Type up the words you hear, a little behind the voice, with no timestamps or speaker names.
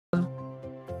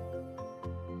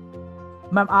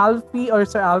Ma'am Alfie or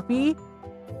Sir Alfie.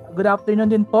 Good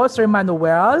afternoon din po, Sir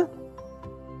Manuel.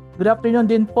 Good afternoon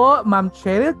din po, Ma'am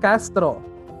Cheryl Castro.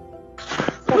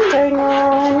 Good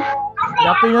afternoon. Good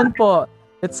afternoon po.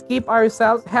 Let's keep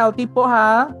ourselves healthy po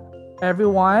ha,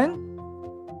 everyone.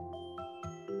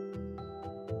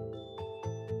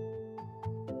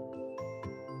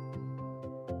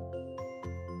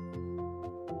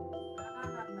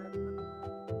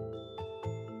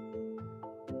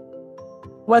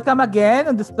 Welcome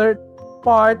again on this fourth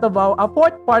part of our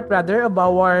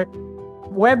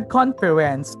web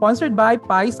conference sponsored by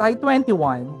PICE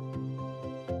I-21.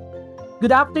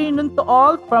 Good afternoon to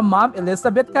all from Ma'am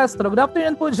Elizabeth Castro. Good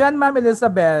afternoon po dyan, Ma'am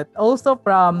Elizabeth. Also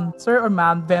from Sir or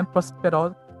Ma'am Vem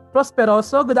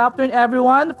Prosperoso. Good afternoon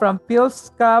everyone from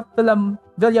Pilsca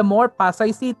Villamor,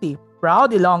 Pasay City.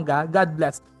 Proud Ilongga. God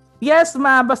bless. Yes,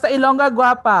 ma'am. Basta Ilongga,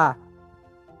 guwapa.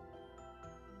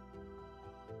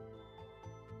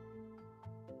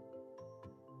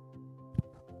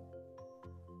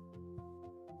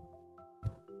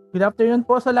 Good afternoon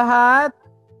po sa lahat.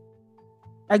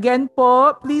 Again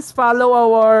po, please follow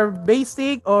our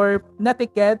basic or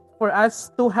netiquette for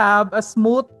us to have a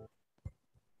smooth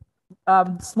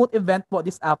event po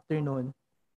this afternoon.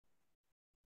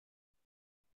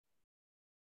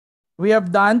 We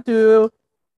have done to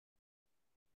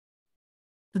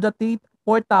the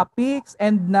 4 topics,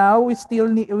 and now we still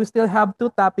have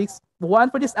 2 topics, one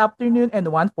for this afternoon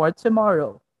and one for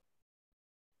tomorrow.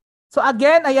 So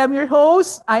again, I am your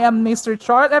host. I am Mr.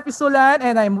 Charles F. Isulan,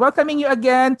 and I'm welcoming you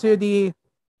again to the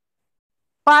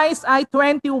PICE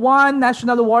I-21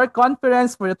 National War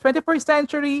Conference for the 21st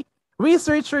Century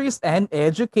Researchers and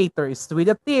Educators with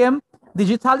the theme,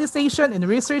 Digitalization in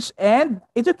Research and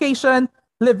Education,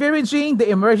 Leveraging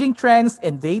the Emerging Trends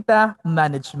in Data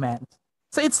Management.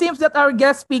 So it seems that our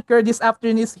guest speaker this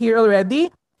afternoon is here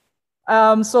already.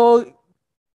 So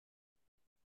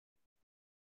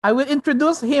I will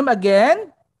introduce him again.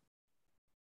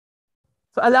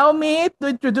 So allow me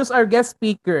to introduce our guest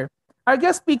speaker. Our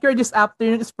guest speaker this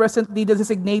afternoon is presently the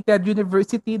designated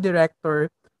University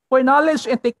Director for Knowledge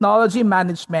and Technology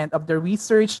Management of the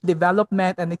Research,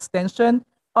 Development, and Extension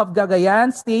of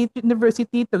Cagayan State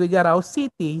University, Tugigaraw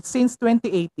City since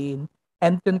 2018,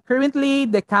 and concurrently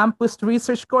the Campus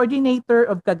Research Coordinator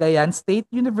of Cagayan State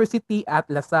University at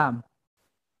Lasam.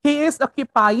 He is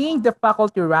occupying the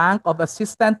faculty rank of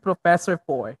Assistant Professor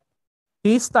 4.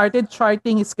 He started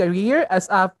charting his career as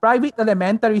a private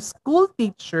elementary school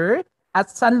teacher at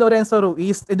San Lorenzo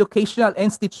Ruiz Educational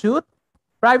Institute,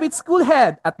 private school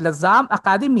head at Lazam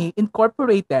Academy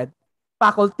Incorporated,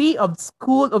 faculty of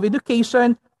School of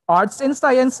Education, Arts and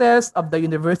Sciences of the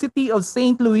University of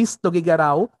St. Louis,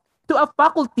 Tugigaraw, to a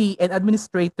faculty and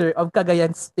administrator of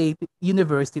Cagayan State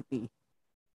University.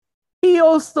 He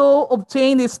also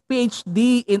obtained his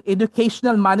PhD in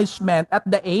Educational Management at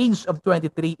the age of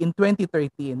 23 in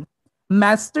 2013,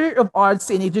 Master of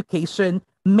Arts in Education,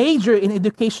 major in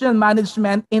Educational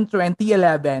Management in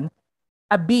 2011,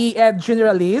 a BE Ed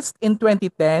Generalist in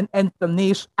 2010, and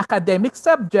finished academic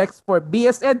subjects for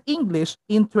BS Ed English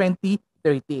in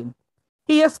 2013.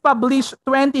 He has published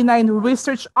 29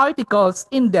 research articles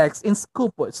indexed in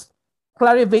SCOPUS,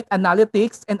 Clarivate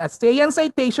Analytics, and ASEAN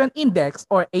Citation Index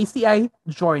or ACI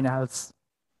journals.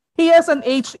 He has an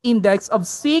H index of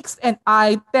 6 and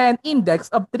I-10 index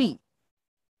of 3.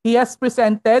 He has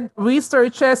presented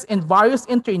researches in various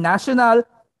international,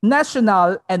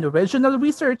 national, and regional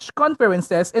research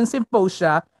conferences and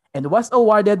symposia, and was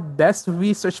awarded Best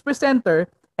Research Presenter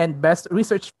and Best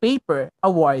Research Paper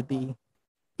awardee.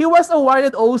 He was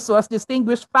awarded also as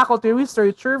Distinguished Faculty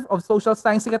Researcher of Social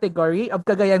Science category of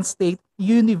Cagayan State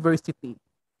University.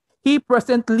 He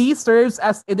presently serves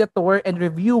as editor and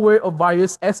reviewer of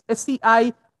various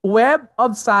SSCI Web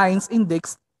of Science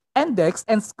Index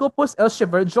and Scopus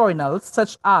Elsevier journals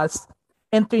such as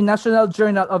International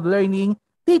Journal of Learning,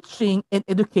 Teaching, and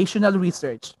Educational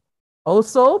Research.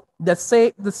 Also, the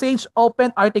Sage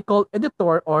Open Article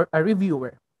Editor or a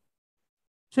reviewer.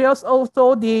 She is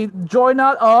also the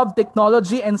Journal of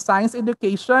Technology and Science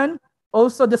Education,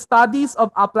 also the Studies of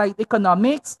Applied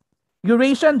Economics,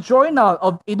 Eurasian Journal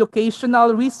of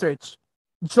Educational Research,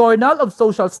 Journal of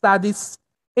Social Studies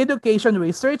Education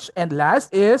Research, and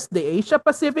last is the Asia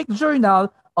Pacific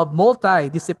Journal of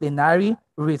Multidisciplinary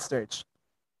Research.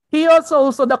 He is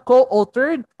also the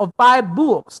co-author of 5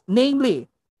 books, namely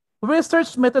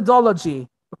Research Methodology,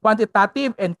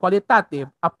 Quantitative and Qualitative,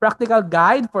 a practical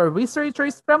guide for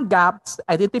researchers from gaps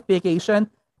identification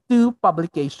to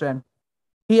publication.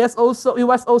 He was also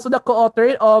the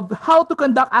co-author of How to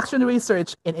Conduct Action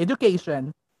Research in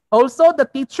Education, also the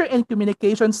Teacher and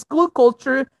Communication School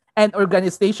Culture and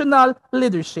organizational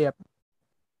leadership.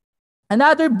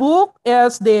 Another book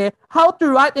is the How to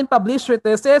Write and Publish Your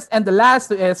Thesis, and the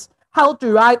last is How to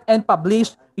Write and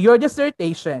Publish Your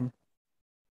Dissertation.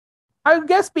 Our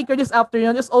guest speaker this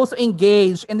afternoon is also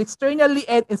engaged in externally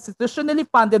and institutionally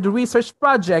funded research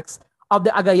projects of the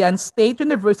Cagayan State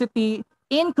University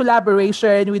in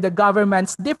collaboration with the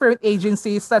government's different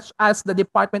agencies such as the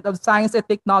Department of Science and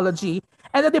Technology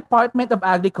and the Department of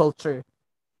Agriculture.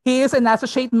 He is an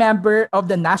associate member of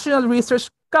the National Research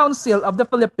Council of the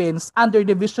Philippines under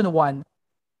Division 1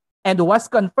 and was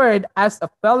conferred as a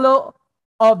fellow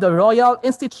of the Royal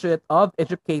Institute of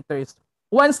Educators.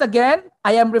 Once again,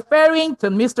 I am referring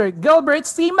to Mr. Gilbert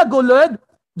C. Magulod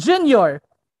Jr.,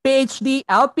 PhD,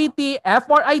 LPT,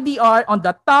 FRIDR on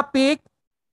the topic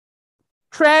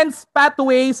Trends,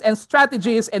 Pathways, and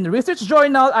Strategies in Research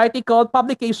Journal Article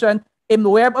Publication in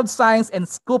Web of Science and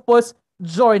SCOPUS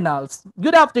Journals.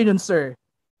 Good afternoon, sir.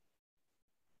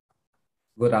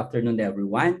 Good afternoon,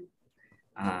 everyone.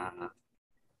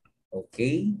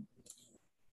 Okay.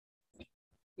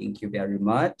 Thank you very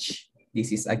much.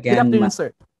 This is Good again afternoon,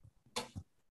 sir.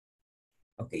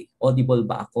 Okay. Audible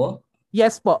ba ako?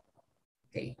 Yes po.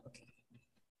 Okay.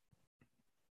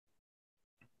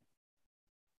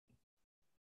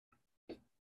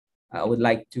 I would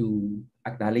like to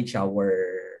acknowledge our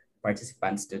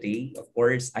participants today. Of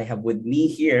course, I have with me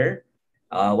here,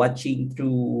 watching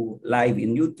through live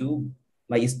in YouTube,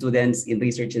 my students in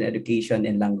Research and Education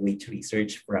and Language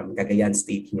Research from Cagayan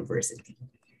State University.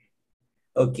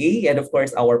 Okay, and of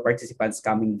course, our participants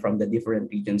coming from the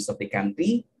different regions of the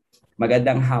country.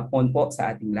 Magandang hapon po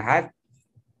sa ating lahat.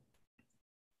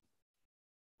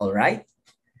 All right.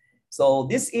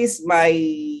 So this is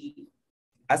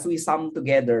as we sum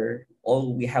together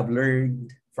all we have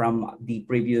learned from the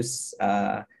previous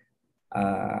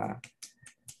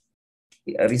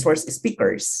resource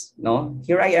speakers. No?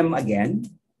 Here I am again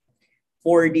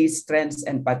for these trends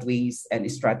and pathways and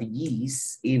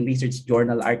strategies in research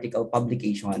journal article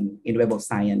publication in Web of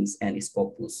Science and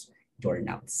Scopus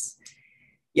journals.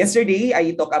 Yesterday,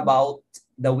 I talked about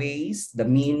the ways, the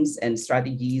means, and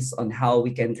strategies on how we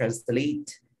can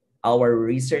translate our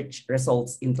research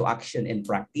results into action and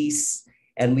practice.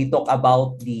 And we talk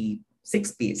about the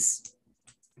 6 P's.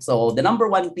 So the number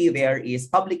 1 P there is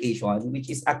publication,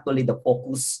 which is actually the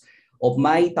focus of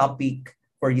my topic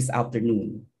for this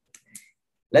afternoon.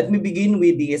 Let me begin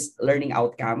with these learning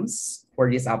outcomes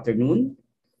for this afternoon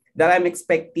that I'm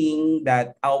expecting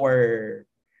that our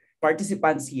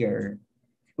participants here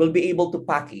will be able to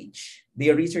package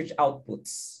their research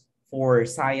outputs for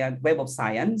science, Web of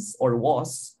Science or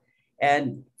WOS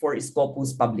and for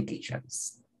Scopus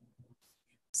publications.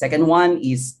 Second one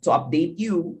is to update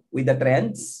you with the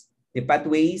trends, the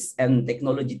pathways, and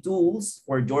technology tools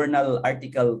for journal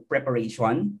article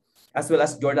preparation, as well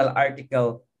as journal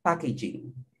article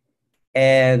packaging.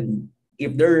 And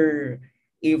if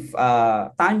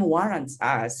time warrants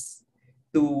us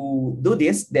to do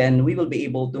this, then we will be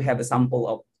able to have a sample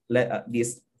of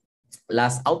this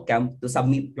last outcome to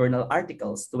submit journal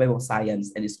articles to Web of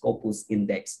Science and Scopus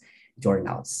Index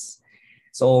journals.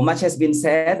 So much has been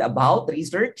said about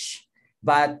research,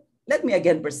 but let me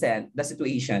again present the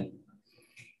situation.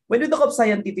 When we talk of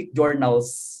scientific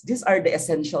journals, these are the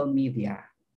essential media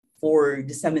for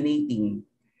disseminating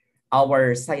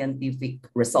our scientific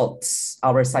results,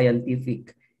 our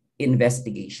scientific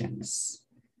investigations.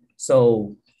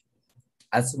 So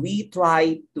as we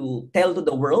try to tell to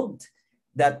the world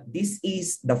that this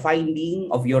is the finding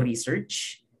of your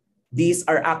research, these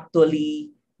are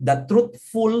actually the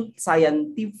truthful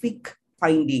scientific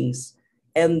findings,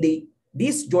 and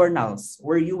these journals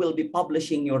where you will be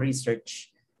publishing your research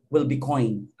will be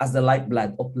coined as the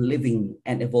lifeblood of living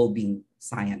and evolving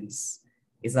science.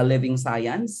 It's a living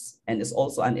science and it's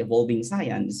also an evolving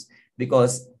science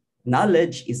because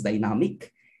knowledge is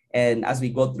dynamic. And as we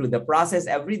go through the process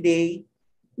every day,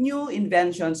 new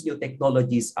inventions, new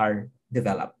technologies are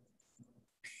developed.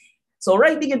 So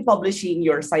writing and publishing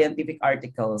your scientific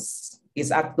articles is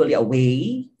actually a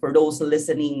way for those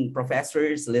listening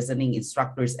professors, listening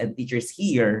instructors, and teachers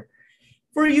here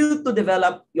for you to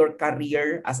develop your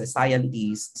career as a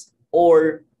scientist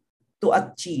or to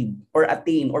achieve or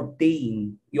attain or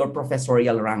obtain your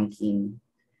professorial ranking.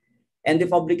 And the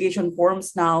publication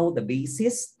forms now the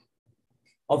basis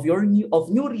of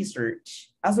new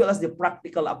research as well as the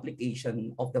practical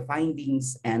application of the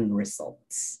findings and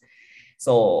results.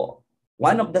 So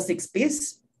one of the 6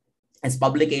 P's is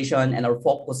publication, and our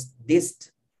focus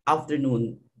this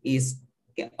afternoon is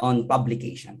on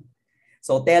publication.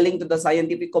 So telling to the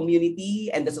scientific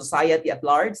community and the society at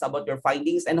large about your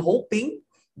findings and hoping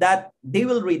that they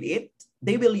will read it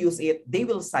they will use it, they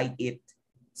will cite it,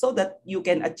 so that you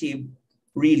can achieve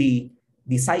really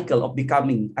the cycle of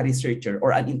becoming a researcher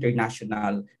or an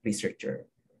international researcher.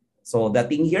 So the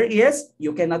thing here is,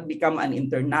 you cannot become an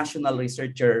international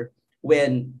researcher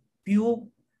when few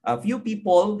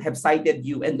people have cited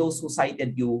you, and those who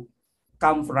cited you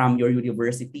come from your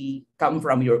university, come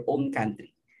from your own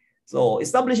country. So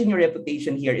establishing your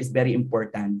reputation here is very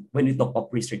important when we talk of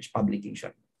research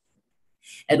publication.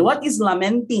 And what is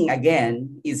lamenting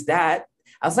again is that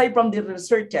aside from the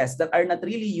researches that are not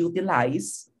really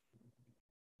utilized,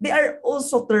 they are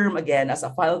also termed again as a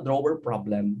file drawer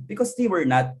problem because they were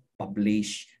not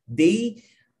published. They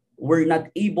were not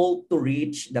able to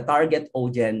reach the target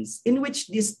audience, in which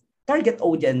this target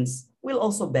audience will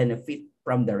also benefit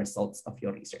from the results of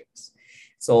your research.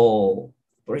 So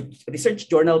research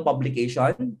journal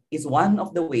publication is one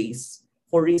of the ways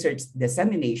for research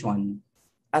dissemination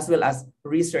as well as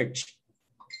research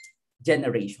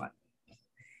generation.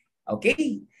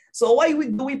 Okay, so why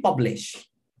do we publish?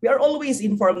 We are always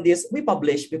informed this. We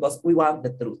publish because we want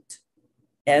the truth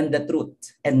and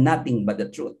nothing but the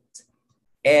truth.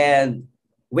 And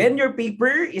when your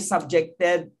paper is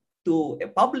subjected to a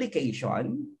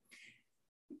publication,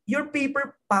 your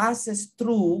paper passes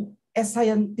through a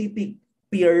scientific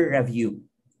peer review.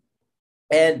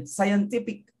 And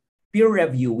scientific peer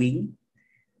reviewing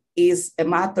is a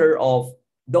matter of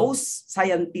those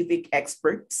scientific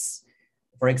experts.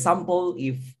 For example,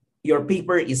 if your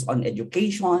paper is on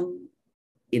education,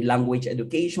 in language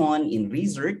education, in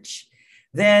research,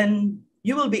 then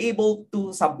you will be able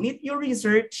to submit your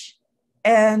research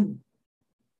and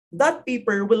that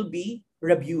paper will be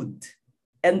reviewed.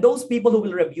 And those people who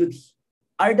will review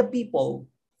are the people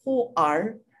who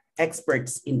are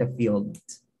experts in the field.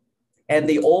 And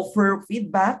they offer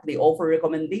feedback, they offer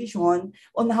recommendation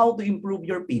on how to improve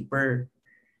your paper.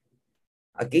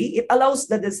 Okay, it allows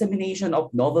the dissemination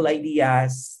of novel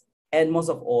ideas and most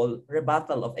of all,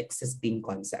 rebuttal of existing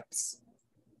concepts.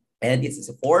 And it's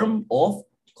a form of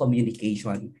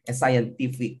communication, a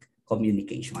scientific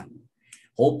communication.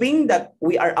 Hoping that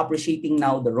we are appreciating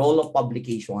now the role of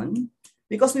publication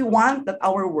because we want that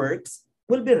our works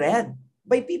will be read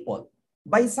by people,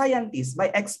 by scientists, by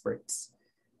experts.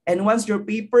 And once your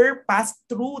paper passed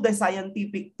through the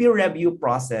scientific peer review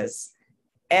process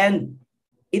and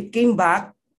it came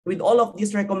back with all of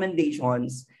these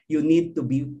recommendations, you need to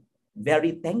be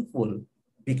very thankful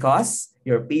because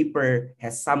your paper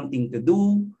has something to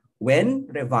do when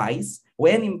revised,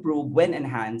 when improved, when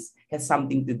enhanced, has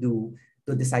something to do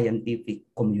to the scientific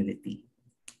community.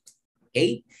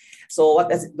 Okay, so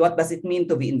what does it mean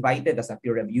to be invited as a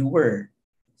peer reviewer?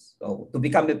 So to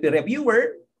become a peer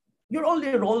reviewer, your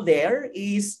only role there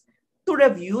is to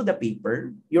review the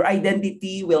paper. Your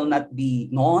identity will not be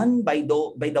known by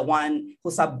the one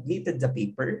who submitted the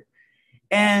paper.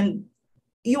 And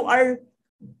you are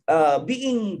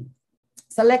being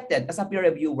selected as a peer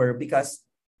reviewer because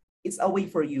it's a way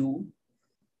for you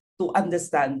to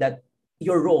understand that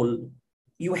your role,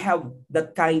 you have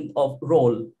that kind of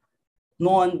role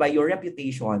known by your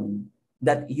reputation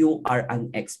that you are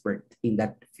an expert in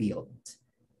that field.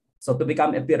 So to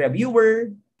become a peer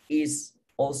reviewer is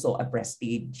also a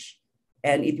prestige,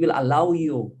 and it will allow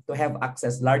you to have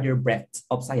access larger breadth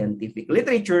of scientific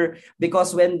literature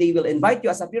because when they will invite you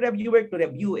as a peer reviewer to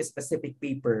review a specific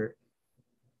paper,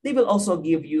 they will also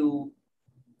give you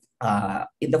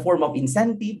in the form of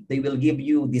incentive, they will give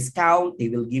you discount, they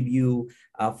will give you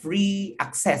free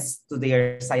access to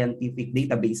their scientific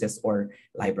databases or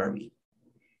library.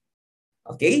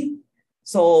 Okay,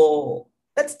 so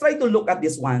let's try to look at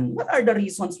this one. What are the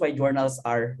reasons why journals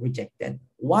are rejected?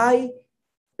 Why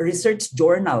research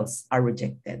journals are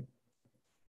rejected?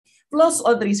 Flaws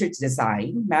on research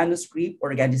design, manuscript,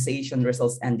 organization,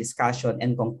 results, and discussion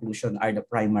and conclusion are the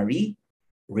primary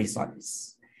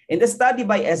reasons. In the study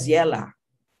by Eziela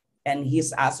and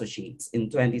his associates in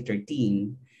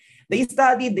 2013, they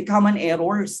studied the common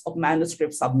errors of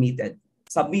manuscripts submitted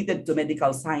to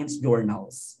medical science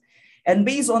journals. And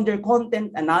based on their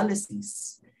content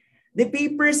analysis, the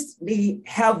papers they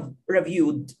have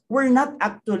reviewed were not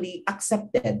actually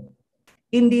accepted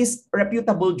in these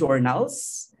reputable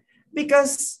journals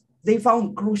because they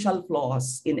found crucial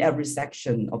flaws in every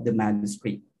section of the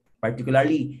manuscript,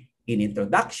 particularly in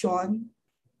introduction,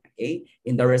 okay,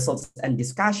 in the results and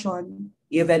discussion,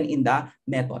 even in the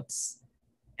methods,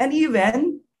 and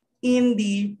even in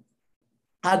the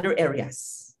other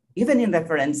areas, even in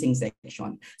referencing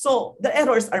section. So the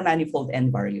errors are manifold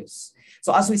and various.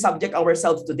 So as we subject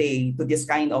ourselves today to this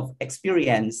kind of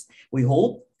experience, we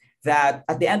hope that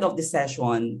at the end of this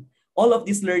session, all of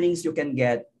these learnings you can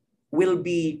get will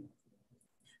be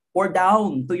or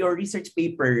down to your research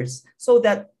papers so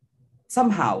that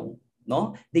somehow,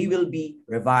 no, they will be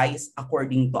revised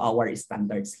according to our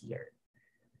standards here.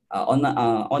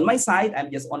 On my side,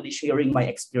 I'm just only sharing my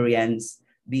experience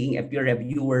being a peer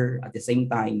reviewer at the same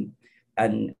time,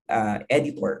 an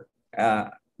editor,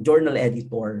 journal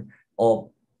editor of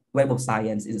Web of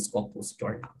Science in Scopus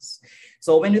journals.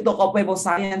 So when we talk of Web of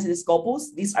Science in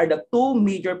Scopus, these are the two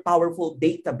major powerful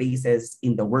databases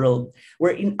in the world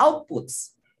where in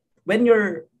outputs, when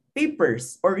your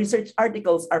papers or research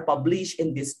articles are published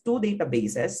in these two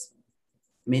databases,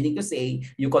 meaning to say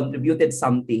you contributed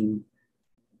something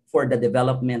for the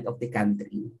development of the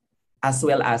country, as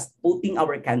well as putting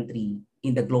our country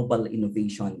in the Global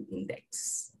Innovation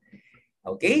Index.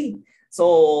 Okay,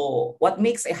 so what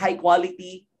makes a high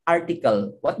quality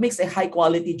article? What makes a high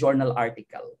quality journal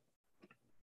article?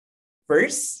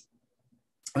 First,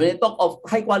 when we talk of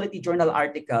high quality journal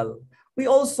article, we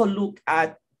also look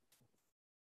at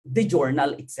the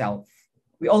journal itself.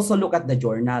 We also look at the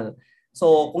journal.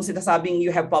 So kung sinasabing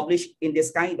you have published in this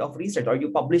kind of research or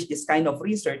you publish this kind of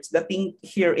research, the thing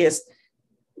here is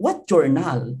what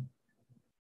journal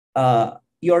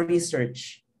your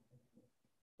research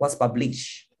was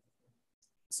published.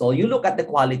 So you look at the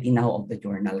quality now of the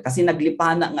journal kasi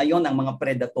naglipana ngayon ang mga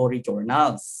predatory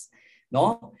journals,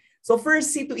 no? So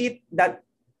first, see to it that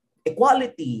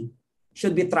equality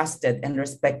should be trusted and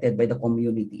respected by the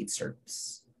community it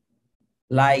serves.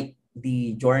 Like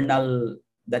the journal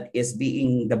that is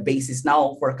being the basis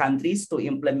now for countries to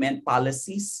implement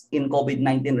policies in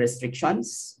COVID-19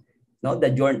 restrictions, no?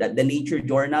 The Nature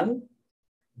Journal,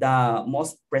 the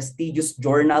most prestigious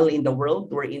journal in the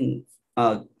world, wherein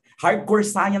hardcore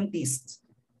scientists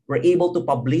were able to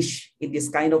publish in this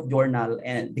kind of journal,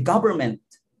 and the government,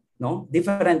 no,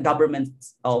 different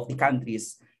governments of the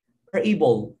countries are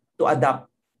able to adapt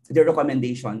their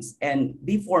recommendations and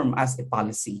they form as a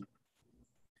policy.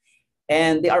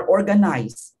 And they are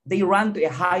organized. They run to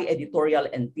a high editorial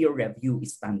and peer review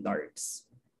standards.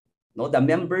 No, the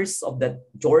members of the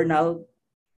journal,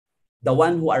 the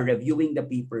one who are reviewing the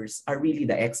papers, are really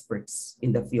the experts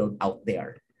in the field out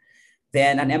there.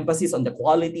 Then an emphasis on the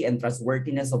quality and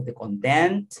trustworthiness of the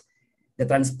content, the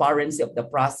transparency of the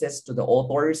process to the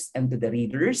authors and to the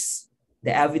readers,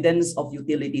 the evidence of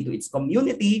utility to its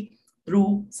community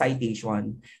through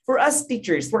citation. For us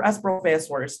teachers, for us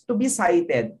professors, to be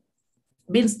cited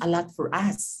means a lot for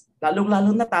us.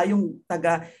 Lalong-lalo na tayong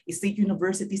taga-state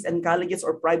universities and colleges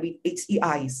or private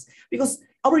HEIs. Because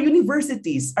our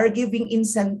universities are giving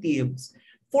incentives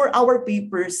for our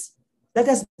papers that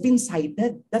have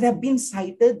been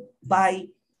cited by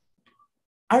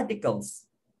articles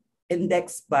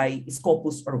indexed by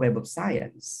Scopus or Web of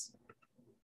Science.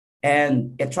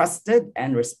 And a trusted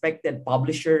and respected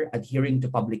publisher adhering to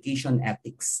publication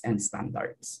ethics and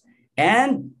standards.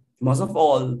 And most of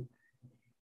all,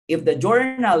 if the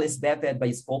journal is vetted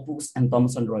by Scopus and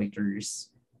Thomson Reuters,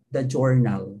 the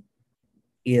journal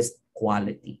is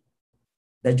quality.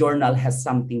 The journal has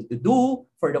something to do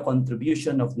for the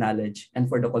contribution of knowledge and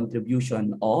for the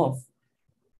contribution of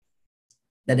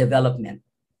the development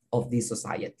of the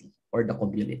society or the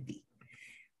community.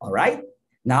 All right?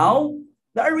 Now,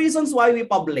 there are reasons why we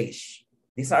publish.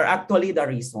 These are actually the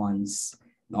reasons,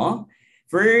 no?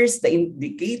 First, the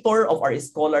indicator of our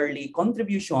scholarly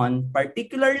contribution,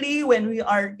 particularly when we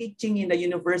are teaching in the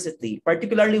university,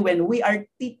 particularly when we are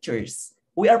teachers,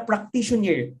 we are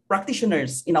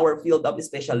practitioners in our field of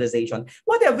specialization.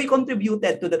 What have we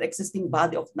contributed to the existing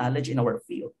body of knowledge in our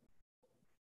field?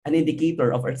 An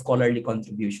indicator of our scholarly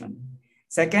contribution.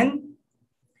 Second,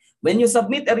 when you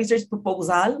submit a research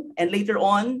proposal and later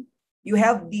on, you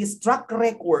have this track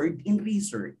record in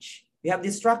research. We have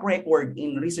this track record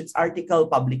in research article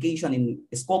publication in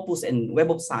Scopus and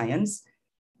Web of Science.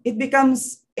 It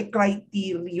becomes a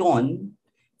criterion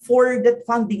for that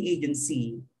funding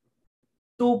agency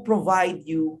to provide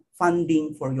you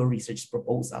funding for your research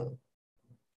proposal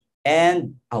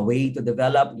and a way to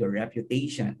develop your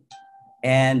reputation.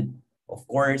 And of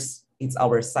course, it's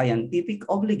our scientific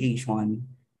obligation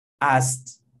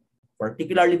as,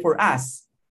 particularly for us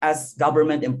as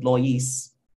government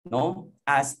employees, no,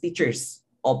 as teachers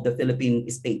of the Philippine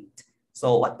state.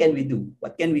 So what can we do?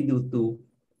 What can we do to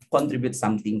contribute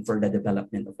something for the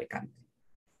development of the country?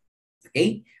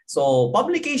 Okay, so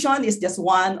publication is just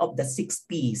one of the 6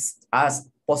 P's as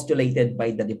postulated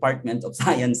by the Department of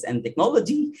Science and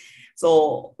Technology.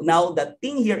 So now the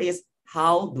thing here is,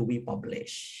 how do we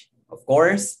publish? Of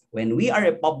course, when we are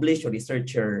a published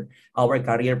researcher, our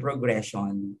career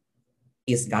progression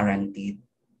is guaranteed.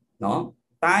 No?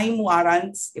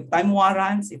 if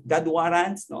God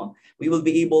warrants, no, we will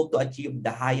be able to achieve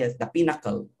the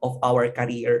pinnacle of our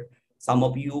career. Some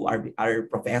of you are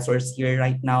professors here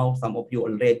right now. Some of you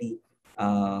already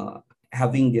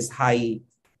having these high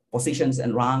positions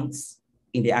and ranks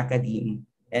in the academe.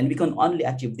 And we can only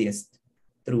achieve this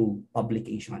through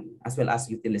publication as well as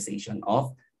utilization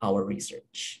of our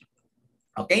research.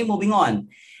 Okay, moving on.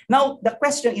 Now, the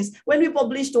question is, when we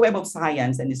publish to Web of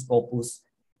Science and Scopus,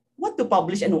 what to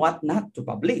publish and what not to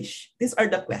publish? These are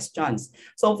the questions.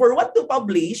 So for what to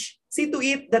publish, see to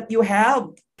it that you have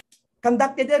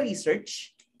conducted the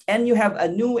research and you have a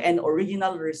new and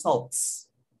original results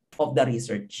of the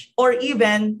research or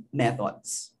even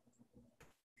methods.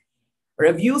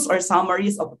 Reviews or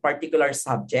summaries of a particular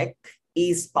subject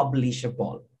is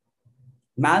publishable.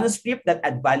 Manuscript that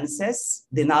advances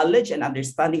the knowledge and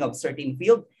understanding of certain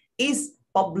field is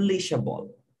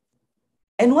publishable.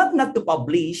 And what not to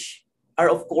publish are,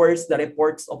 of course, the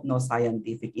reports of no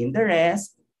scientific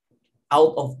interest,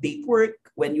 out-of-date work.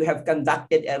 When you have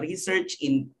conducted a research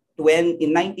in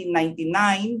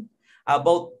 1999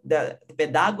 about the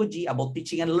pedagogy, about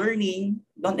teaching and learning,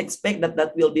 don't expect that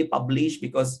that will be published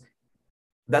because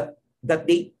that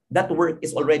work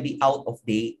is already out of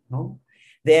date. No?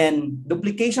 Then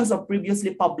duplications of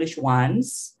previously published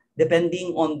ones,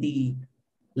 depending on the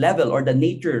level or the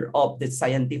nature of the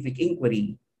scientific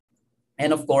inquiry.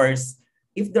 And of course,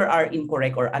 if there are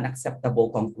incorrect or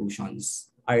unacceptable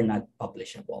conclusions, are not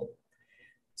publishable.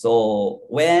 So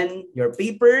when your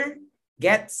paper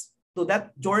gets to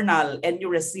that journal and you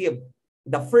receive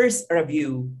the first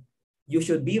review, you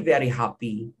should be very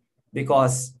happy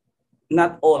because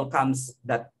not all comes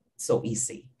that so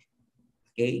easy.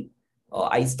 Okay?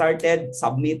 I started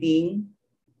submitting,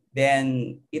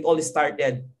 then it all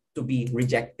started to be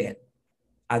rejected.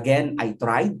 Again, I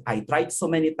tried so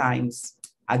many times,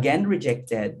 again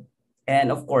rejected.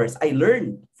 And of course, I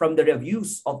learned from the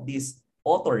reviews of these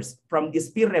authors, from these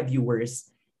peer reviewers.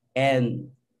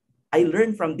 And I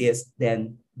learned from this,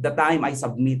 then the time I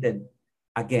submitted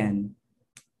again,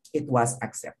 it was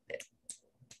accepted.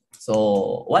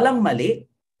 So, walang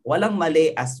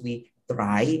mali as we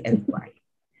try and try.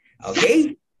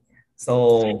 Okay?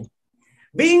 So,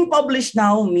 being published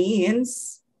now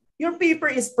means your paper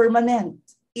is permanent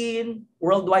in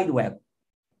World Wide Web.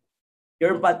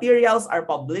 Your materials are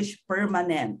published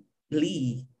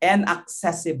permanently and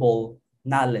accessible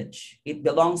knowledge. It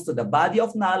belongs to the body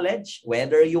of knowledge,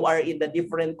 whether you are in the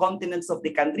different continents of the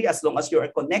country, as long as you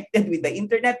are connected with the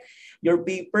internet, your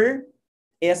paper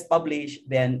is published,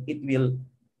 then it will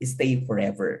stay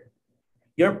forever.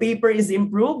 Your paper is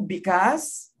improved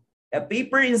because a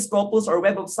paper in Scopus or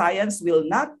Web of Science will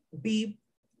not be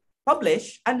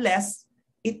published unless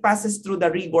it passes through the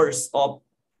rigors of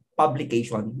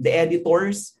publication. The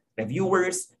editors,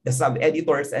 reviewers, the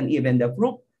sub-editors, and even the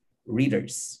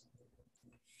proofreaders.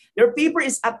 Your paper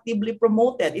is actively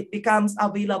promoted. It becomes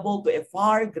available to a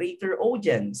far greater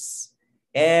audience.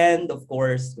 And of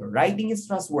course, your writing is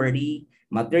trustworthy.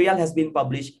 Material has been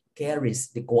published, carries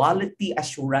the quality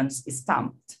assurance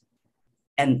stamped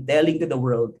and telling to the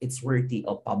world it's worthy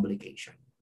of publication.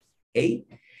 Okay,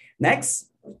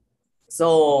 next.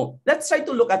 So let's try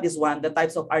to look at this one, the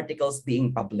types of articles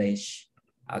being published.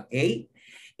 Okay,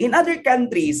 in other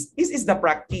countries, this is the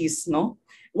practice, no?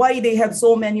 Why they have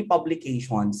so many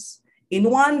publications.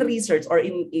 In one research or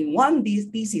in one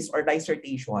thesis or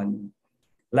dissertation,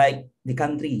 like the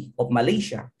country of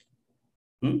Malaysia,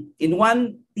 in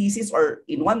one thesis or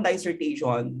in one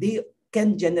dissertation, they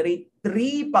can generate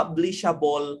 3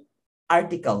 publishable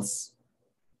articles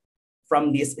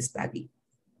from this study.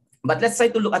 But let's try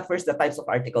to look at first the types of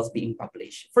articles being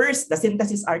published. First, the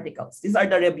synthesis articles. These are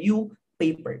the review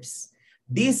papers.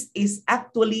 This is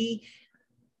actually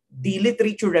the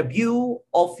literature review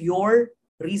of your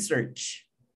research.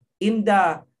 In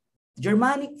the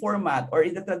Germanic format or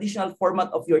in the traditional format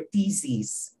of your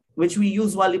thesis, which we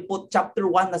usually put chapter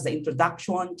 1 as the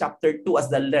introduction, chapter 2 as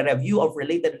the review of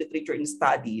related literature in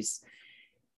studies,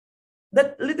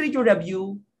 that literature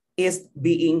review is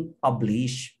being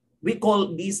published. We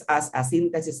call this as a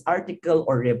synthesis article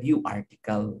or review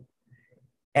article.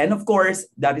 And of course,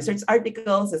 the research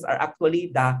articles are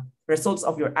actually the results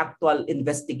of your actual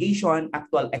investigation,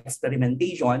 actual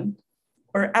experimentation,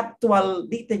 or actual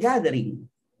data gathering.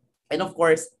 And of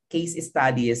course, case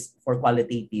studies for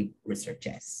qualitative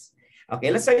researches.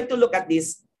 Okay, let's try to look at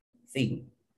this thing.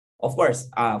 Of course,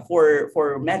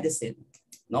 for medicine,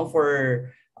 no,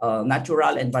 for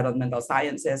natural environmental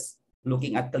sciences,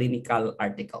 looking at clinical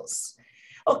articles.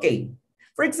 Okay,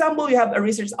 for example, you have a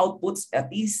research outputs, a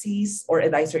thesis, or a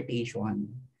dissertation.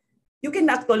 you can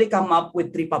actually come up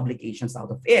with 3 publications out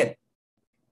of it.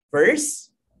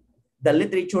 First, the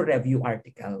literature review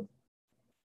article.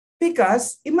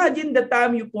 Because imagine the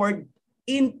time you poured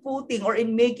in putting or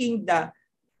in making the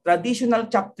traditional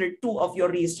chapter 2 of your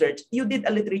research, you did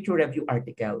a literature review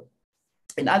article.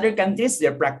 In other countries,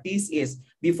 their practice is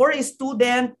before a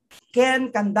student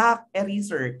can conduct a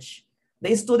research,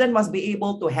 the student must be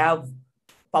able to have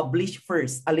published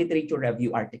first a literature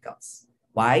review articles.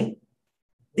 Why?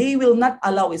 They will not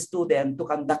allow a student to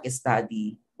conduct a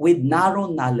study with narrow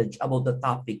knowledge about the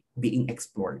topic being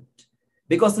explored.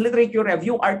 Because literature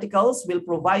review articles will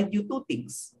provide you 2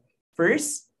 things.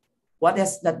 First, what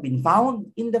has not been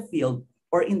found in the field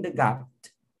or in the gap,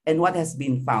 and what has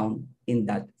been found in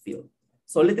that field.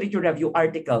 So literature review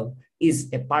article is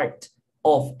a part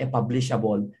of a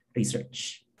publishable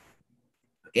research.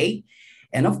 Okay?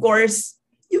 And of course,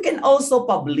 you can also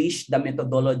publish the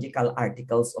methodological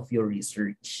articles of your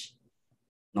research.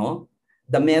 No?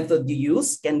 The method you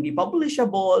use can be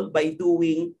publishable by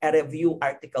doing a review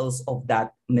articles of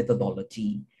that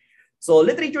methodology. So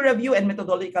literature review and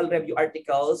methodological review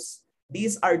articles,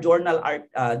 these are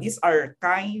these are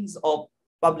kinds of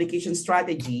publication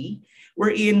strategy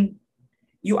wherein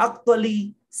you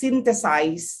actually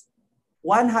synthesize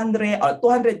 100 or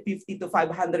 250 to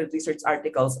 500 research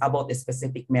articles about a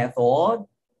specific method,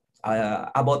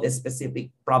 about a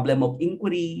specific problem of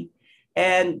inquiry,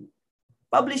 and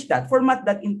publish that, format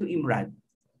that into IMRAD,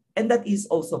 and that is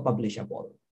also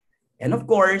publishable. And of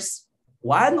course,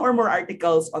 1 or more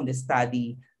articles on the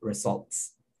study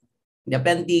results,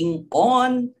 depending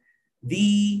on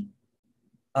the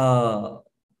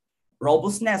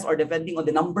robustness or depending on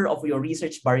the number of your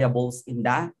research variables in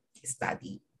the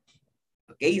study.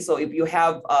 Okay, so if you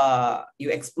have, you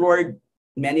explored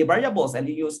many variables and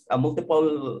you used a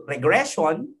multiple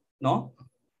regression, no?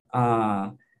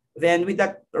 Then with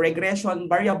that regression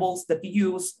variables that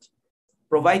you used,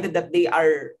 provided that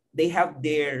they have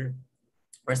their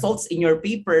results in your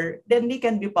paper, then they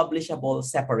can be publishable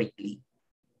separately.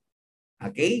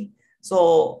 Okay,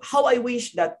 so how I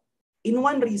wish that in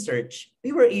one research,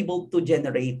 we were able to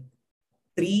generate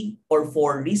 3 or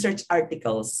 4 research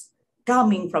articles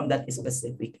coming from that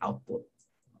specific output.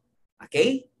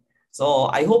 Okay? So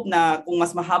I hope na kung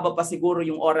mas mahaba pa siguro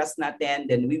yung oras natin,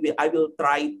 then I will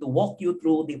try to walk you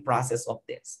through the process of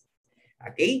this.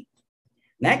 Okay?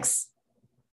 Next.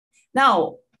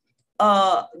 Now,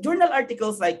 journal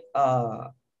articles like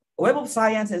Web of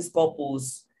Science and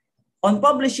Scopus on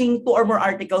publishing 2 or more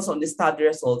articles on the study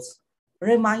results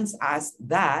reminds us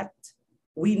that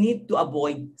we need to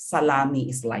avoid salami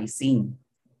slicing.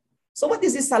 So what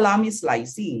is this salami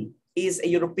slicing? Is a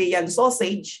European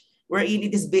sausage wherein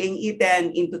it is being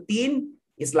eaten into thin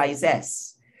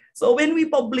slices. So when we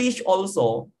publish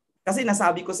also, kasi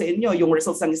nasabi ko sa inyo, yung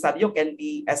results ng study can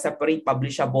be a separate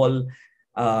publishable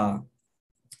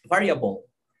variable.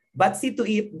 But see to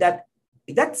it that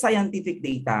that scientific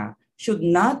data should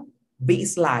not be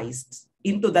sliced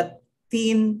into that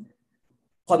thin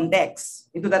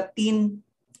context, into that thin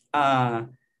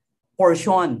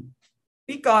portion,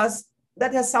 because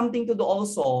that has something to do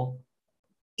also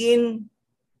in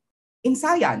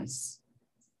science.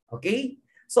 Okay?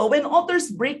 So when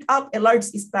authors break up a large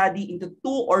study into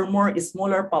 2 or more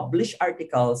smaller published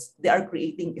articles, they are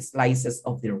creating slices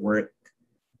of their work.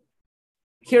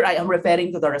 Here I am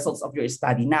referring to the results of your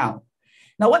study now.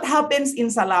 Now, what happens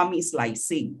in salami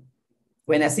slicing?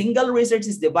 When a single research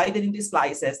is divided into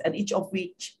slices and each of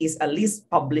which is a least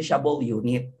publishable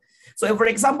unit. So if, for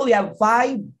example, you have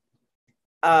 5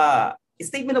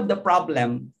 statement of the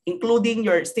problem, including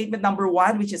your statement number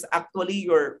 1, which is actually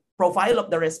your profile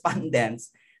of the respondents,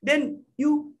 then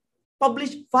you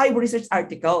publish 5 research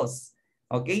articles.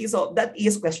 Okay, so that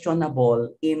is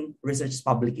questionable in research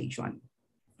publication.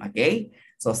 Okay,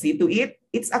 so see to it,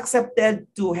 it's accepted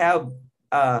to have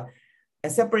a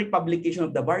separate publication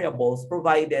of the variables,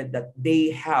 provided that they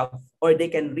have or they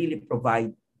can really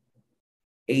provide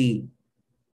a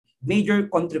major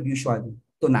contribution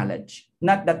to knowledge,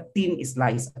 not that thin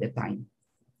slice at a time.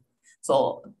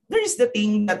 So there is the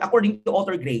thing that according to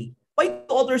author Gray, why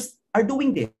authors are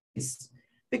doing this?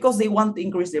 Because they want to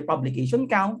increase their publication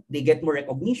count, they get more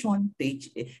recognition, they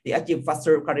achieve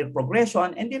faster career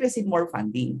progression, and they receive more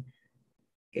funding.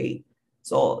 Okay,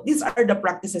 so these are the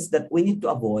practices that we need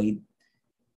to avoid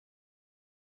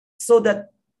so that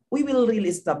we will really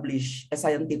establish a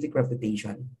scientific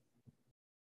reputation.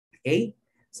 Okay,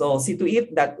 so see to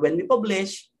it that when we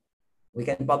publish, we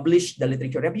can publish the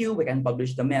literature review, we can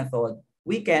publish the method,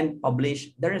 we can publish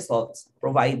the results,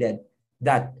 provided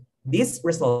that these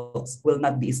results will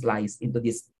not be sliced into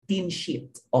this thin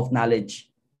sheet of knowledge.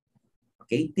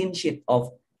 Okay, thin sheet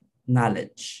of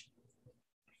knowledge.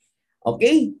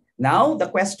 Okay, now the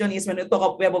question is, when we talk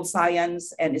of Web of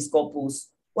Science and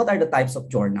Scopus, what are the types of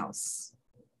journals?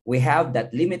 We have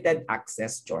that limited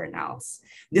access journals.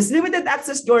 These limited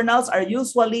access journals are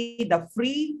usually the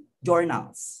free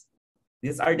journals.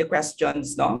 These are the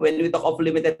questions, no? When we talk of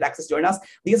limited access journals,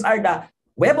 these are the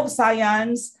Web of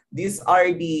Science, these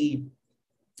are the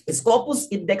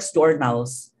Scopus index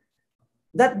journals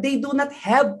that they do not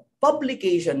have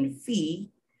publication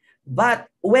fee, but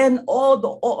when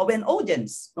when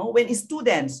audience, no, when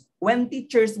students, when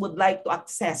teachers would like to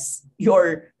access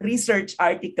your research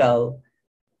article,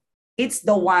 it's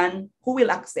the one who will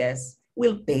access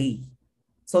will pay.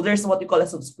 So there's what we call a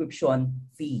subscription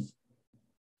fee.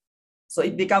 So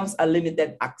it becomes a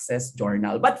limited access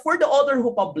journal. But for the author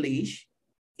who publish,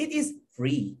 it is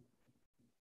free.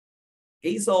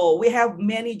 Okay, so we have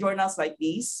many journals like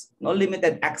these, no,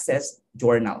 limited access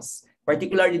journals,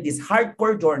 particularly these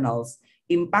hardcore journals,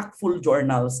 impactful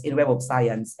journals in Web of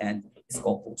Science and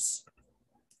Scopus.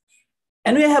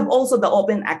 And we have also the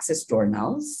open access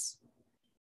journals,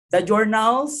 the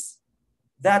journals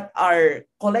that are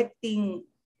collecting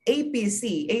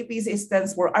APC. APC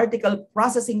stands for Article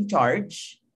Processing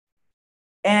Charge,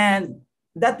 and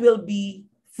that will be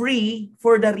free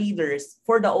for the readers,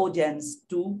 for the audience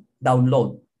to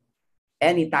download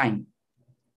anytime.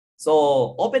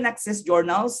 So open access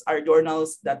journals are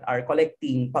journals that are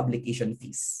collecting publication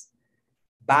fees.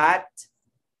 But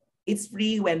it's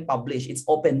free when published. It's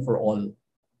open for all.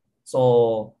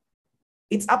 So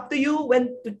it's up to you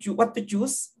what to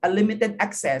choose, a limited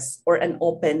access or an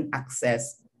open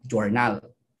access journal.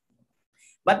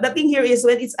 But the thing here is,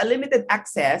 when it's a limited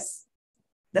access,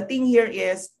 the thing here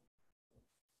is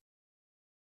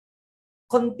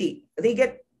konti. They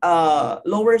get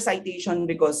lower citation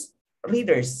because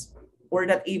readers were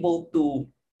not able to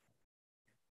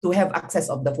have access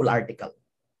of the full article.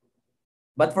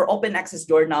 But for open access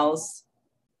journals,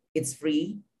 it's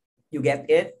free. You get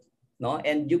it, no?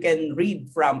 And you can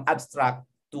read from abstract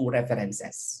to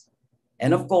references.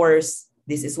 And of course,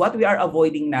 this is what we are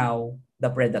avoiding now, the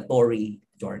predatory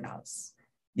journals.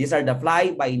 These are the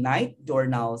fly-by-night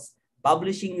journals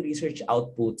publishing research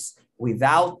outputs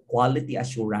without quality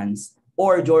assurance,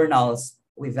 or journals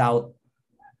without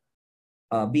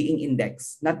being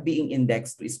indexed, not being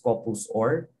indexed to Scopus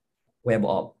or Web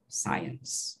of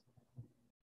Science.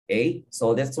 Okay,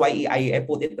 so that's why I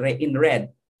put it in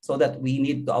red, so that we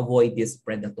need to avoid these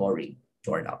predatory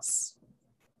journals.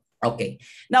 Okay,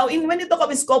 now when you talk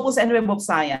about Scopus and Web of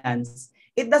Science,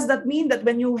 it does not mean that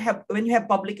when you have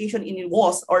publication in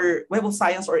WOS or Web of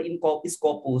Science or in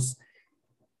Scopus,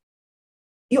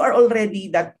 you are already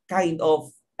that kind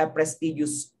of a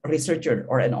prestigious researcher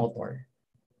or an author.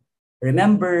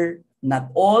 Remember,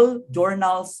 not all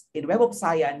journals in Web of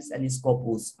Science and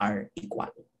Scopus are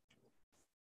equal.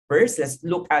 First, let's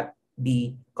look at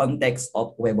the context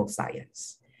of Web of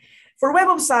Science. For Web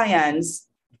of Science,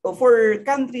 for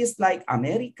countries like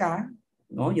America,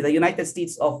 no, the United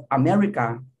States of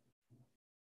America,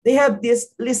 they have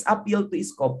this least appeal to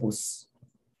Scopus,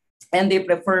 and they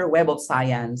prefer Web of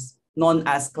Science, known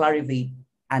as Clarivate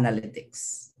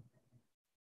Analytics.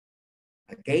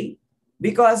 Okay?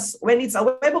 Because when it's a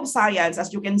Web of Science,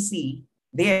 as you can see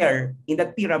there in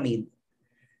that pyramid,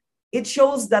 it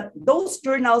shows that those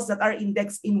journals that are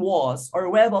indexed in WOS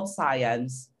or Web of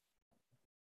Science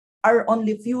are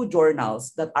only few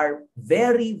journals that are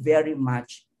very, very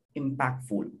much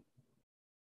impactful.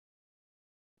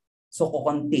 So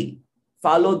kukunti.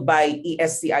 Followed by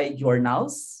ESCI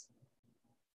journals,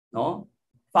 no?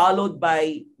 Followed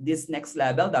by this next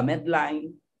level, the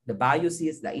Medline, the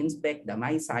Biosys, the Inspect, the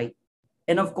MySite.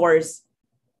 And of course,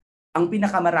 ang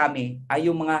pinakamarami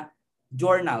ay yung mga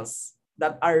journals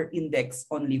that are indexed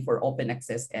only for open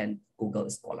access and Google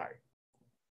Scholar.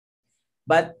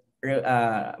 But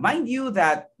mind you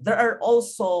that there are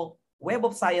also Web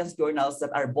of Science journals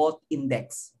that are both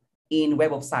indexed in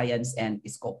Web of Science and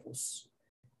Scopus.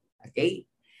 Okay?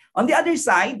 On the other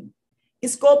side,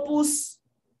 Scopus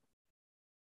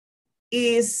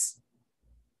is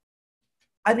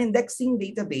an indexing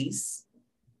database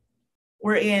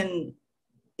wherein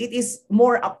it is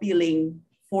more appealing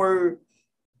for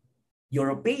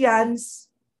Europeans,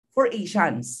 for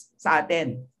Asians sa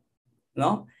atin.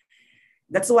 No?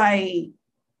 That's why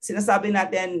sinasabi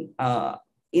natin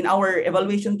in our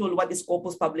evaluation tool, what is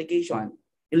Scopus publication?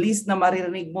 At least na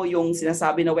maririnig mo yung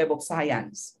sinasabi na Web of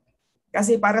Science.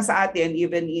 Kasi para sa atin,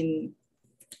 even in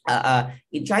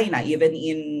China, even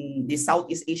in the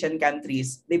Southeast Asian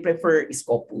countries, they prefer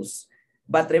Scopus.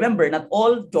 But remember, not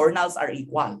all journals are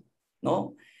equal,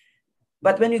 no?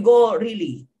 But when you go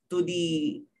really to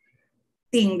the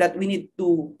thing that we need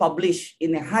to publish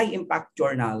in a high impact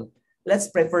journal,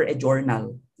 let's prefer a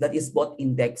journal that is both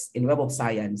indexed in Web of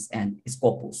Science and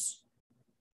Scopus.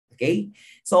 Okay?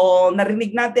 So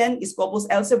narinig natin, Scopus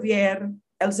Elsevier.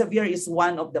 Elsevier is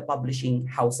one of the publishing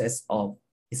houses of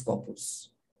Scopus.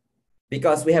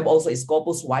 Because we have also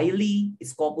Scopus Wiley,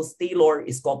 Scopus Taylor,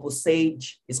 Scopus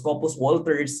Sage, Scopus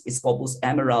Walters, Scopus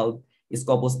Emerald,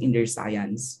 Scopus Inner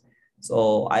Science.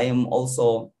 So I am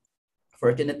also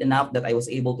fortunate enough that I was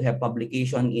able to have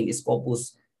publication in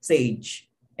Scopus Sage.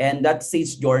 And that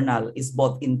Sage journal is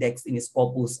both indexed in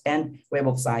Scopus and Web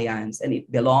of Science, and it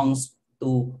belongs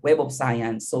to Web of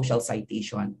Science Social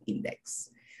Citation Index.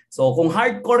 So kung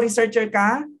hardcore researcher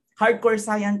ka, hardcore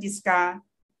scientist ka,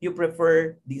 you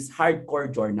prefer these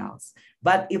hardcore journals.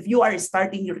 But if you are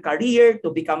starting your career to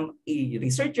become a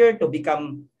researcher, to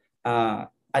become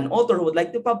an author who would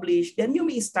like to publish, then you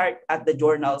may start at the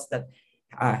journals that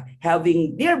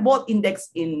they're both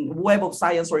indexed in Web of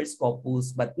Science or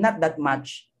Scopus, but not that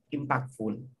much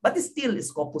impactful. But it's still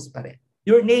Scopus pa rin.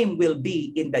 Your name will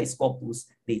be in the Scopus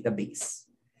database.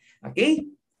 Okay?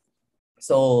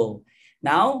 So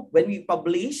now, when we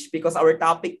publish, because our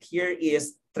topic here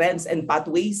is trends and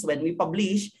pathways, when we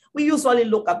publish, we usually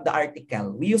look up the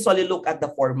article. We usually look at the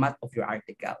format of your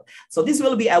article. So this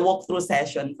will be a walkthrough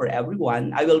session for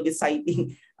everyone. I will be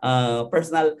citing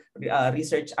personal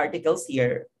research articles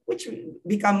here, which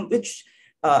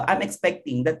I'm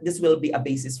expecting that this will be a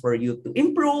basis for you to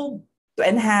improve, to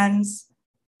enhance,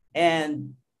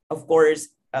 and of course,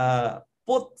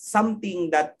 put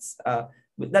something that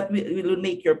will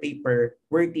make your paper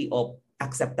worthy of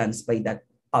acceptance by that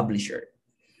publisher.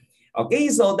 Okay,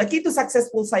 so the key to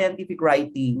successful scientific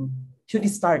writing should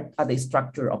start at the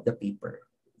structure of the paper.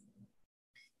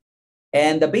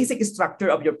 And the basic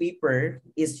structure of your paper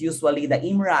is usually the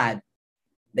IMRAD,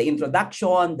 the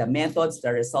introduction, the methods,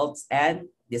 the results,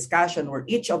 and discussion, where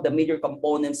each of the major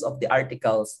components of the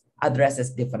articles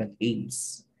addresses different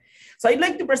aims. So I'd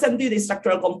like to present to you the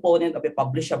structural component of a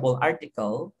publishable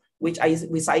article, which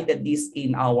we cited this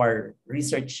in our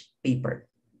research paper.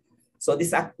 So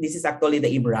this is actually the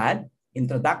IMRAD,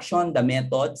 introduction, the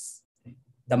methods,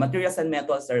 the materials and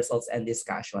methods, the results, and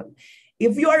discussion.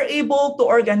 If you are able to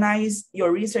organize your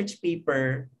research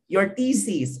paper, your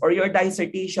thesis, or your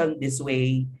dissertation this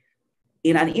way,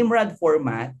 in an IMRAD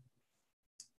format,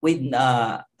 with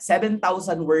 7,000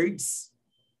 words,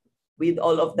 with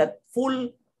all of that full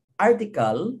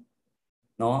article,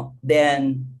 no,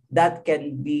 then that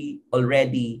can be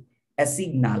already a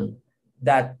signal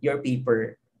that your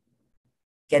paper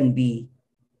can be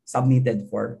submitted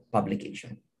for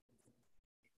publication.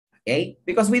 Okay?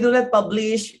 Because we do not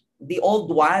publish the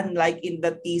old one like in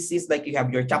the thesis, like you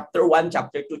have your chapter 1,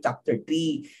 chapter 2, chapter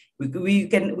 3.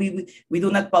 We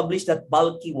do not publish that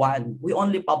bulky one. We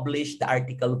only publish the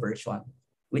article version,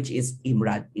 which is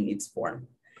IMRAD in its form.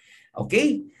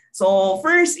 Okay? So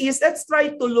first is, let's try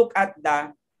to look at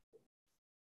the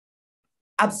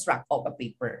abstract of a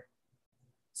paper.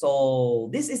 So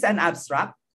this is an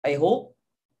abstract. I hope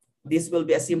this will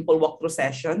be a simple walkthrough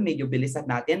session. Medyo bilisan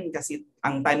natin kasi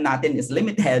ang time natin is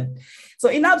limited. So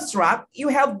in abstract, you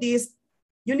have this,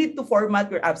 you need to format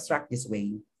your abstract this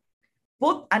way.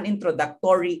 Put an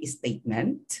introductory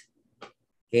statement.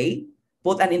 Okay?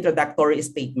 Put an introductory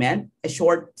statement, a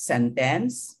short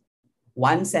sentence,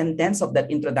 one sentence of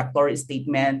that introductory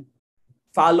statement,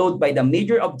 followed by the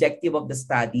major objective of the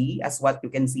study, as what you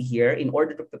can see here, in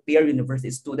order to prepare university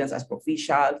students as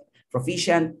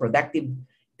proficient, productive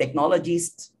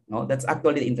technologists. No, that's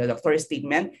actually the introductory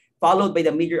statement, followed by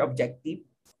the major objective.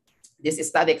 This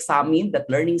study examined that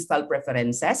learning style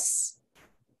preferences.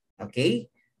 Okay.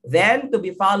 Then to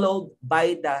be followed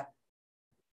by the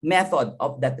method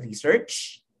of that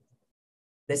research.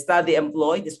 The study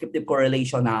employed descriptive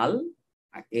correlational.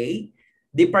 Okay.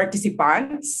 The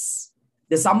participants,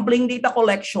 the sampling data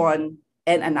collection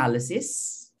and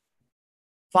analysis,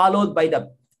 followed by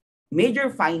the major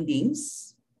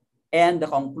findings and the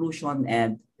conclusion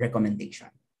and recommendation.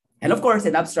 And of course,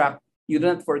 in abstract, you do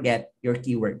not forget your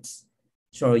keywords.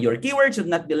 So your keywords should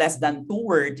not be less than 2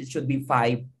 words. It should be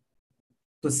 5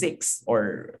 to 6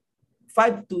 or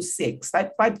 5 to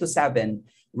 7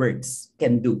 words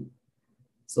can do.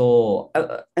 So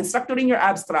and structuring your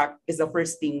abstract is the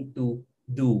first thing to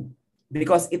do,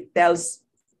 because it tells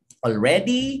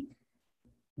already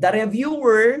the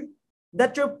reviewer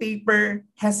that your paper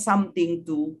has something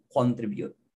to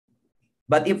contribute.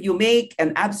 But if you make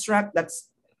an abstract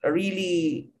that's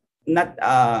really not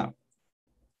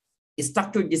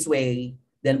structured this way,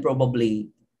 then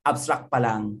probably abstract pa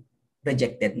lang,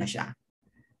 rejected na siya.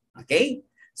 Okay?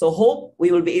 So hope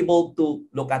we will be able to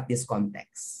look at this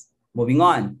context. Moving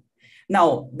on.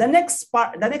 Now, the next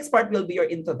part will be your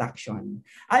introduction.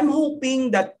 I'm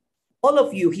hoping that all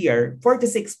of you here,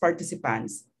 46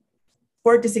 participants,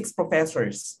 46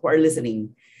 professors who are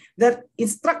listening, that in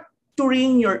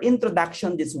structuring your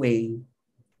introduction this way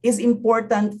is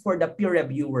important for the peer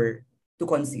reviewer to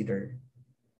consider.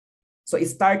 So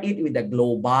start it with a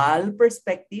global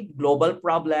perspective, global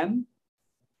problem,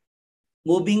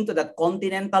 moving to that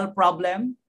continental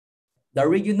problem, the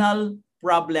regional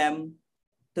problem,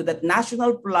 to that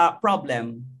national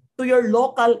problem, to your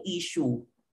local issue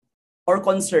or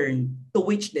concern to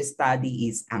which the study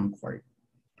is anchored.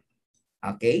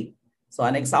 Okay? So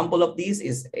an example of this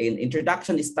is in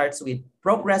introduction, it starts with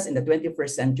progress in the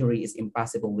 21st century is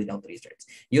impossible without research.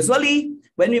 Usually,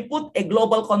 when we put a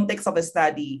global context of a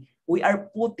study, we are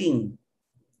putting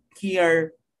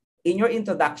here in your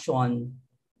introduction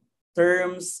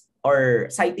terms or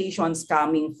citations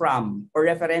coming from or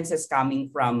references coming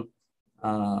from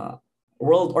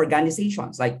world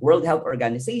organizations like World Health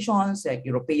Organizations, like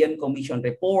European Commission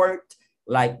report,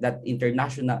 like that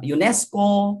international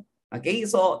UNESCO. Okay,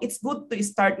 so it's good to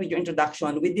start with your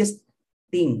introduction with this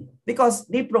thing because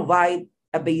they provide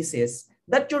a basis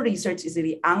that your research is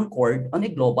really anchored on a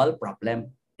global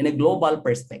problem in a global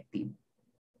perspective.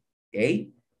 Okay,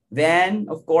 then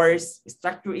of course,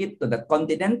 structure it to the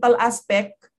continental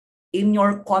aspect. In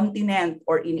your continent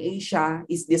or in Asia,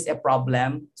 is this a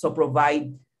problem? So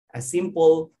provide a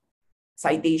simple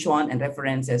citation and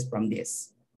references from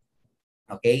this.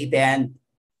 Okay, then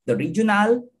the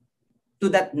regional to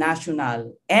that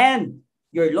national and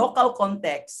your local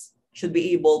context should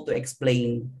be able to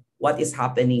explain what is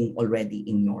happening already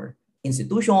in your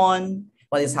institution,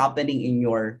 what is happening in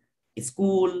your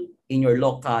school, in your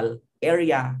local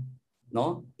area,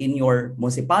 no, in your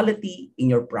municipality, in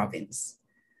your province.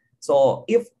 So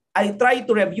if I try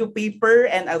to review paper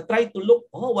and I'll try to look,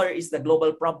 oh, where is the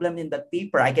global problem in that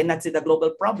paper? I cannot see the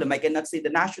global problem. I cannot see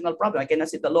the national problem. I cannot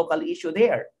see the local issue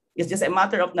there. It's just a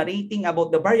matter of narrating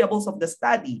about the variables of the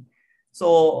study.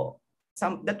 So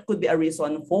that could be a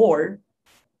reason for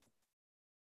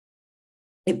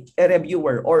a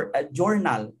reviewer or a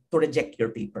journal to reject your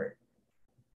paper.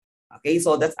 Okay,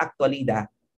 so that's actually the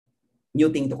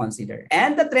new thing to consider.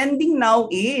 And the trending now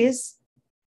is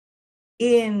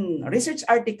in research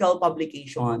article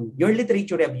publication, your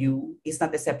literature review is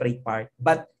not a separate part,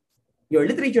 but your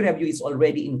literature review is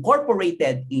already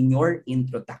incorporated in your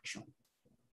introduction.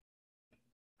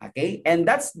 Okay, and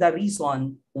that's the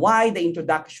reason why the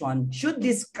introduction should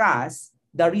discuss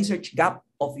the research gap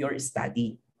of your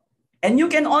study. And you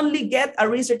can only get a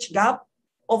research gap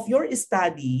of your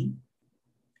study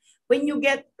when you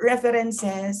get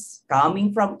references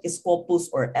coming from SCOPUS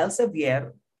or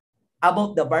Elsevier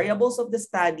about the variables of the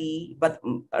study, but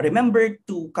remember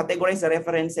to categorize the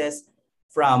references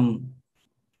from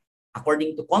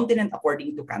according to continent,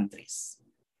 according to countries.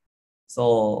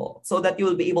 So that you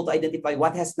will be able to identify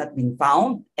what has not been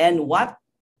found and what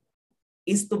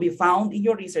is to be found in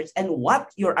your research and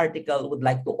what your article would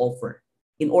like to offer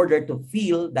in order to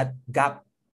fill that gap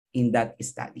in that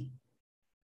study.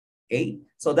 Okay,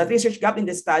 so that research gap in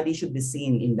the study should be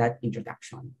seen in that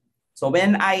introduction. So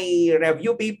when I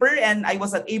review paper and I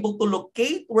wasn't able to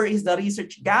locate where is the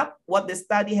research gap, what the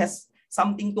study has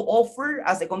something to offer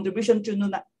as a contribution to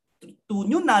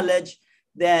new knowledge,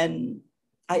 then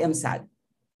I am sad.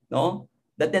 No?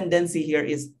 The tendency here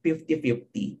is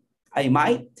 50-50. I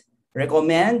might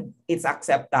recommend its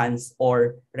acceptance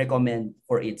or recommend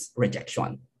for its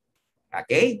rejection.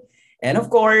 Okay? And of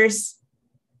course,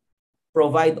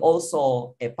 provide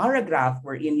also a paragraph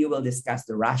wherein you will discuss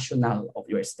the rationale of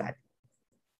your study.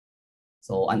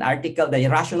 So an article, the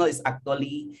rationale is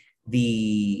actually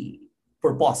the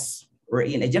purpose, or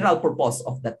in a general purpose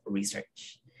of that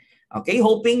research. Okay,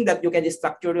 hoping that you can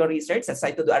structure your research. As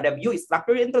I to do a review,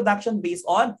 structure your introduction based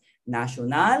on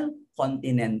national,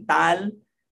 continental,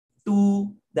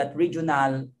 to that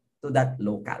regional, to that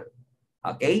local.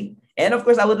 Okay, and of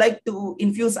course, I would like to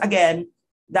infuse again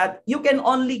that you can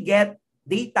only get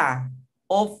data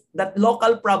of that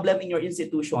local problem in your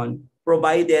institution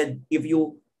provided if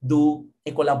you do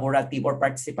a collaborative or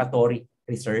participatory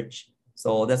research.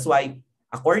 So that's why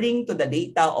according to the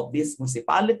data of this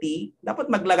municipality, dapat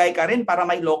maglagay ka rin para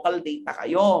may local data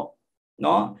kayo,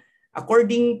 no?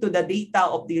 According to the data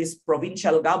of this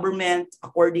provincial government,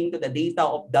 according to the data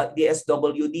of the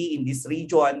DSWD in this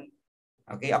region,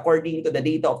 okay, according to the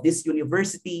data of this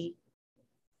university,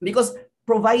 because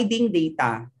providing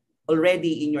data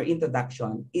already in your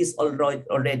introduction is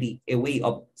already a way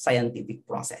of scientific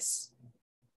process.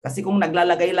 Kasi kung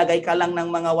naglalagay-lagay ka lang ng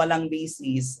mga walang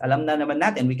basis, alam na naman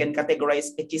natin, we can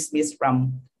categorize a chismis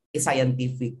from a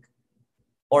scientific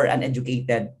or an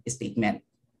educated statement.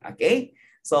 Okay?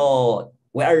 So,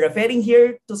 we are referring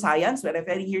here to science, we're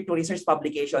referring here to research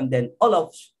publication, then all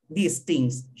of these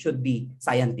things should be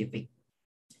scientific.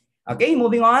 Okay,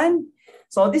 moving on.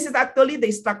 So, this is actually the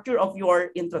structure of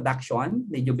your introduction.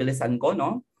 Medyo bilisan ko,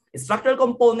 no? Structural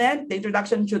component, the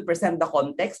introduction should present the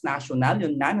context, national,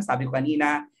 yun na, nasabi ko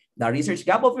kanina, the research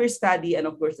gap of your study, and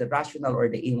of course, the rationale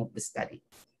or the aim of the study.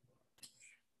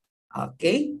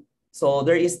 Okay, so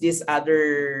there is this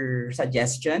other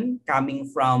suggestion coming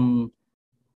from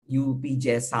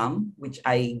UPJSAM, which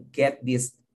I get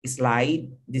this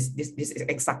slide, this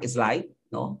exact slide,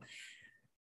 no?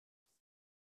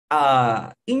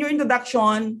 In your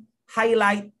introduction,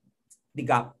 highlight the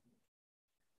gap.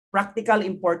 Practical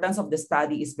importance of the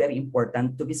study is very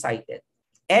important to be cited.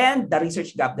 And the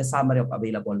research gap, the summary of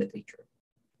available literature.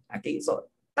 Okay,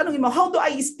 so tanungin mo, how do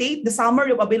I state the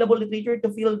summary of available literature to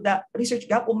fill the research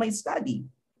gap of my study?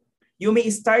 You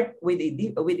may start with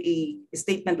a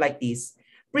statement like this.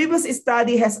 Previous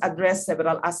study has addressed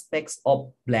several aspects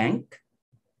of blank,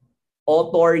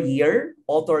 author year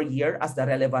as the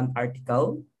relevant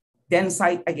article, then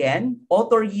cite again,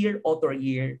 author year,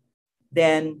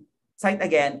 then cite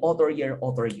again, author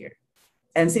year.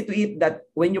 And see to it that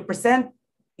when you present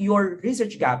your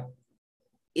research gap,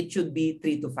 it should be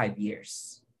 3 to 5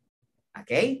 years.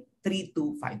 Okay? 3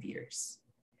 to 5 years.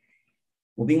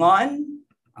 Moving on,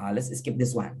 let's skip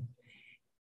this one.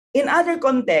 In other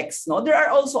contexts, no, there are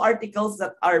also articles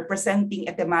that are presenting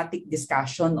a thematic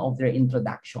discussion of their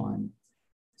introduction.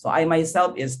 So I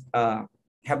myself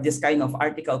have this kind of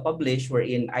article published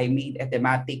wherein I made a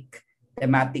thematic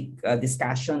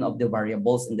discussion of the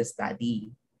variables in the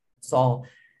study. So,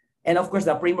 and of course,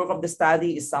 the framework of the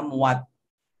study is somewhat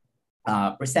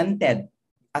presented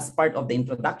as part of the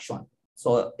introduction.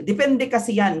 So, depende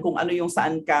kasi yan kung ano yung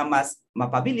saan ka mas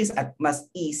mapabilis at mas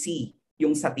easy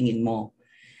yung sa tingin mo.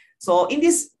 So, in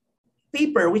this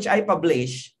paper which I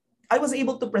published, I was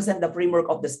able to present the framework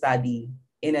of the study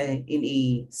in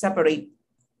a separate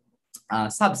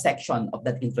subsection of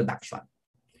that introduction.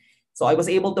 So I was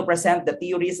able to present the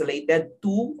theories related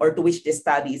to or to which the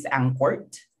study is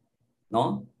anchored,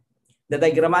 no? The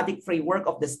diagrammatic framework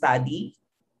of the study,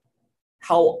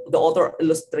 how the author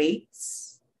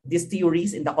illustrates these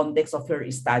theories in the context of her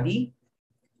study,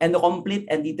 and the complete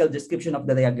and detailed description of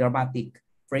the diagrammatic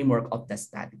framework of the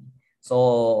study.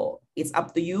 So it's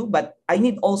up to you, but I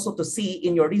need also to see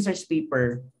in your research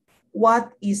paper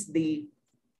what is the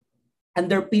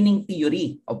underpinning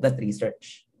theory of that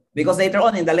research. Because later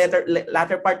on, in the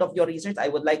latter part of your research, I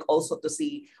would like also to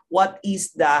see what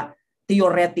is the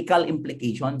theoretical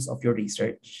implications of your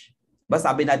research. But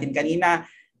sabi natin kanina,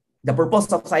 the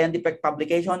purpose of scientific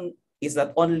publication is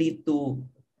not only to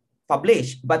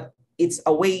publish, but it's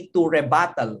a way to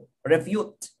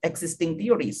refute existing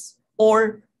theories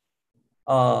or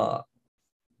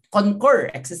concur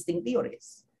existing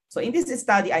theories. So in this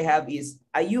study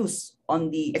I use on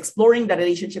the exploring the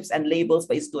relationships and labels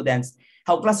by students,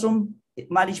 how classroom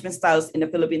management styles in the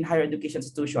Philippine higher education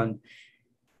institution.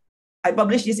 I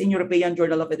published this in European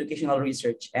Journal of Educational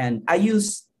Research, and I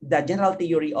use the general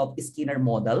theory of Skinner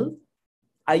model.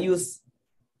 I use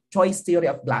choice theory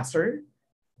of Glasser,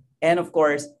 and of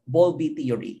course, Bowlby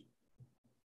theory.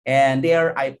 And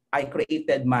there I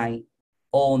created my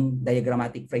own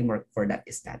diagrammatic framework for that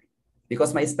study.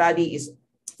 Because my study is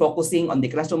focusing on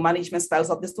the classroom management styles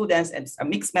of the students, and it's a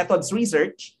mixed methods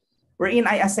research wherein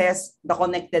I assess the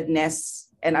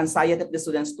connectedness and anxiety of the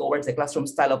students towards the classroom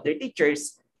style of their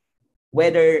teachers,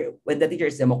 whether when the teacher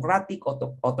is democratic,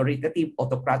 authoritative,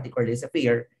 autocratic, or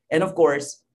laissez-faire. And of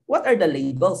course, what are the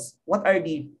labels? What are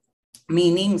the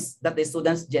meanings that the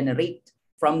students generate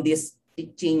from this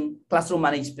teaching classroom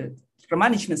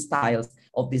management styles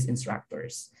of these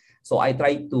instructors? So I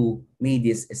tried to make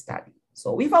this study.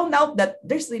 So we found out that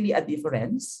there's really a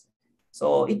difference.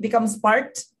 So it becomes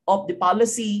part of the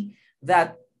policy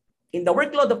that in the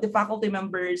workload of the faculty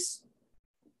members,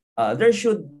 there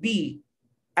should be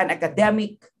an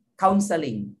academic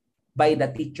counseling by the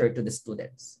teacher to the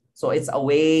students. So it's a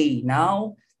way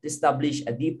now to establish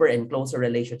a deeper and closer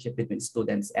relationship between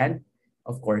students and,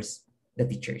 of course, the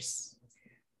teachers.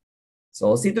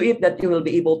 So see to it that you will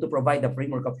be able to provide the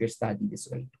framework of your study this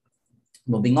way.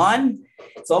 Moving on.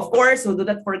 So of course, so do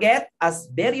not forget, as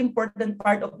very important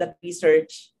part of that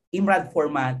research, IMRAD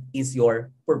format is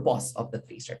your purpose of that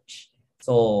research.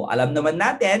 So alam naman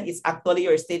natin, it's actually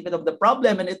your statement of the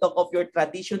problem and you talk of your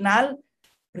traditional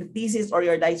thesis or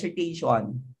your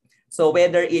dissertation. So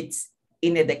whether it's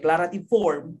in a declarative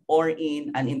form or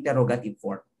in an interrogative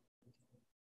form.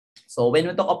 So when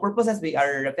we talk of purposes, we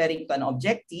are referring to an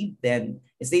objective, then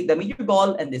state the major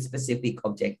goal and the specific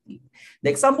objective. The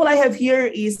example I have here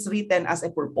is written as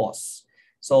a purpose.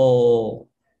 So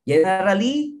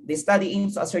generally, the study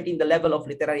aims to ascertain the level of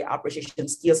literary appreciation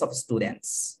skills of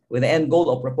students with the end goal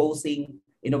of proposing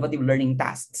innovative learning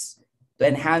tasks to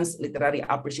enhance literary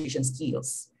appreciation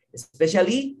skills.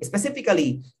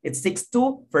 Specifically, it seeks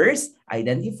to first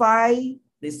identify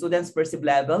the students' perceived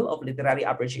level of literary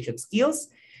appreciation skills,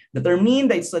 determine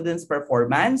the student's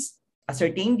performance,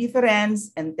 ascertain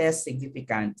difference, and test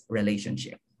significant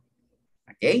relationship.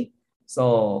 Okay?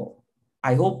 So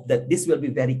I hope that this will be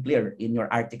very clear in your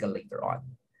article later on.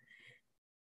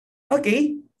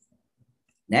 Okay.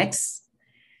 Next.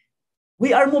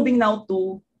 We are moving now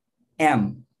to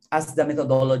M as the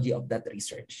methodology of that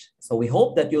research. So we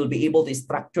hope that you'll be able to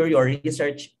structure your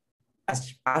research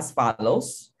as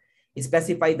follows.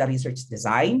 Specify the research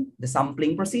design, the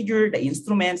sampling procedure, the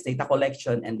instruments, data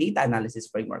collection, and data analysis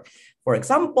framework. For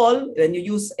example, when you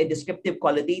use a descriptive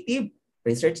qualitative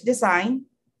research design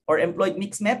or employed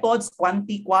mixed methods,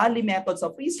 quali methods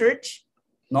of research,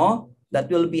 no, that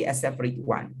will be a separate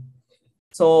one.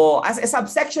 So as a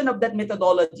subsection of that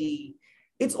methodology,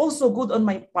 it's also good on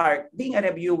my part, being a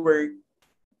reviewer,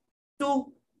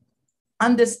 to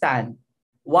understand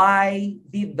why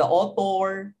did the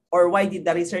author or why did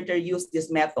the researcher use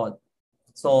this method.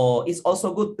 So it's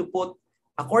also good to put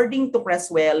according to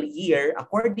Creswell year,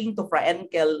 according to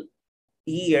Fraenkel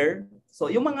year.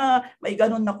 So yung mga may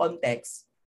ganun na context,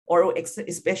 or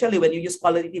especially when you use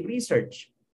qualitative research,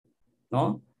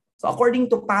 no? So according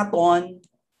to Patton,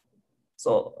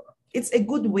 so it's a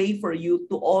good way for you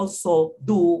to also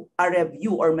do a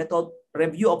review or method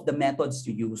review of the methods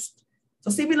you used.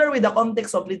 So similar with the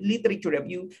context of literature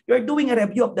review, you're doing a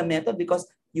review of the method because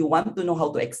you want to know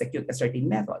how to execute a certain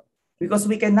method. Because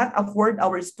we cannot afford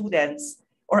our students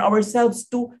or ourselves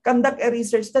to conduct a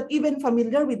research that even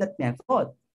familiar with that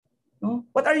method. No?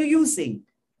 What are you using?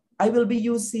 I will be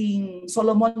using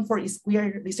Solomon for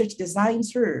square research design,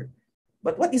 sir.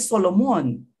 But what is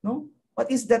Solomon? No? What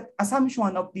is that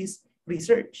assumption of this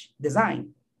research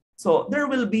design? So there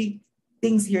will be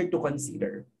things here to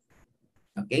consider.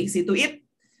 Okay, see to it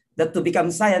that to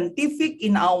become scientific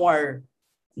in our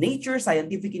nature,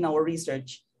 scientific in our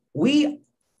research, we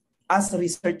as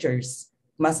researchers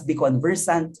must be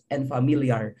conversant and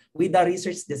familiar with the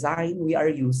research design we are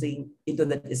using into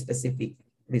that specific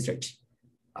research.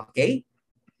 Okay,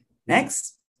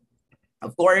 next.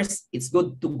 Of course, it's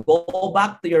good to go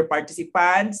back to your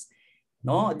participants,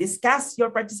 no? Discuss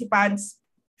your participants'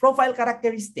 profile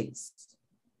characteristics.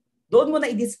 Doon mo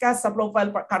na i-discuss sa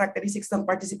profile characteristics ng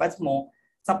participants mo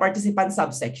sa participant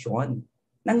subsection.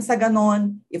 Nang sa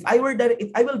ganon, if I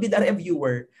will be the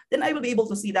reviewer, then I will be able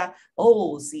to see that,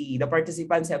 oh, see, the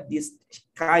participants have these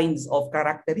kinds of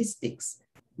characteristics.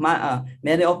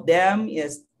 Many of them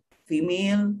is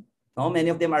female, no? Many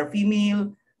of them are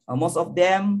female, most of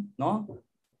them, no,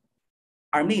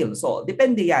 are male. So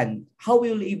depende yan, how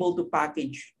we will be able to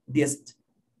package this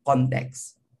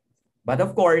context. But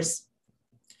of course,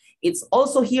 it's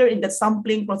also here in the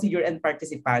sampling procedure and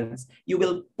participants, you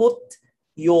will put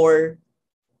your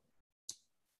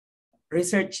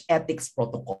research ethics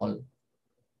protocol.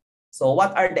 So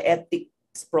what are the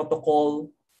ethics protocol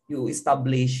you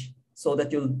establish so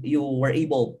that you were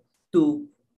able to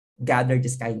gather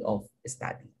this kind of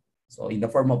study? So in the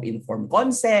form of informed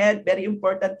consent, very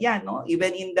important yan, no?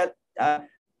 Even in that,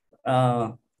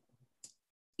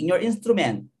 in your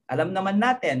instrument, alam naman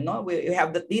natin, no? We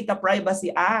have the Data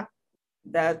Privacy Act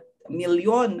that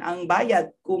milyon ang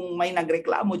bayad kung may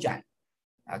nagreklamo dyan.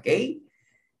 Okay?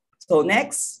 So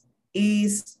next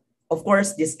is, of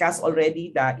course, discuss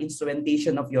already the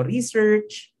instrumentation of your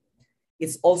research.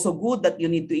 It's also good that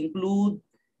you need to include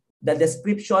the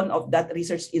description of that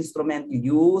research instrument you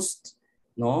used,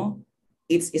 no?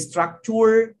 Its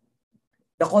structure,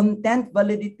 the content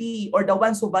validity, or the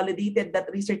ones who validated that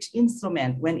research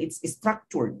instrument when it's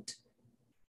structured.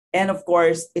 And of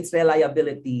course, its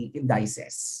reliability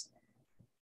indices.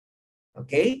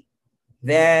 Okay?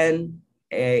 Then,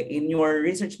 in your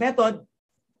research method,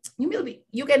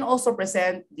 you can also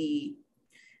present the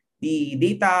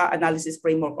data analysis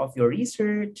framework of your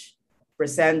research,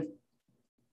 present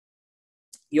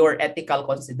your ethical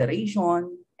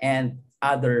consideration, and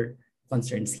other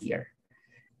concerns here.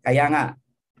 Kaya nga,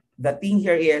 the thing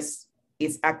here is,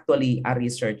 it's actually a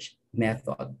research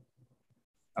method.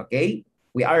 Okay?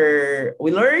 We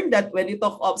learned that when we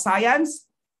talk of science,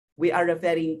 we are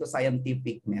referring to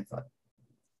scientific method.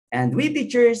 And we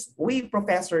teachers, we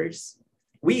professors,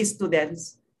 we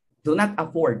students, do not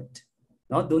afford,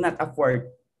 no, do not afford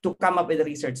to come up with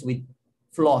research with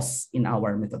flaws in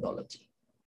our methodology.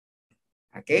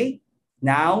 Okay,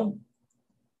 now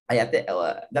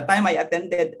the time I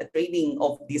attended a training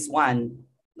of this one,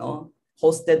 no,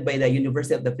 hosted by the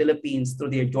University of the Philippines through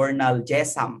their journal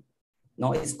JESAM,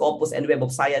 no, SCOPUS and Web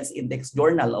of Science Index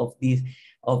Journal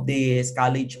of this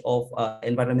College of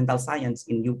Environmental Science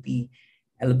in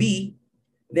UPLB.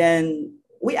 Then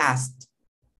we asked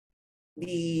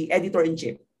the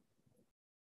editor-in-chief,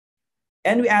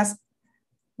 and we asked,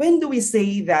 when do we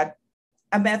say that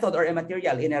a method or a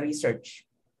material in a research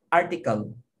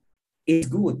article is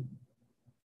good?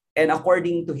 And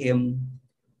according to him,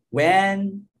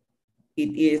 when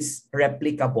it is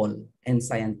replicable and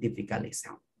scientifically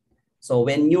sound. So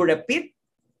when you repeat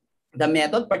the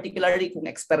method, particularly kung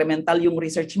experimental yung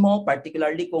research mo,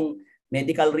 particularly kung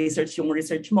medical research yung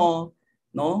research mo,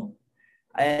 no?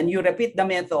 And you repeat the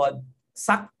method,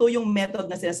 sakto yung method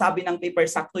na sinasabi ng paper,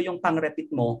 sakto yung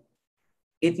pang-repeat mo,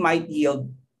 it might yield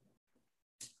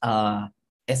a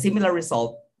similar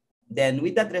result. Then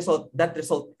with that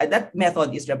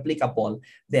method is replicable,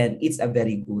 then it's a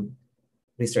very good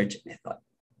research method.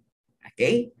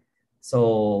 Okay?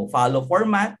 So follow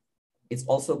format. It's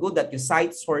also good that you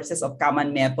cite sources of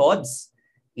common methods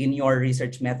in your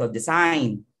research method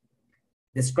design.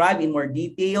 Describe in more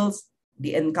details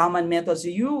the uncommon methods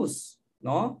you use,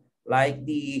 no? Like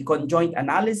the conjoint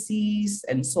analysis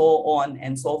and so on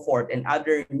and so forth, and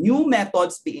other new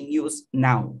methods being used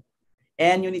now.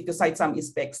 And you need to cite some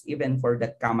specs even for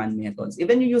that common methods.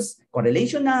 Even you use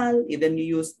correlational, even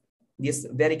you use this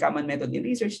very common method in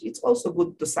research, it's also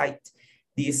good to cite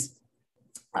this,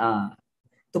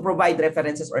 to provide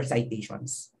references or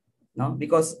citations, no?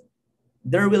 Because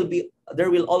there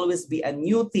will always be a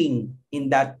new thing in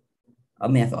that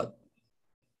method.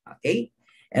 Okay,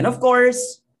 and of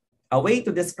course, a way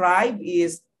to describe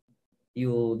is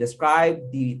you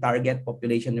describe the target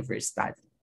population of your study.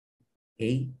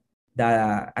 Okay,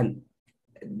 the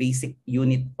basic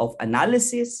unit of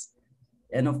analysis,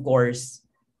 and of course,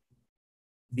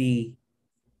 the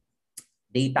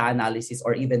data analysis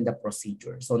or even the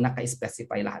procedure. So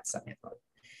naka-specify lahat sa method.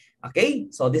 Okay,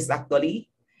 so this actually,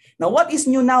 now what is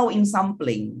new now in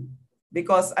sampling?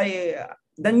 Because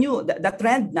the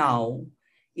trend now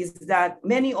is that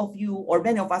many of you or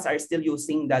many of us are still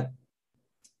using that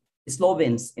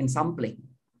slogans in sampling.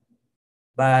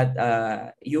 But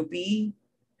UP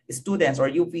students or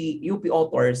UP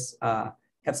authors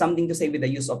have something to say with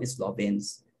the use of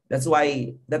slogans. That's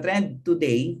why the trend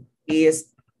today is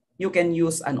you can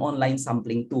use an online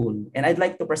sampling tool. And I'd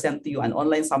like to present to you an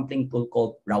online sampling tool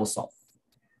called Browsoft.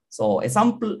 So a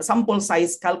sample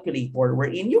size calculator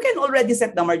wherein you can already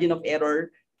set the margin of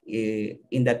error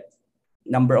in that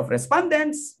number of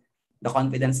respondents, the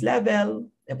confidence level,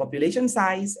 the population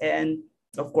size, and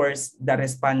of course, the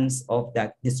response of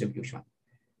that distribution.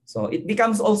 So it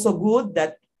becomes also good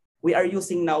that we are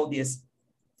using now these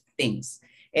things.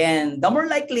 And the more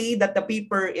likely that the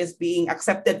paper is being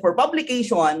accepted for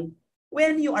publication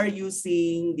when you are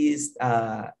using these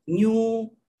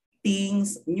new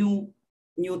things, new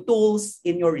tools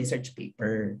in your research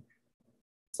paper.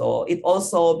 So it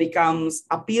also becomes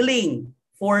appealing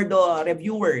for the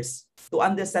reviewers to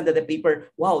understand that the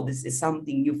paper, wow, this is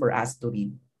something new for us to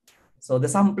read. So the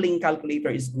sampling calculator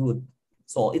is good.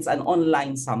 So it's an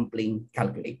online sampling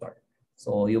calculator.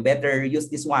 So you better use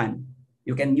this one.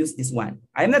 You can use this one.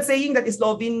 I'm not saying that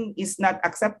Slovene is not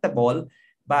acceptable,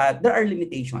 but there are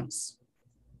limitations.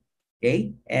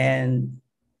 Okay? And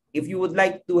if you would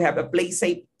like to have a play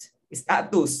safe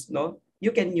status, no,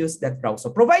 you can use that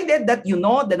browser, provided that you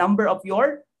know the number of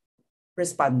your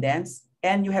respondents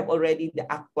and you have already the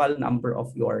actual number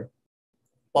of your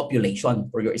population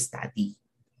for your study.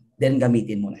 Then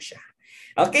gamitin mo na siya.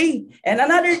 Okay? And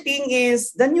another thing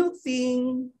is, the new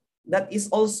thing that is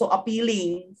also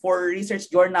appealing for research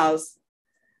journals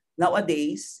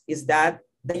nowadays is that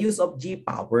the use of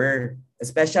G-power,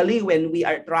 especially when we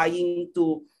are trying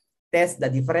to test the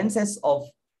differences of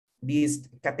these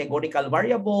categorical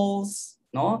variables,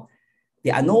 no?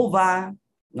 The ANOVA,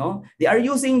 no? They are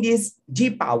using this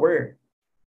G-power.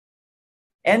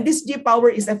 And this G-power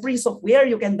is a free software.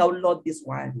 You can download this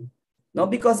one, no?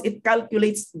 Because it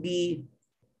calculates the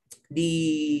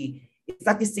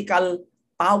statistical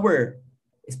power,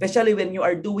 especially when you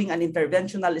are doing an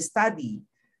interventional study.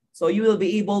 So you will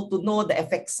be able to know the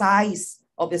effect size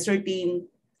of a certain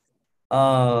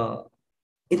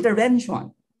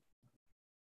intervention.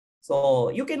 So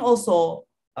you can also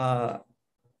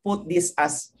put this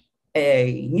as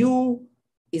a new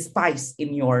spice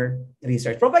in your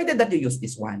research, provided that you use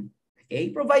this one. Okay,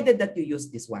 provided that you use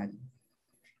this one.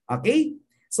 Okay?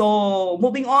 So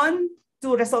moving on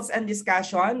to results and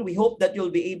discussion, we hope that you'll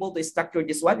be able to structure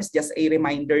this one. It's just a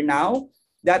reminder now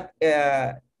that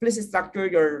please structure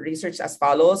your research as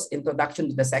follows. Introduction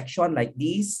to the section like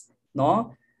this,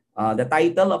 no? The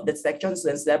title of the section,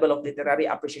 student's level of literary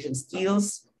appreciation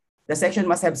skills. The section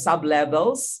must have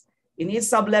sub-levels. In each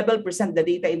sub-level, present the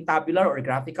data in tabular or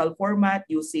graphical format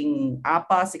using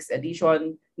APA 6th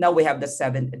edition. Now we have the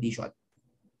 7th edition.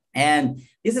 And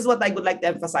this is what I would like to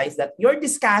emphasize, that your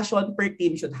discussion per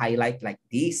team should highlight like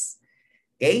this.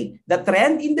 Okay? The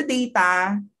trend in the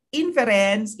data,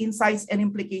 inference, insights, and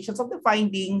implications of the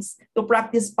findings to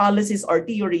practice policies or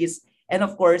theories, and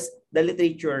of course, the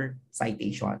literature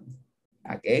citation.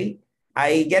 Okay?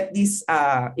 I get this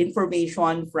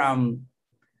information from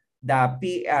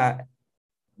the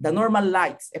Normal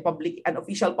Lights, an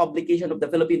official publication of the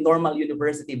Philippine Normal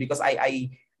University, because I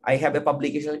have a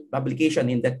publication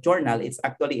in that journal. It's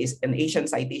actually an Asian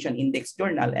Citation Index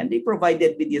journal, and they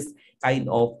provided with this kind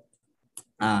of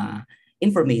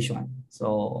information.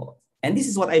 So, and this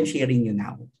is what I'm sharing you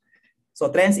now.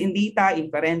 So trends in data,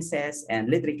 inferences, and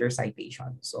literature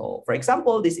citation. So for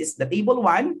example, this is the table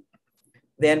 1.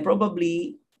 Then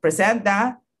probably present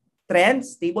the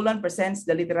trends. Table 1 presents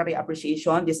the literary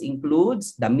appreciation. This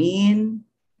includes the mean,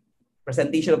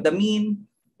 presentation of the mean,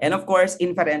 and of course,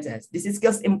 inferences. These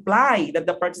skills imply that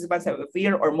the participants have a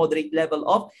fair or moderate level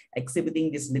of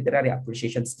exhibiting these literary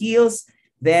appreciation skills.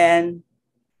 Then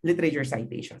literature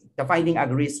citation. The finding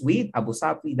agrees with Abu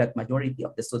Safi that majority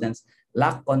of the students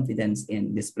lack confidence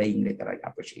in displaying literary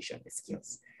appreciation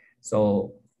skills.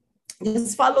 So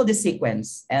just follow this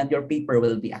sequence and your paper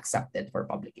will be accepted for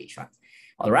publication.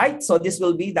 All right, so this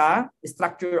will be the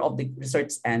structure of the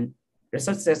research and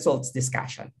research results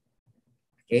discussion.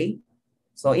 Okay,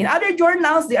 so in other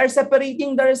journals, they are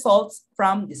separating the results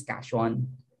from discussion.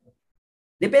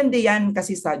 Depende yan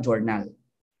kasi sa journal.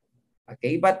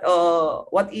 Okay, but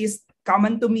what is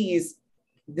common to me is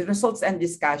the results and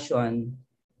discussion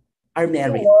are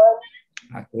married.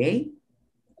 Okay.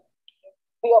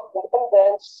 Of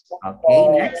independence. Okay,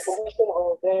 next. Condition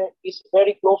where there is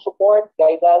very close support,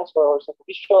 guidance, or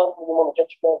supervision, minimum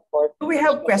judgment. Do we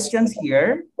have questions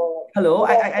here? Hello,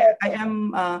 I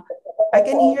am. I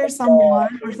can hear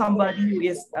someone or somebody who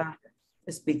is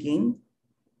speaking.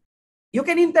 You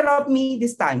can interrupt me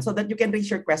this time so that you can raise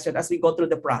your question as we go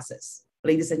through the process,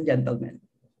 ladies and gentlemen.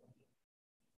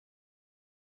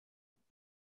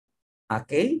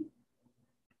 Okay.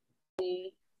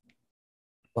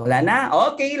 Wala na.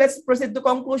 Okay, let's proceed to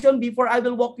conclusion before I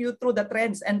will walk you through the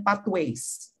trends and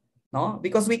pathways. No?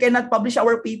 Because we cannot publish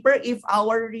our paper if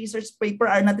our research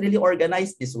paper are not really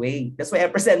organized this way. That's why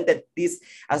I presented this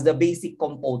as the basic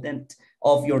component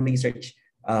of your research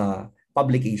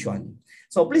publication.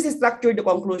 So please structure the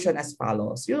conclusion as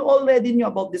follows. You already knew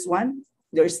about this one.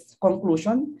 There's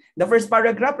conclusion. The first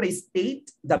paragraph restate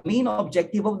the main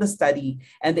objective of the study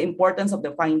and the importance of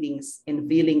the findings in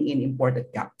filling in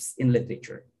important gaps in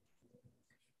literature.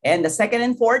 And the second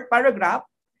and fourth paragraph,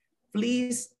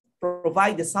 please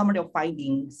provide the summary of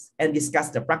findings and discuss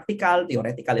the practical,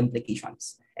 theoretical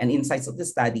implications and insights of the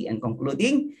study and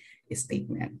concluding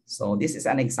statement. So this is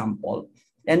an example.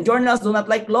 And journals do not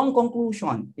like long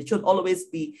conclusion. It should always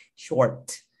be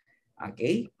short.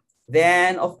 Okay?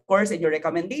 Then, of course, in your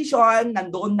recommendation,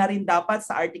 nandoon na rin dapat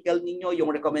sa article ninyo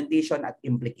yung recommendation at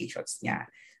implications niya.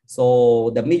 So,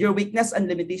 the major weakness and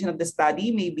limitation of the study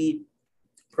may be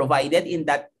provided in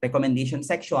that recommendation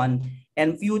section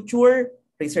and future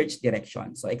research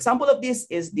direction. So, example of this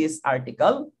is this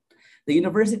article. The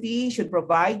university should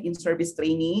provide in-service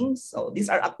trainings. So, these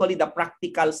are actually the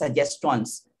practical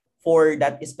suggestions for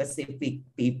that specific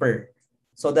paper,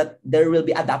 so that there will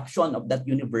be adoption of that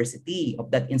university,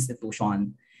 of that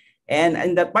institution. And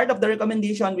in that part of the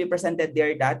recommendation, we presented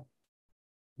there that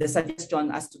the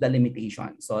suggestion as to the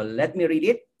limitation. So let me read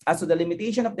it. As to the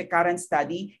limitation of the current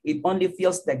study, it only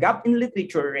fills the gap in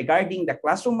literature regarding the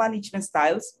classroom management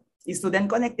styles, student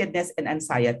connectedness and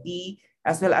anxiety,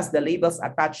 as well as the labels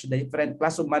attached to the different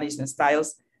classroom management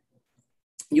styles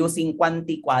using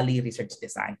quanti-quali research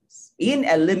designs in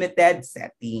a limited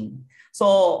setting.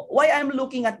 So why I'm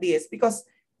looking at this? Because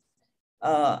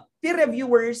peer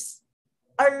reviewers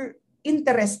are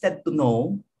interested to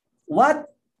know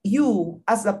what you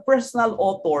as a personal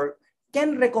author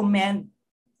can recommend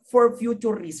for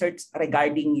future research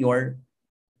regarding your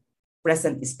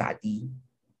present study.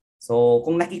 So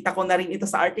kung nakita ko na rin ito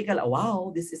sa article,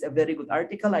 wow, this is a very good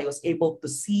article. I was able to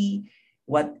see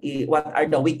what are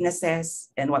the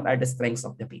weaknesses and what are the strengths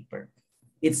of the paper.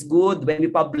 It's good when we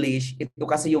publish, ito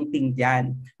kasi yung thing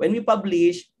dyan. When we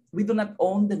publish, we do not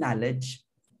own the knowledge.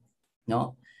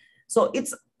 No? So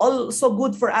it's also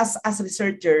good for us as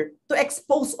researcher to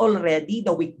expose already the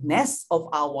weakness of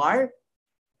our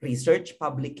research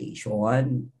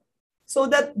publication. So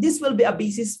that this will be a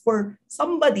basis for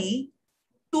somebody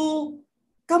to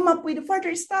come up with a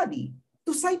further study,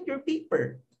 to cite your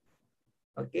paper.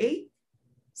 Okay?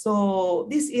 So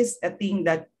this is a thing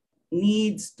that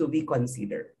needs to be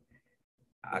considered.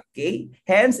 Okay?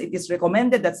 Hence, it is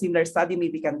recommended that similar study may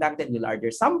be conducted with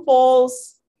larger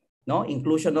samples, no,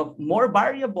 inclusion of more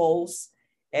variables,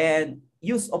 and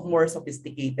use of more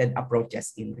sophisticated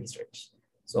approaches in research.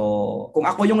 So, kung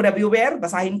ako yung reviewer,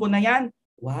 basahin ko na yan.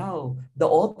 Wow, the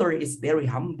author is very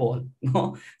humble,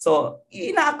 no? So,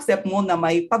 ina-accept mo na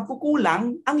may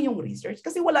pagkukulang ang iyong research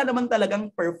kasi wala naman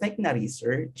talagang perfect na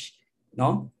research,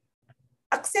 no?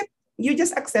 You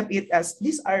just accept it as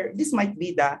this might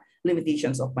be the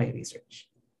limitations of my research.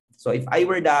 So, if I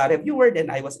were the reviewer,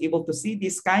 then I was able to see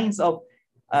these kinds of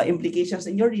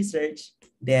implications in your research,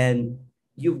 then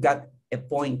you've got a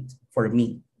point for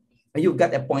me. You've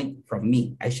got a point from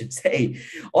me, I should say.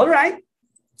 All right.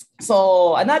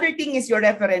 So another thing is your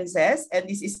references, and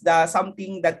this is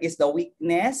something that is the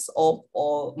weakness of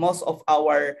most of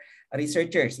our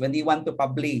researchers when they want to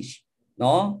publish.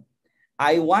 No,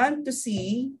 I want to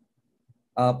see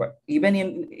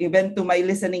even to my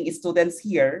listening students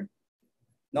here,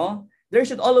 no, there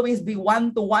should always be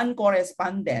one-to-one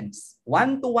correspondence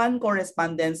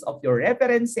of your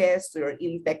references to your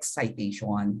in-text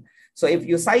citation. So if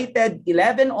you cited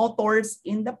 11 authors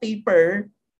in the paper,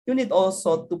 you need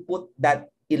also to put that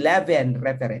 11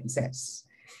 references.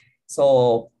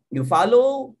 So you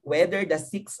follow whether the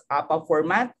 6 APA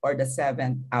format or the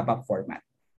 7 APA format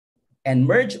and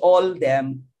merge all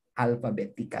them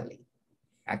alphabetically.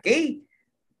 Okay?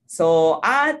 So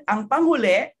at ang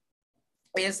panghuli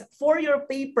is for your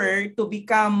paper to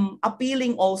become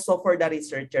appealing also for the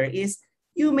researcher is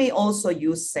you may also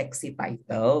use sexy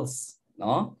titles,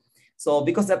 no? So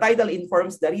because the title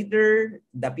informs the reader,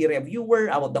 the peer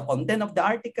reviewer about the content of the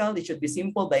article, it should be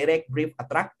simple, direct, brief,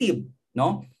 attractive,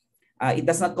 no? It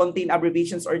does not contain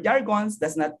abbreviations or jargons,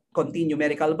 does not contain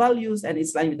numerical values, and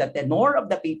it's line with the tenor of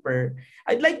the paper.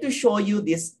 I'd like to show you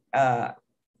this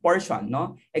portion,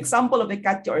 no? Example of the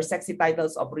catchy or sexy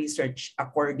titles of research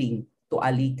according to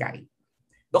Alikay.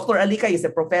 Dr. Alikay is a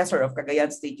professor of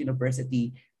Cagayan State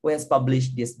University who has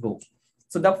published this book.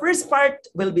 So the first part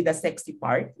will be the sexy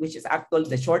part, which is actually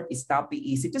the short, snappy,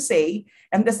 easy to say.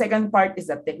 And the second part is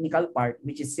the technical part,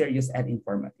 which is serious and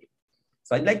informative.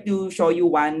 So I'd like to show you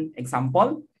one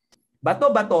example.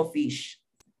 Bato-bato fish.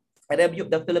 A review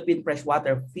of the Philippine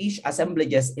freshwater fish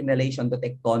assemblages in relation to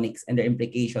tectonics and their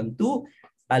implication to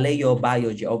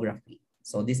paleobiogeography.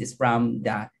 So this is from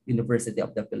the University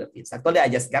of the Philippines. Actually, I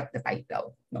just got the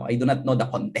title. No, I do not know the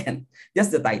content.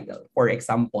 Just the title, for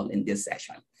example, in this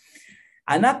session.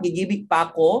 Anak, gigibig pa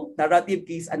ako, narrative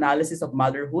case analysis of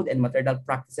motherhood and maternal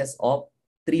practices of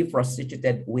 3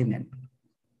 prostituted women.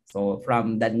 So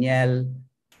from Daniel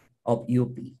of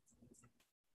UP.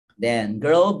 Then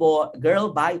girl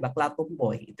by bakla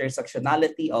tomboy,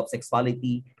 intersectionality of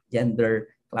sexuality,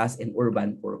 gender, class, and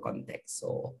urban poor context.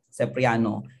 So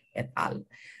Cipriano et al.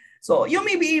 So you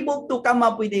may be able to come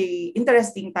up with a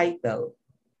interesting title.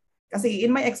 Kasi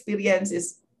in my experience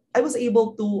is I was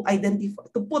able to identify,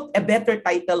 to put a better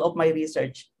title of my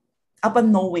research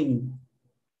upon knowing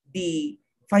the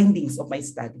findings of my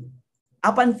study.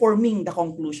 Upon forming the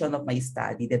conclusion of my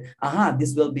study, then,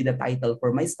 this will be the title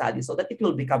for my study so that it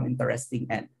will become interesting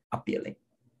and appealing.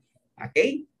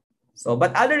 Okay? So,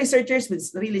 but other researchers will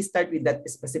really start with that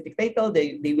specific title.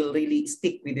 They will really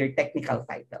stick with their technical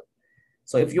title.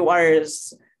 So if you are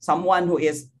someone who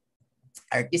is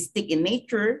artistic in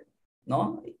nature,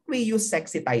 no, we use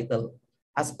sexy title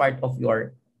as part of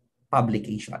your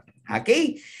publication.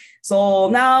 Okay, so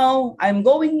now I'm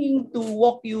going to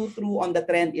walk you through on the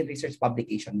trend in research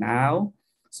publication now.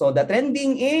 So the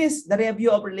trending is the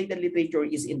review of related literature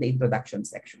is in the introduction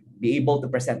section. Be able to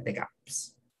present the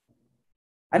gaps.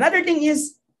 Another thing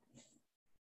is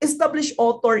establish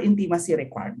author intimacy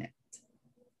requirement.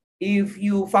 If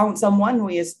you found someone who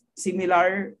is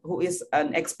similar, who is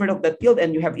an expert of that field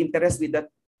and you have interest with that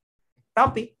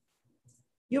topic,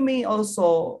 you may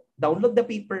also download the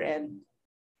paper and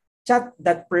chat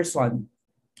that person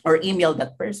or email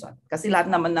that person. Kasi lahat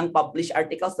naman ng published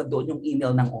articles na doon yung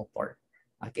email ng author.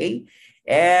 Okay?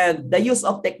 And the use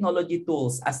of technology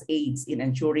tools as aids in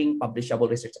ensuring publishable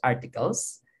research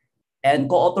articles and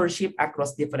co-authorship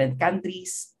across different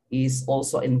countries is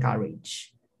also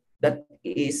encouraged. That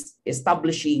is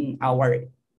establishing our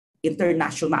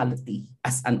internationality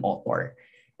as an author.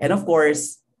 And of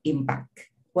course,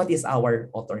 impact. What is our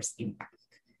author's impact?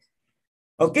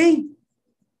 Okay.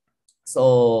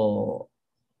 So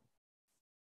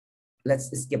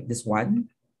let's skip this one.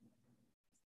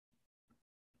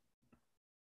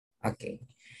 Okay.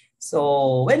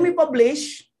 So when we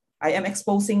publish, I am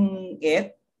exposing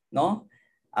it, no?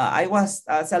 I was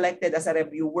selected as a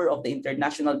reviewer of the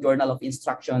International Journal of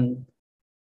Instruction,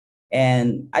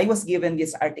 and I was given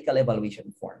this article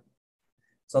evaluation form.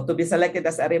 So to be selected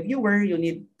as a reviewer, you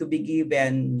need to be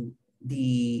given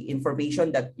the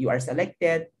information that you are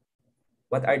selected,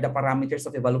 what are the parameters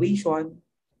of evaluation,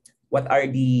 what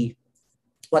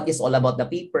is all about the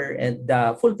paper, and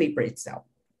the full paper itself.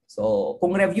 So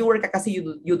kung reviewer ka kasi,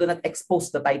 you do not expose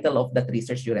the title of that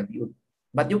research you reviewed,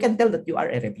 but you can tell that you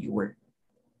are a reviewer.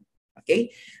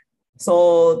 Okay?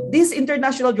 So this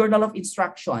International Journal of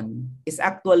Instruction is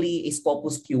actually a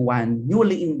SCOPUS Q1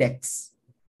 newly indexed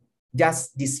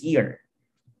just this year.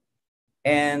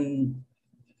 And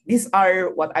these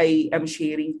are what I am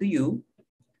sharing to you.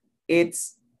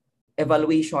 It's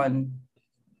evaluation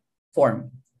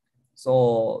form.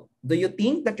 So do you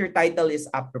think that your title is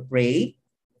appropriate?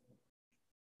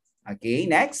 Okay,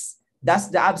 next. Does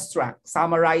the abstract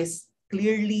summarize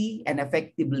clearly and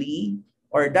effectively?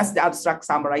 Or does the abstract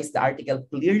summarize the article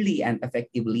clearly and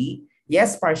effectively?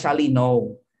 Yes, partially,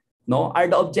 no. No. Are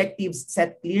the objectives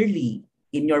set clearly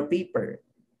in your paper?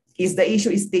 Is the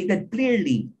issue stated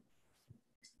clearly?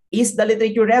 Is the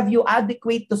literature review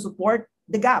adequate to support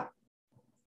the gap?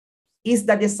 Is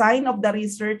the design of the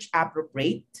research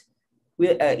appropriate?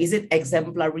 Is it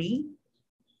exemplary?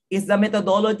 Is the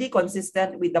methodology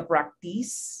consistent with the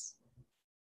practice?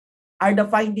 Are the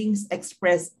findings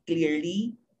expressed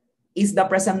clearly? Is the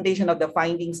presentation of the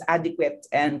findings adequate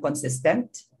and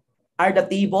consistent? Are the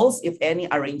tables, if any,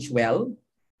 arranged well?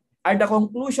 Are the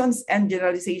conclusions and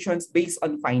generalizations based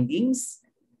on findings?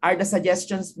 Are the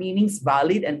suggestions, meanings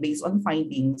valid and based on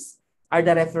findings? Are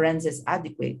the references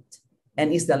adequate?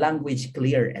 And is the language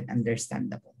clear and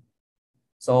understandable?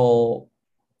 So,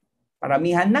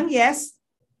 paramihan ng yes.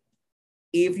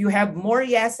 If you have more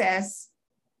yeses,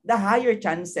 the higher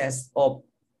chances of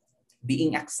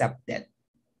being accepted.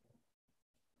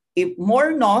 If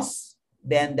more no's,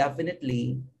 then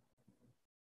definitely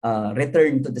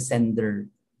return to the sender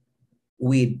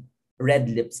with red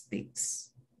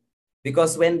lipsticks.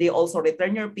 Because when they also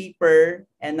return your paper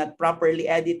and not properly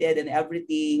edited and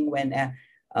everything, when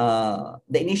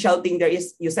the initial thing there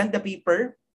is you send the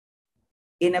paper,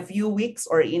 in a few weeks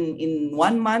or in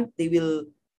 1 month, they will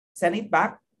send it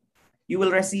back. You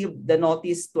will receive the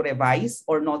notice to revise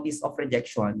or notice of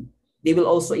rejection. They will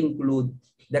also include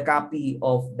the copy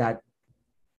of that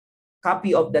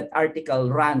article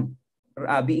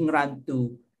being run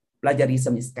to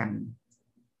plagiarism scan.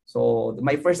 So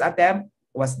my first attempt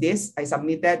was this. I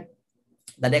submitted.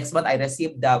 The next one, I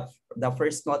received the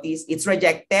first notice. It's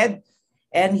rejected.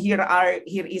 And here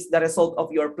is the result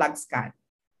of your plug scan.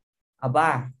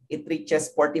 Aba, it reaches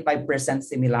 45%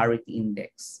 similarity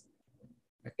index.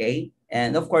 Okay?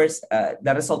 And of course,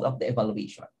 the result of the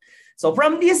evaluation. So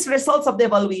from these results of the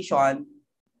evaluation,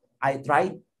 I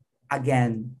tried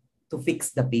again to fix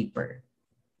the paper.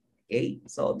 Okay?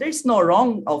 So there's no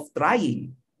wrong of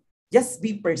trying. Just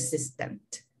be persistent.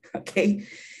 Okay?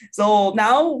 So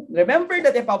now, remember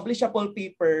that a publishable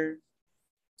paper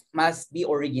must be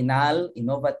original,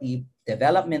 innovative,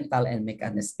 developmental, and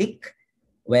mechanistic,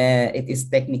 where it is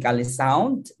technically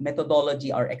sound,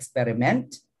 methodology or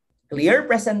experiment, clear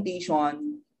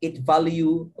presentation, it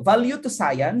value to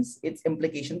science, its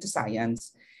implication to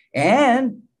science,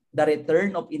 and the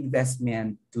return of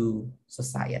investment to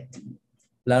society.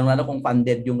 Lalo kung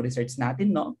funded yung research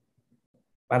natin, no?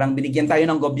 Parang binigyan tayo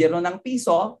ng gobyerno ng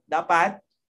piso, dapat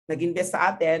nag-invest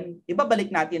sa atin,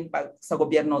 ibabalik natin pag sa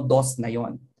gobyerno dos na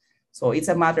yon. So it's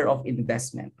a matter of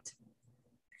investment.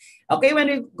 Okay, when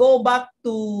we go back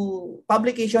to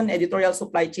publication, editorial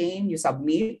supply chain, you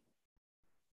submit,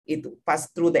 it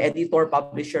pass through the editor,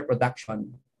 publisher,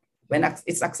 production. When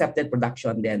it's accepted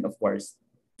production, then of course,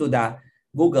 to the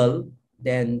Google,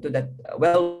 then to the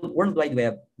World Wide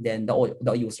Web, then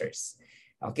the users.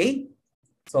 Okay,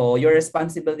 so your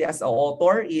responsibility as an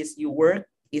author is your work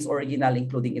is original,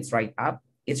 including its write-up.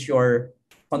 It's your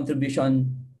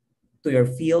contribution to your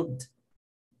field.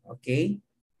 Okay.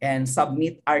 And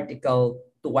submit article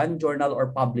to one journal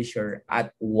or publisher at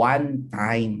one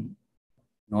time.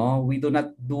 No, we do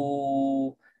not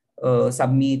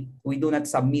submit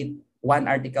one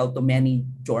article to many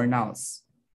journals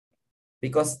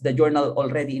because the journal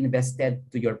already invested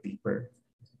to your paper.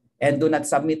 And do not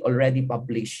submit already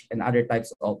published and other types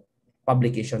of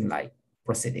publication like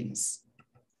proceedings.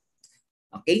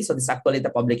 Okay, so this is actually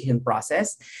the publication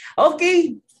process.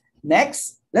 Okay,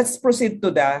 next, let's proceed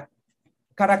to the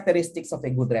characteristics of a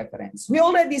good reference. We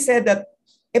already said that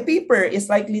a paper is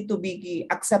likely to be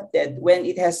accepted when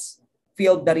it has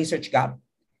filled the research gap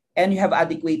and you have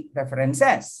adequate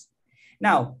references.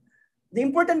 Now, the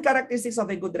important characteristics of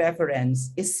a good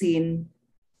reference is seen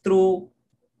through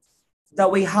the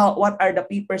way what are the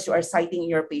papers you are citing in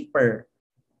your paper.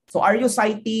 So are you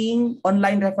citing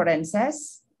online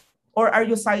references or are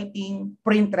you citing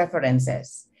print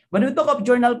references? When we talk of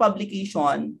journal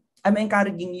publication, I'm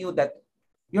encouraging you that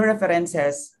your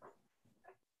references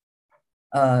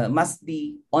must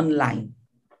be online.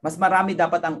 Mas marami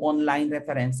dapat ang online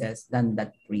references than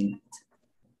that print.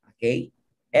 Okay?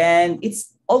 And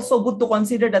it's also good to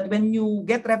consider that when you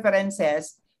get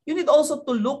references, you need also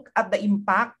to look at the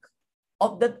impact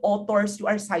of the authors you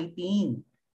are citing.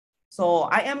 So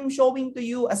I am showing to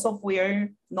you a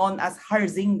software known as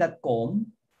harzing.com.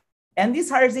 And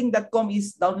this harzing.com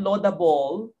is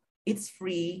downloadable, it's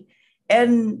free,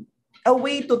 and a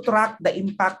way to track the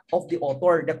impact of the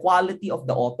author, the quality of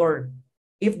the author.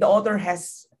 If the author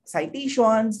has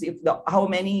citations, how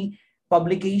many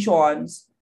publications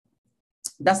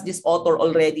does this author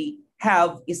already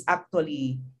have is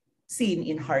actually seen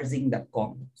in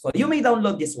harzing.com. So you may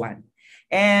download this one.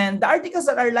 And the articles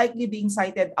that are likely being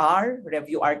cited are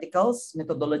review articles,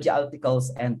 methodology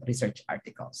articles, and research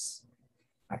articles.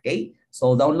 Okay?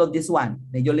 So download this one.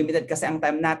 Medyo limited kasi ang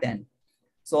time natin.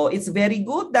 So it's very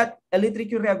good that a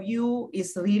literature review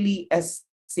is really a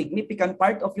significant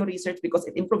part of your research because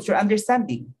it improves your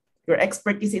understanding, your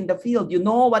expertise in the field. You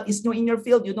know what is new in your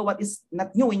field. You know what is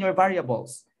not new in your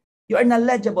variables. You are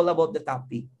knowledgeable about the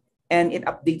topic. And it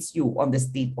updates you on the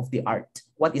state of the art.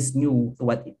 What is new to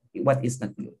what is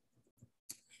not new.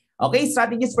 Okay,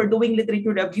 strategies for doing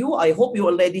literature review. I hope you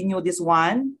already knew this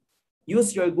one.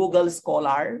 Use your Google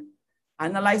Scholar.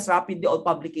 Analyze rapidly all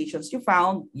publications you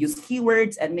found. Use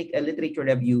keywords and make a literature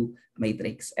review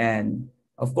matrix. And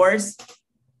of course,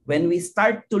 when we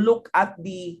start to look at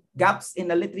the gaps in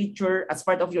the literature as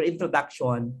part of your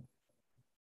introduction,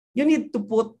 you need to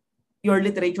put your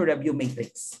literature review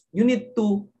matrix. You need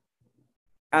to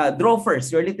draw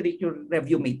first your literature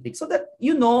review matrix so that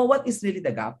you know what is really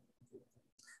the gap.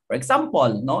 For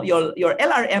example, no, your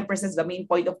LRM presents the main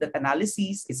point of that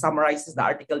analysis. It summarizes the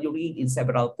article you read in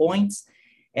several points,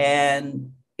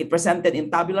 and it presented in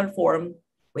tabular form.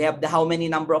 We have the how many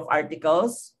number of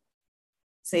articles,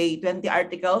 say 20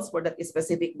 articles for that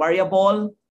specific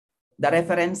variable, the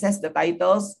references, the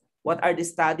titles, what are the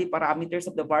study parameters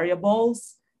of the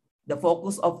variables, the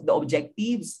focus of the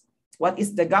objectives, what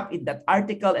is the gap in that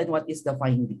article, and what is the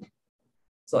finding.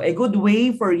 So a good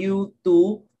way for you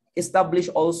to establish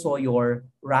also your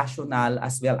rationale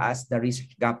as well as the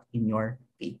research gap in your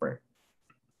paper.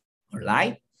 All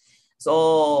right.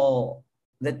 So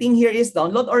the thing here is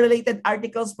download or related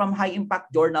articles from high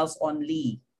impact journals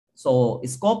only. So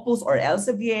Scopus or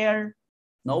Elsevier,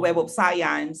 no, Web of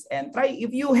Science, and try,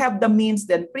 if you have the means,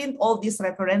 then print all these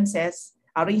references,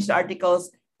 arrange the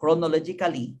articles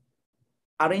chronologically,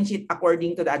 arrange it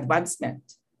according to the advancement,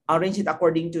 arrange it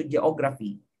according to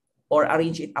geography, or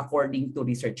arrange it according to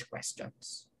research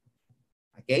questions.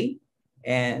 Okay?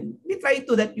 And we try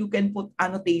to that you can put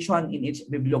annotation in each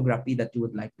bibliography that you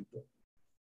would like to do.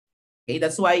 Okay,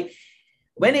 that's why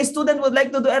when a student would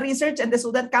like to do a research and the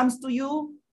student comes to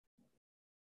you,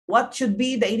 what should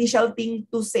be the initial thing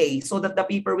to say so that the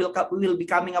paper will be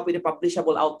coming up with a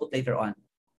publishable output later on?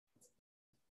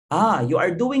 You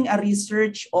are doing a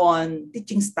research on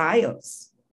teaching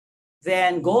styles.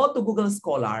 Then go to Google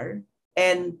Scholar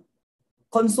and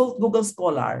consult Google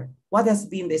Scholar. What has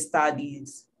been the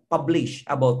studies published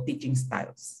about teaching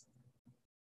styles?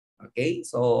 Okay,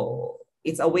 so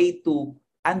it's a way to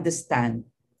understand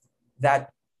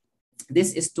that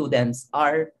these students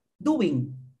are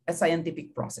doing a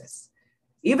scientific process.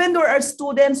 Even there are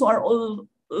students who are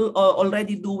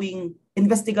already doing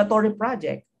investigatory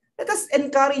project, let us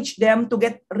encourage them to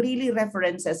get really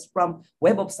references from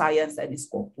Web of Science and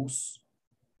Scopus.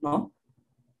 No?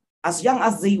 As young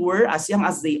as they were, as young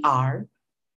as they are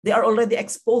already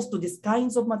exposed to these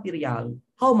kinds of material.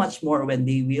 How much more when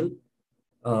they will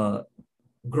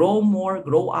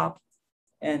grow up,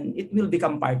 and it will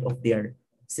become part of their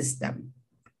system.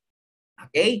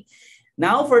 Okay?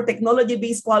 Now, for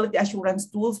technology-based quality assurance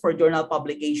tools for journal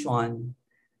publication,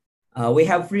 we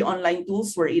have free online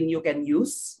tools wherein you can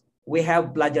use. We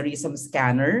have plagiarism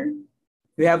scanner.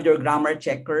 We have your grammar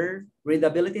checker,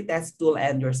 readability test tool,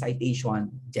 and your citation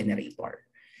generator.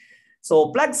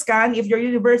 So PlugScan, if your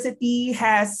university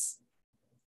has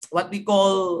what we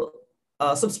call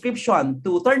a subscription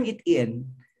to turn it in,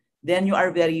 then you are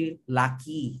very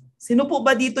lucky. Sino po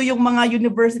ba dito yung mga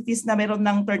universities na meron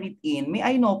ng turn it in? May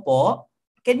I know po?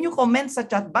 Can you comment sa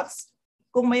chat box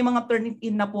kung may mga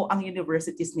Turnitin na po ang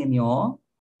universities ninyo?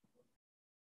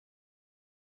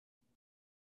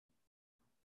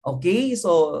 Okay,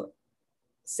 so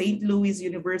St. Louis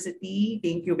University,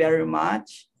 thank you very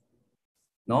much.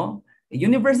 No,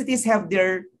 universities have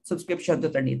their subscription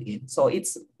to Turnitin, so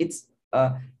it's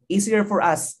easier for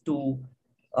us to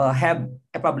have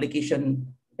a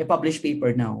published paper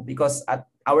now, because at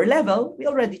our level we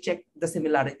already checked the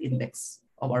similarity index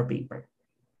of our paper.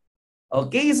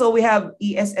 Okay, so we have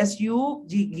ESSU,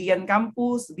 Gian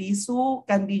Campus, BISU,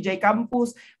 Candijay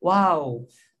Campus. Wow!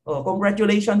 Oh,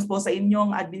 congratulations po sa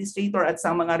inyong administrator at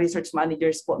sa mga research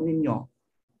managers po ninyo.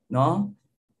 No?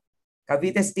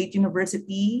 Cavite State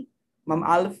University, Ma'am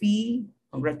Alfie,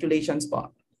 congratulations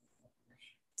po.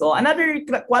 So another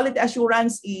quality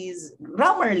assurance is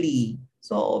Grammarly.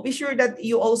 So be sure that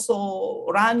you also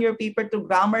run your paper to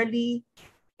Grammarly,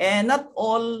 and not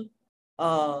all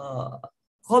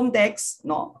context,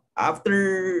 no,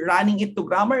 after running it to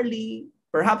Grammarly,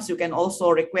 perhaps you can also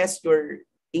request your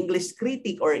English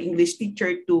critic or English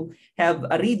teacher to have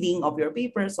a reading of your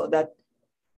paper, so that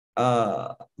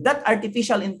that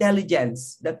artificial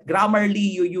intelligence that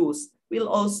Grammarly you use will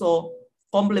also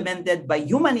complemented by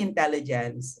human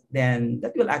intelligence, then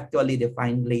that will actually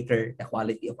define later the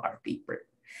quality of our paper.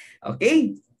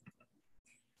 Okay?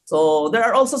 So there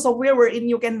are also software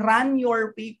wherein you can run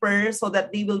your paper so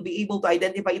that they will be able to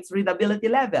identify its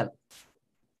readability level.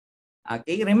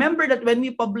 Okay, remember that when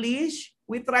we publish,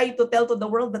 we try to tell to the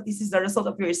world that this is the result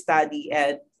of your study,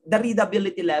 and the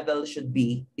readability level should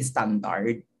be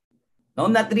standard. No,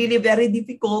 not really very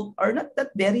difficult or not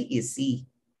that very easy.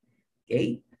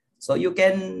 Okay, so you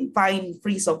can find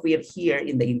free software here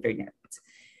in the internet.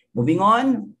 Moving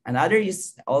on, another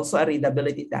is also a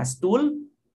readability task tool.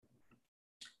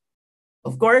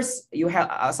 Of course, you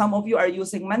have some of you are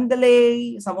using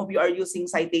Mendeley, some of you are using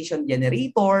citation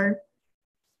generator,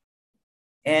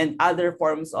 and other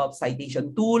forms of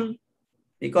citation tool,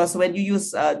 because when you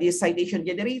use this citation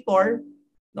generator,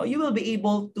 no, you will be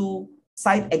able to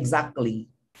cite exactly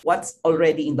what's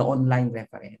already in the online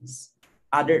reference,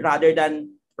 rather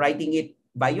than writing it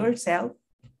by yourself.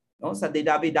 No, sa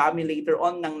dami-dami later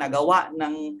on ng nagawa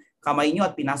ng kamay nyo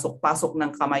at pinasok-pasok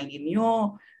ng kamay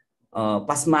ninyo,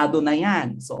 pasmado na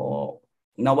yan. So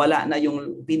nawala na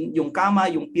yung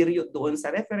kama, yung period doon sa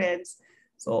reference.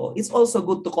 So it's also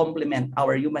good to complement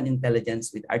our human intelligence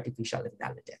with artificial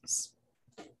intelligence.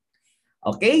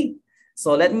 Okay,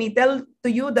 so let me tell to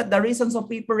you that the reasons of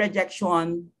paper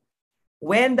rejection: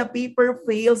 when the paper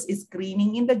fails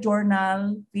screening in the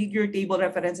journal, figure table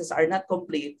references are not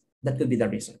complete, that could be the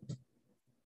reason.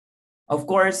 Of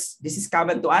course, this is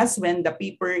common to us when the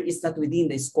paper is not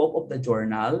within the scope of the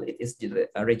journal, it is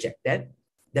rejected.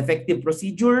 Defective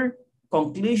procedure,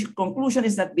 conclusion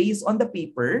is not based on the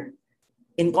paper,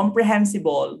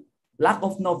 incomprehensible, lack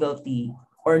of novelty,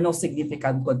 or no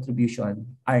significant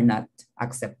contribution are not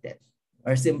accepted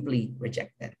or simply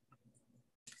rejected.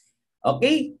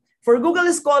 Okay, for Google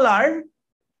Scholar,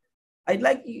 I'd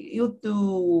like you to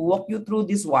walk you through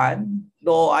this one,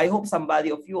 though I hope somebody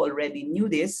of you already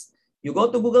knew this. You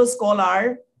go to Google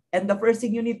Scholar, and the first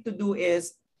thing you need to do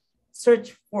is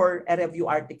search for a review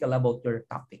article about your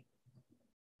topic.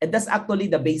 And that's actually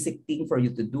the basic thing for you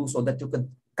to do so that you could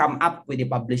come up with a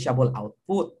publishable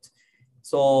output.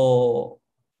 So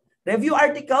review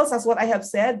articles, as what I have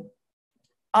said,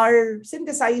 are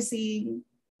synthesizing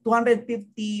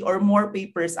 250 or more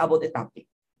papers about a topic.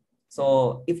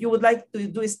 So if you would like to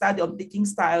do a study on teaching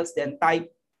styles, then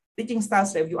type teaching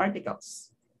styles review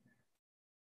articles.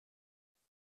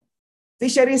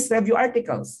 Fisheries review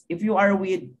articles, if you are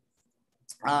with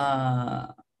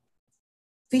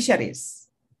fisheries.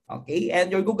 Okay,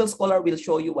 and your Google Scholar will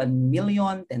show you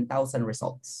 1,010,000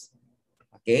 results.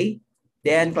 Okay,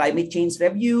 then climate change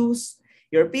reviews.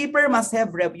 Your paper must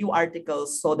have review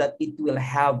articles so that it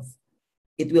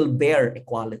will bear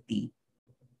equality.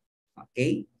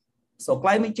 Okay, so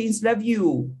climate change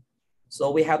review. So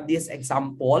we have this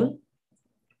example.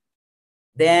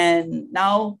 Then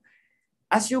now,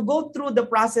 as you go through the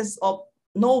process of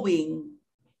knowing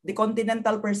the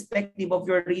continental perspective of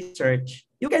your research,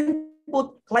 you can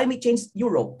put climate change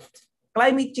Europe,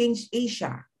 climate change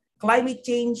Asia, climate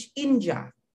change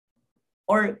India,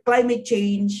 or climate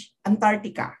change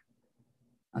Antarctica.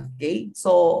 Okay,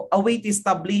 so a way to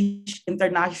establish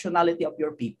internationality of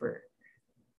your paper.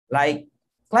 Like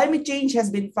climate change has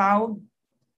been found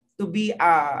to be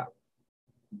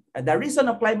the reason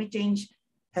of climate change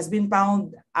has been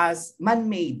found as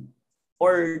man-made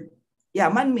or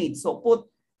man-made. So put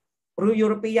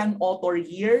European author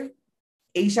here,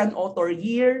 Asian author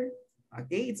here.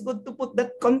 Okay, it's good to put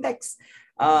that context.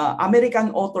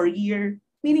 American author year,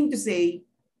 meaning to say,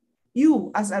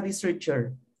 you as a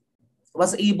researcher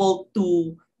was able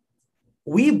to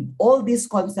weave all these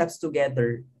concepts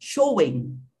together,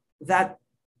 showing that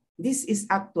this is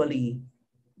actually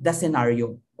the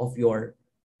scenario of your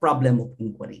problem of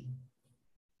inquiry.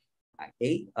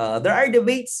 Okay, there are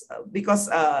debates because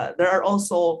there are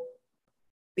also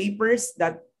papers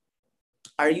that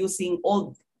are using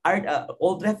old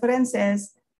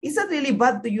references. Is it really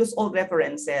bad to use old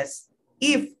references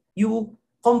if you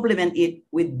complement it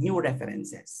with new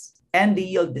references and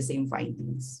they yield the same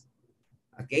findings?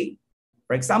 Okay,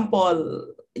 for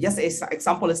example, just an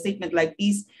example, a statement like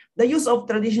this: the use of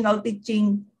traditional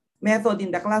teaching method in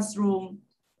the classroom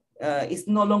is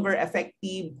no longer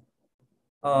effective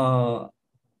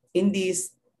in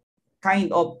this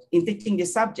in teaching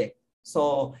this subject.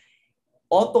 So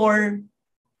author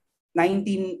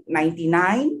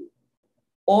 1999,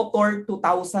 author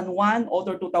 2001,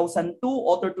 author 2002,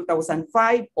 author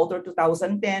 2005, author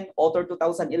 2010, author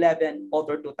 2011,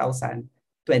 author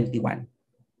 2021.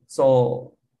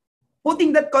 So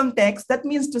putting that context, that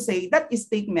means to say that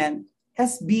statement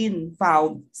has been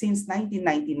found since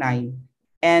 1999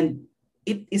 and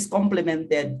it is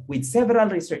complemented with several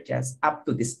researches up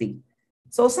to this date.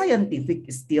 So scientific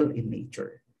is still in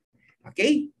nature.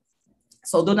 Okay?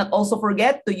 So do not also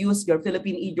forget to use your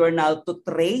Philippine e-journal to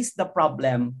trace the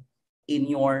problem in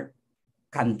your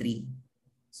country.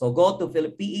 So go to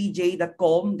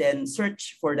philippej.com, then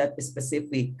search for that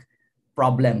specific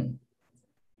problem.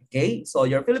 Okay, so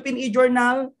your Philippine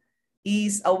e-journal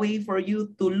is a way for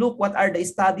you to look what are the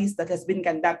studies that has been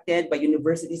conducted by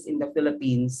universities in the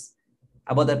Philippines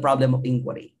about the problem of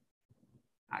inquiry.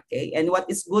 Okay, and what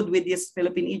is good with this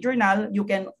Philippine e-journal, you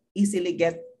can easily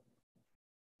get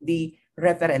the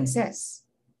references.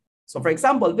 So for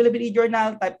example, Philippine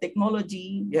e-journal, type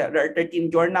technology, there are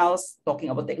 13 journals talking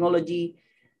about technology,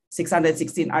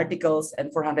 616 articles,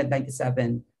 and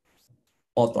 497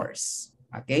 authors.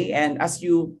 Okay, and as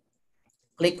you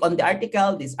click on the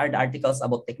article, these are the articles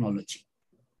about technology.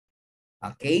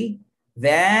 Okay,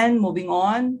 then moving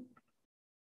on.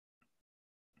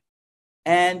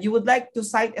 And you would like to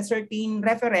cite a certain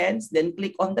reference, then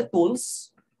click on the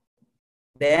tools.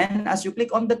 Then as you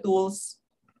click on the tools,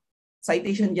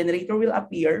 citation generator will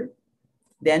appear.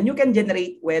 Then you can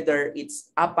generate whether it's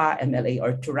APA, MLA,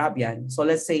 or Turabian. So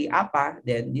let's say APA,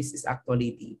 then this is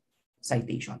actually the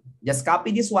citation. Just copy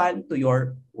this one to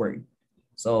your Word.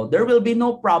 So there will be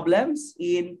no problems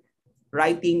in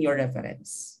writing your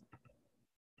reference.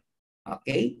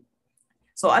 Okay.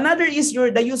 So another is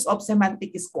the use of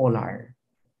semantic scholar,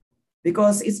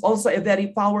 because it's also a very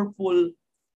powerful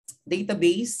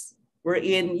database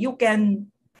wherein you can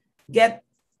get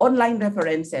online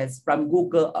references from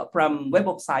Google, from Web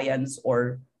of Science,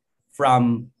 or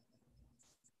from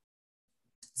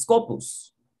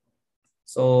Scopus.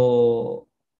 So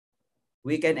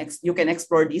you can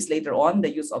explore this later on, the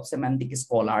use of semantic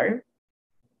scholar.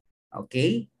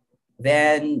 Okay.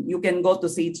 Then you can go to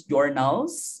Sage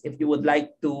Journals if you would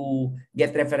like to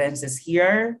get references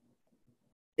here.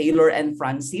 Taylor and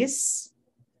Francis.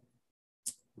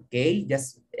 Okay,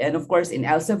 and of course in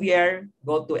Elsevier,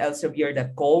 go to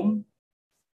elsevier.com.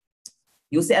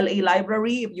 UCLA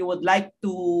Library, if you would like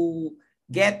to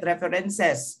get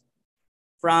references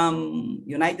from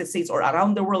United States or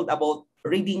around the world about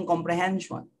reading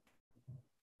comprehension,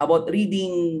 about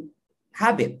reading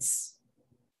habits.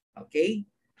 Okay.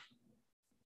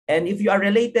 And if you are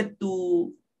related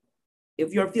to,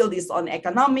 if your field is on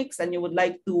economics and you would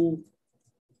like to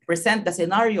present the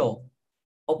scenario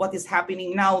of what is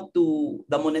happening now to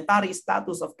the monetary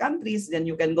status of countries, then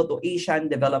you can go to Asian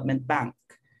Development Bank.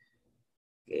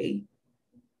 Okay.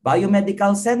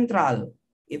 Biomedical Central,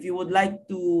 if you would like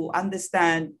to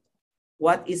understand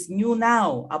what is new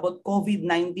now about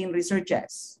COVID-19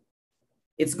 researches.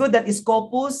 It's good that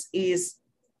Scopus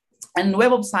and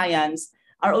Web of Science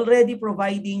are already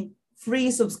providing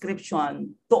free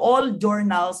subscription to all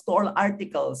journals, to all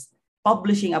articles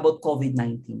publishing about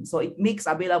COVID-19. So it makes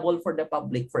available for the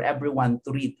public, for everyone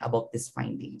to read about these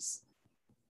findings.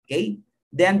 Okay.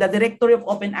 Then the Directory of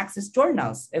Open Access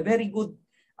Journals, a very good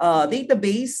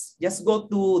database. Just go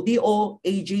to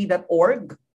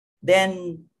doaj.org.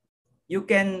 Then you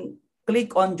can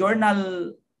click on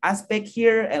journal aspect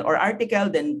here or article,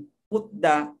 then put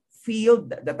the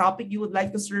field, the topic you would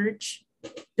like to search,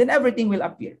 then everything will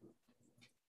appear.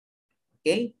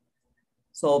 Okay.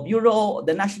 So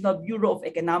the National Bureau of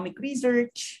Economic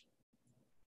Research,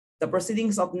 the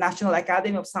Proceedings of National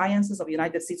Academy of Sciences of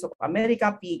United States of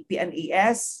America,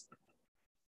 PNAS,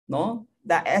 no?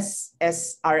 The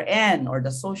SSRN, or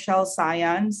the Social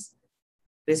Science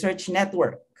Research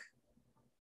Network.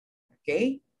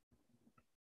 Okay?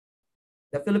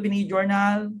 The Philippine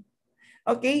Journal.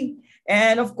 Okay?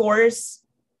 And of course,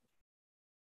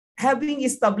 having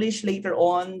established later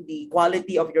on the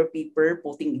quality of your paper,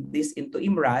 putting this into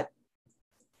IMRAT,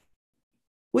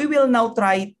 we will now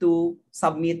try to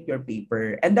submit your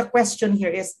paper. And the question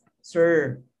here is,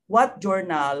 sir, what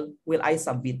journal will I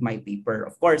submit my paper?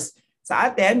 Of course,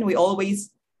 sa atin, we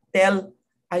always tell,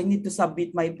 I need to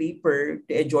submit my paper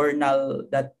to a journal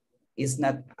that is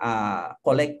not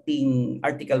collecting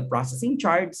article processing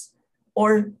charts,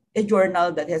 or a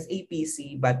journal that has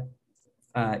APC, but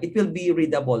it will be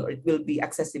readable, or it will be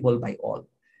accessible by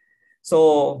all.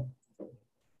 So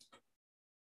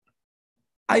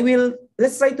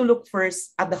let's try to look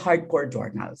first at the hardcore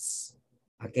journals.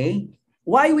 Okay?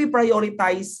 Why we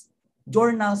prioritize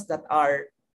journals that are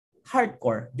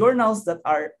hardcore, journals that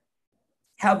are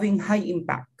having high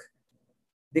impact?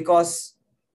 Because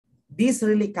this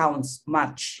really counts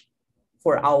much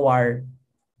for our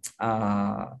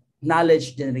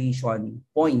knowledge generation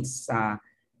points sa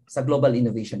Global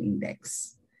Innovation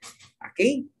Index.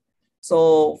 Okay?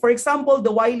 So, for example,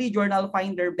 the Wiley Journal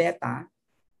Finder Beta.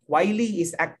 Wiley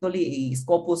is actually a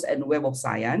Scopus and Web of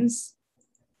Science.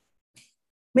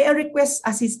 May I request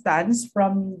assistance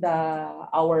from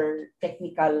our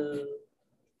technical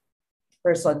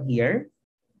person here?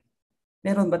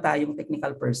 Meron ba tayong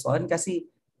technical person? Kasi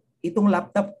itong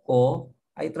laptop ko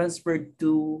ay transferred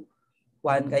to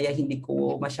Juan, kaya hindi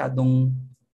ko masyadong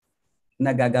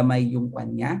nagagamay yung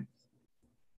Juan niya.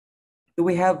 Do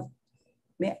we have,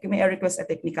 may I request a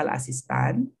technical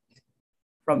assistant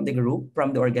from the group,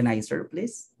 from the organizer,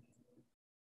 please?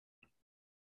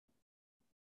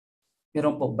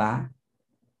 Meron po ba?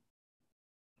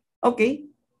 Okay.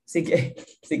 Sige.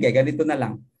 Sige, ganito na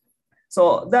lang.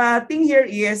 So, the thing here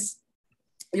is,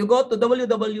 you go to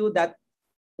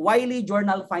www.wiley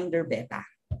Journal Finder Beta.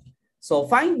 So,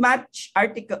 find match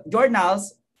article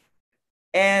journals,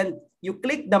 and you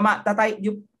click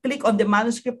on the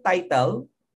manuscript title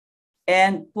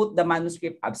and put the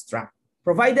manuscript abstract.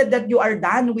 Provided that you are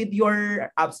done with your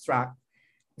abstract,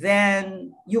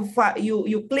 then you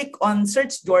click on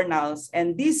search journals,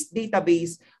 and this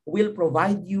database will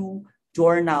provide you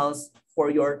journals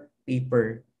for your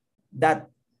paper that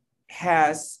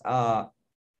has a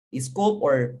scope,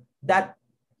 or that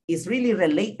is really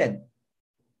related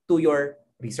to your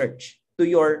research, to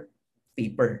your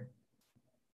paper.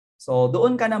 So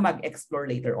doon ka na mag-explore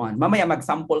later on. Mamaya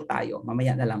mag-sample tayo.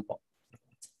 Mamaya na lang po.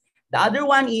 The other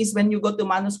one is when you go to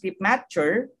Manuscript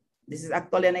Matcher. This is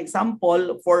actually an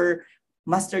example for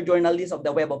Master Journalist of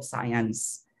the Web of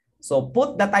Science. So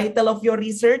put the title of your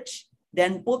research,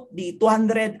 then put the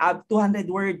 200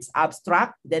 words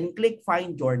abstract, then click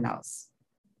Find Journals.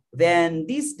 Then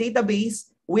this database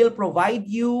will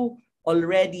provide you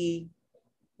already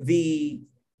the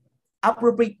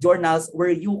appropriate journals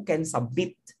where you can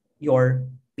submit your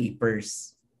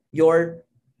papers, your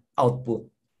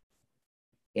output.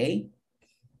 Okay?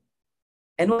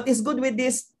 And what is good with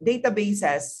these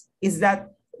databases is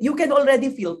that you can already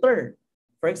filter.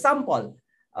 For example,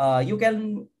 you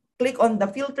can click on the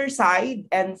filter side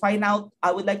and find out,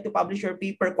 I would like to publish your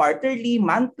paper quarterly,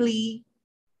 monthly,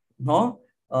 no?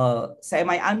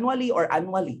 Semi-annually or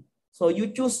annually. So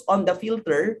you choose on the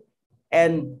filter,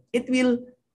 and it will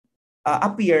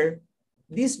appear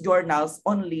these journals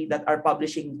only that are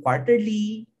publishing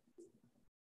quarterly,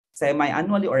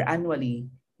 semi-annually, or annually,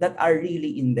 that are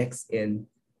really indexed in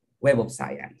Web of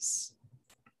Science.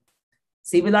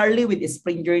 Similarly, with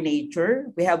Springer Nature,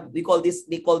 they call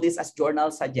this as journal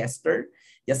suggester.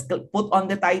 Just put on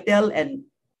the title and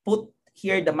put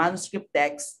here the manuscript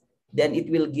text, then it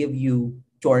will give you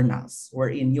journals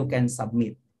wherein you can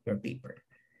submit your paper.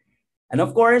 And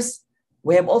of course,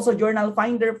 we have also Journal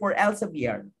Finder for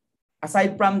Elsevier.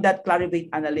 Aside from that, Clarivate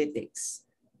Analytics.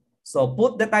 So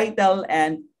put the title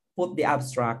and put the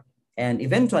abstract, and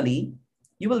eventually,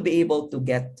 you will be able to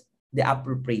get the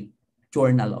appropriate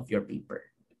journal of your paper.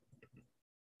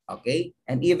 Okay?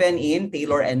 And even in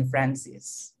Taylor and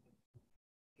Francis.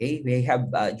 Okay? We have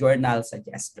a journal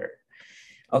suggester.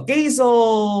 Okay,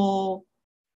 so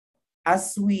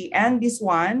as we end this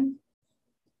one,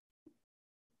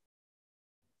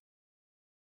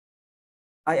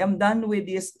 I am done with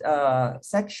this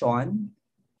section.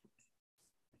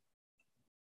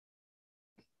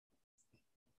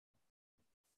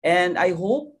 And I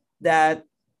hope that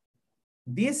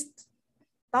this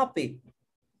topic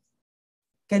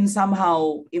can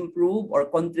somehow improve or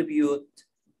contribute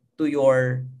to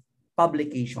your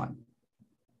publication.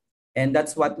 And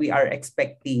that's what we are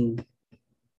expecting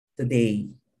today.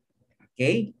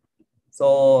 Okay?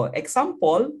 So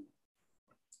example,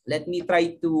 let me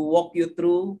try to walk you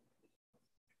through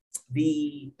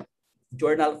the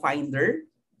journal finder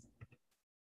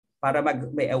para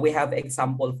we have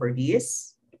example for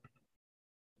this.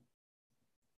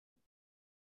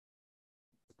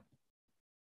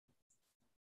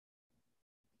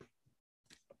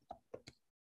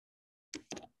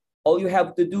 All you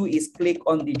have to do is click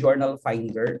on the journal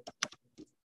finder.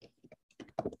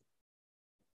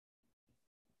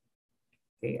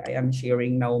 Okay, I am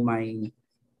sharing now my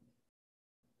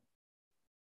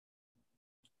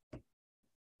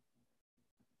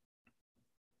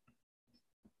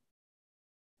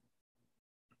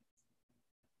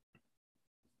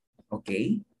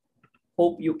okay.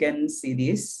 Hope you can see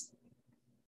this.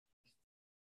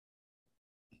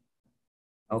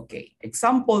 Okay,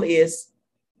 example is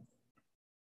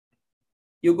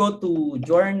you go to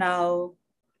journal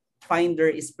finder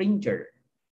Springer,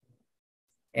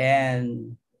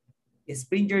 and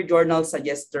Springer journal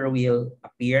suggester will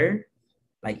appear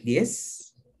like this.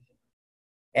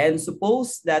 And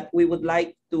suppose that we would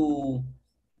like to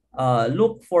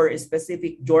look for a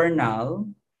specific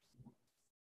journal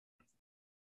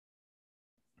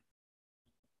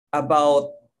about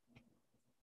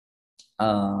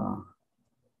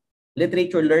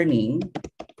literature learning.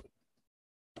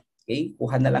 Okay,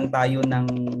 kuha na lang tayo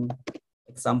ng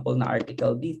example na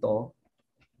article dito.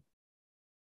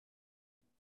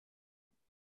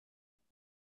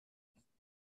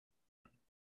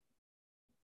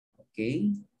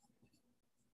 Okay.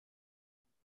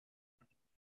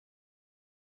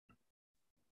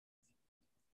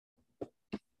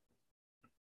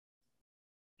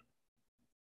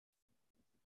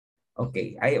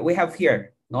 Okay, we have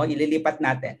here, no, ililipat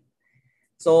natin.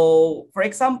 So, for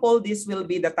example, this will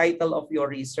be the title of your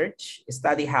research,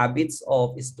 Study Habits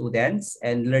of Students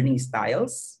and Learning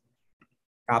Styles.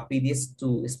 Copy this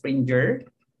to Springer,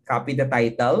 copy the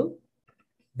title,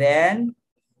 then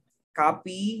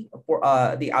copy for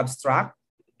the abstract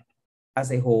as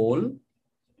a whole.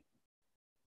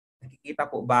 Nakikita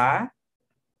po ba?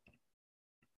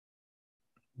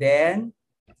 Then,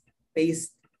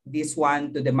 paste this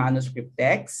one to the manuscript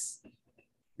text.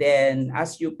 Then,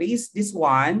 as you paste this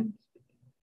one,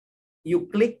 you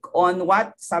click on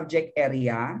what subject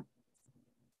area.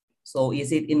 So,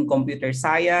 is it in computer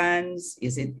science?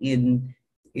 Is it in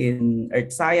earth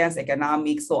science,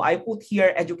 economics? So, I put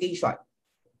here education.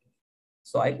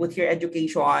 So, I put here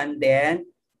education. Then,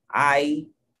 I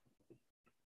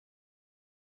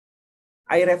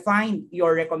refine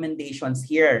your recommendations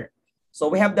here. So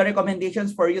we have the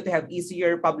recommendations for you to have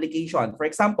easier publication. For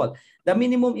example, the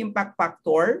minimum impact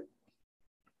factor,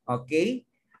 okay,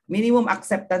 minimum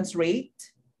acceptance rate,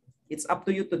 it's up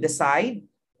to you to decide.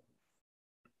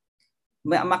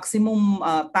 Maximum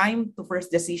time to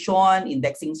first decision,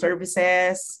 indexing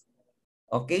services,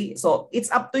 okay. So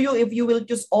it's up to you if you will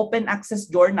choose open access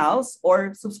journals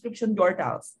or subscription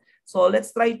journals. So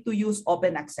let's try to use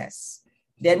open access.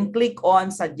 Then click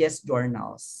on suggest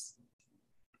journals.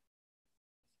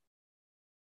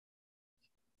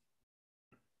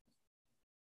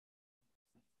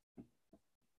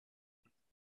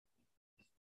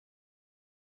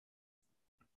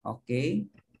 Okay.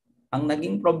 Ang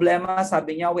naging problema,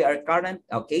 sabi niya, we are current,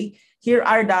 okay. Here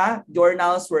are the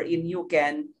journals wherein you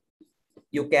can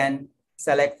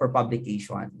select for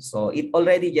publication. So it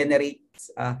already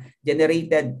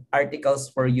generated articles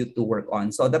for you to work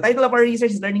on. So the title of our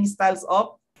research is Learning Styles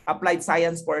of Applied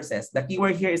Science Courses. The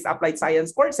keyword here is Applied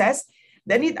Science Courses.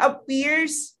 Then it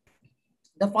appears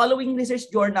the following research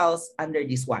journals under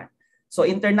this one. So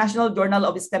International Journal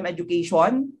of STEM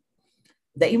Education,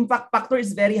 the impact factor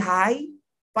is very high,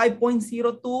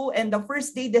 5.02, and the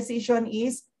first day decision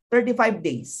is 35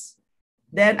 days.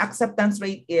 Then acceptance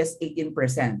rate is 18%.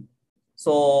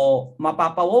 So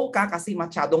mapapawaw ka kasi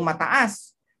masyadong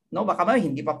mataas. No, baka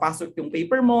hindi papasok yung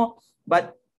paper mo,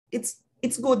 but it's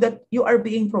good that you are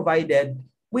being provided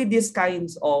with these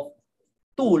kinds of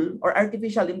tool or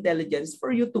artificial intelligence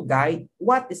for you to guide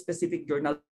what specific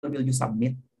journal will you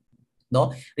submit.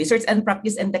 No, research and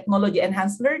practice and technology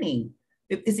enhanced learning.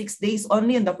 56 days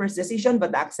only in the first decision,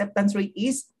 but the acceptance rate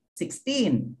is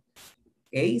 16.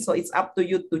 Okay, so it's up to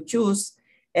you to choose.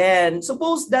 And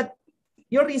suppose that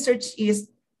your research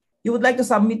is, you would like to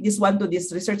submit this one to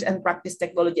this research and practice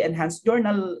technology enhanced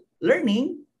journal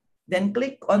learning, then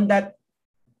click on that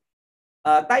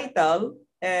title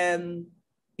and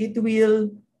it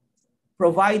will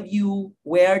provide you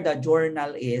where the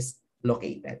journal is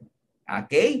located.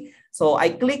 Okay, so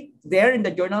I click there in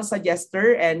the journal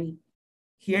suggester and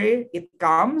here it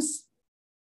comes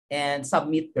and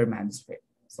submit your manuscript.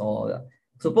 So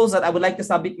Suppose that I would like to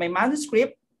submit my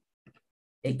manuscript,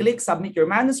 i-click submit your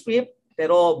manuscript,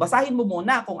 pero basahin mo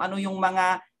muna kung ano yung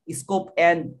mga scope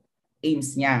and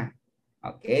aims niya.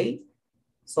 Okay?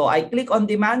 So I click on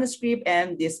the manuscript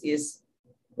and this is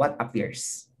what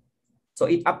appears. So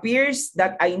it appears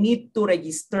that I need to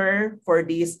register for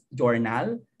this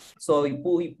journal. So you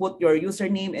put your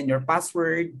username and your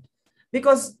password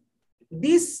because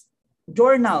these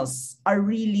journals are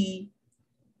really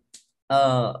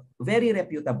very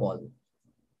reputable.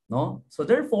 No? So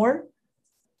therefore,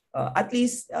 at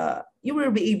least you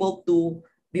will be able to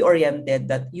be oriented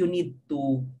that you need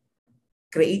to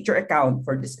create your account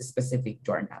for this specific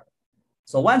journal.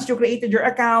 So once you created your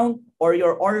account or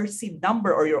your ORC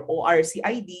number or your ORC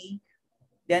ID,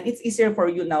 then it's easier for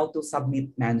you now to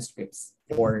submit manuscripts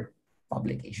for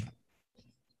publication.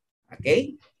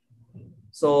 Okay?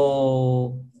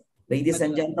 So, ladies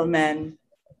and gentlemen,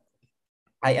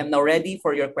 I am now ready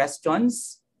for your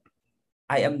questions.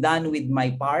 I am done with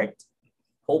my part,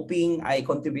 hoping I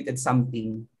contributed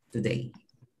something today.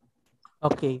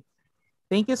 Okay.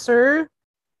 Thank you, sir,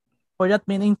 for that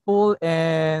meaningful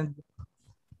and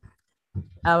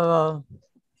a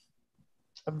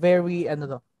very,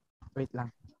 wait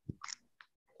lang.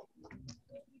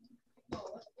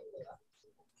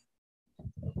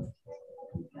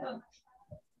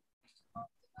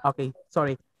 Okay,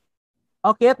 sorry.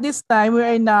 Okay, at this time, we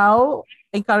are now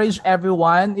encourage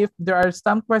everyone, if there are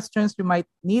some questions you might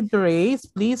need to raise,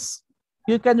 please,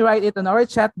 you can write it on our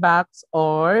chat box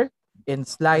or in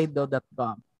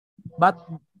slido.com.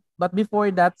 But before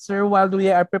that, sir, while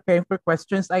we are preparing for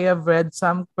questions, I have read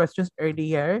some questions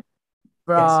earlier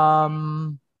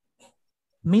from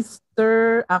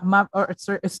Mr. Akmam or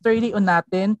Sir Sturdy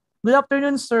Unatin. Good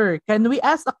afternoon, sir. Can we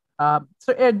ask,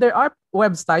 sir, there are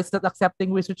websites that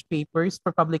accepting research papers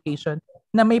for publication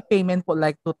na may payment po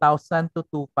like 2,000 to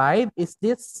 2,500. Is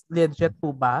this legit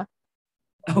po ba?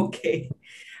 Okay.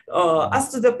 As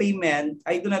to the payment,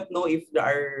 I do not know if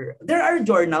there are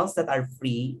journals that are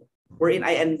free, wherein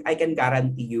I can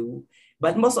guarantee you.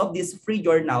 But most of these free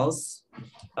journals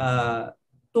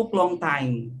took long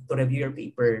time to review your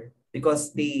paper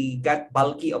because they got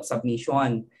bulky of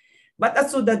submission. But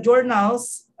as to the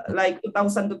journals, like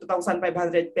 2,000 to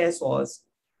 2,500 pesos,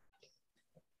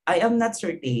 I am not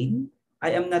certain. I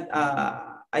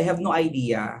have no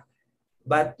idea.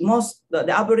 But the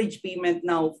average payment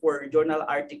now for journal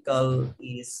article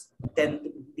is 10 to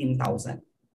 15,000.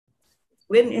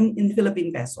 When in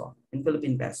Philippine peso,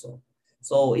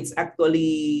 So it's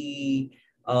actually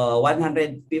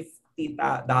 $150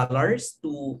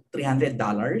 to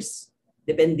 $300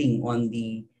 depending on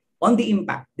the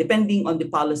impact, depending on the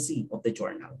policy of the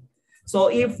journal. So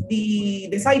if the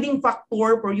deciding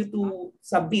factor for you to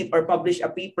submit or publish a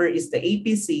paper is the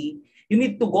APC, you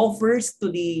need to go first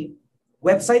to the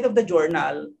website of the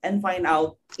journal and find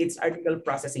out its article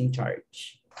processing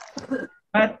charge.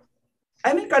 But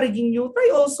I'm encouraging you,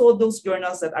 try also those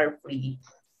journals that are free.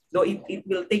 Though it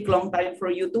will take long time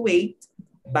for you to wait,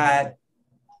 but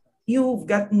you've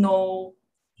got no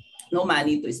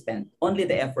money to spend, only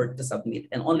the effort to submit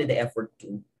and only the effort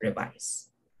to revise.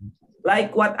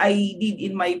 Like what I did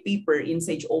in my paper in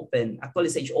Sage Open. Actually,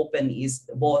 Sage Open is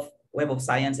both Web of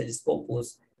Science and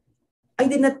Scopus. I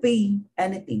did not pay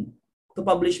anything to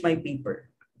publish my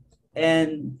paper.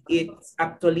 And it's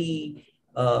actually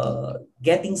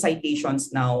getting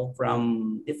citations now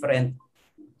from different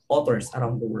authors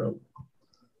around the world.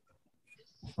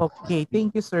 Okay,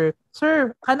 thank you, sir.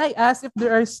 Sir, can I ask if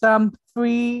there are some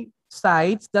free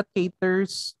sites that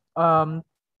caters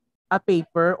a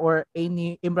paper or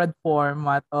any Imrad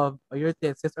format of your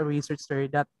thesis or research, sir,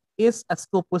 that is a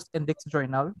Scopus Index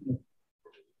journal?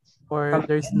 Or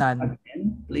there's none?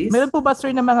 Please. Meron po ba,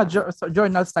 sir, na mga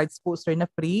journal sites po, sir, na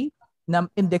free, na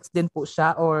index din po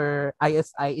siya, or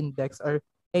ISI index, or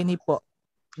any po?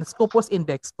 Na Scopus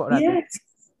Index po, rather. Yes.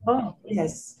 Oh,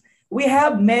 yes. We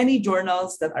have many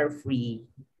journals that are free.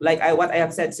 Like what I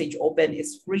have said, Sage Open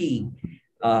is free.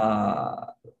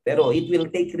 Pero it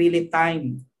will take really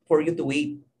time for you to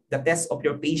wait the test of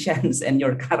your patience and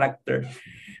your character.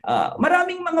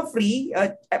 Maraming mga free,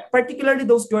 particularly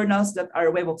those journals that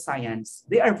are Web of Science,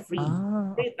 they are free.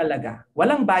 Free talaga.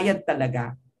 Walang bayad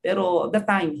talaga. Pero the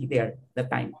time there, the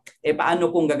time. Paano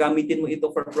kung gagamitin mo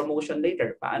ito for promotion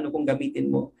later? Paano kung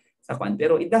gamitin mo sa kwan?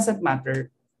 Pero it doesn't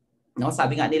matter. No,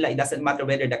 sabi nga nila, it doesn't matter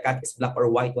whether the cat is black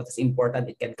or white. What is important,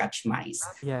 it can catch mice.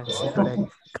 Yes, correct.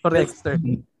 Correct, sir.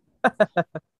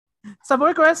 Some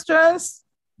more questions?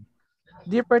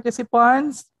 Dear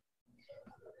participants?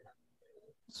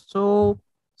 So,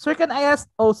 sir, can I ask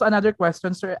also another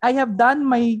question, sir? I have done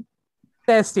my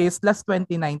thesis last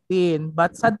 2019,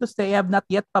 but sad to say, I have not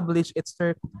yet published it,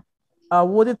 sir.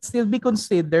 Would it still be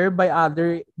considered by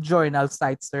other journal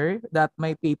sites, sir, that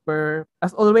my paper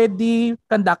has already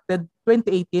conducted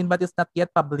 2018 but is not yet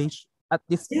published at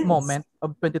this Yes. moment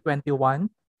of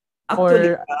 2021?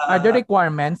 Actually, Or are there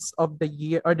requirements of the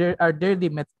year, or are there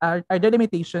limits, are there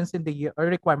limitations in the year or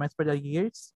requirements for the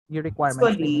year requirements,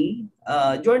 I mean?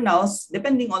 journals,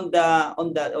 depending on the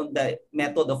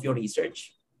method of your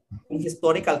research, kung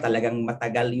historical talagang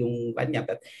matagal yung kanya.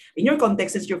 But in your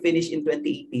context, since you finished in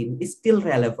 2018, is still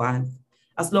relevant.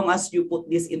 As long as you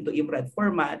put this into IMRAD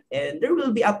format, and there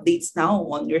will be updates now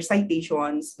on your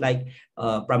citations, like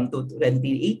from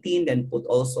 2018, then put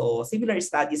also similar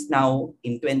studies now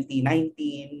in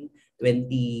 2019,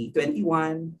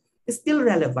 2021. It's still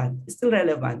relevant. It's still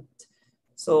relevant.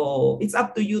 So it's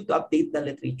up to you to update the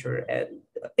literature and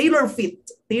tailor fit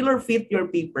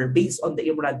your paper based on the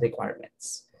IMRAD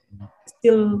requirements.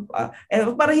 Still,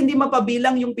 para hindi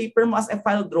mapabilang yung paper mo as a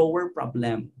file drawer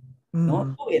problem.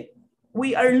 No, do it.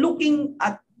 We are looking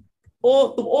at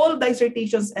all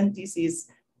dissertations and theses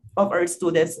of our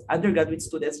students, undergraduate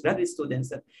students, graduate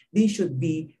students, that they should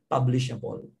be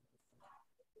publishable.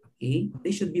 Okay,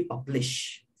 they should be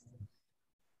published.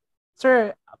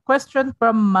 Sir, question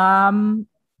from Ma'am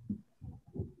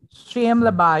Shim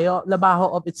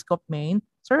Labajo of Scope Maine.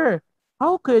 Sir,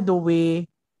 how could we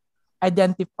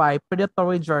identify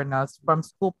predatory journals from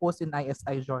SCOPUS in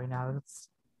ISI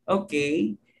journals?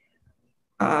 Okay.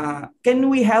 Can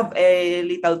we have a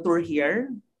little tour here?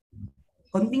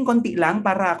 Konting-konti lang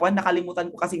para ako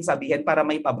nakalimutan ko kasing sabihin para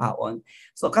may pabaon.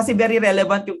 So kasi very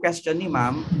relevant yung question ni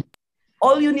ma'am.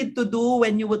 All you need to do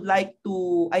when you would like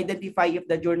to identify if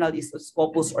the journal is a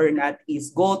SCOPUS or not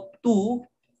is go to,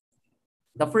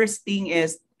 the first thing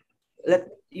is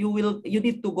you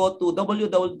need to go to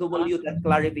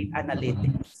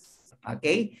www.clarivate.analytics.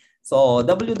 Okay? So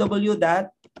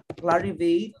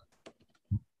www.clarivate.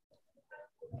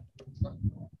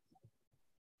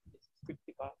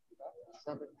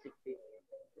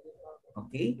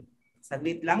 Okay?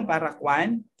 Saglit lang para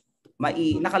kwan.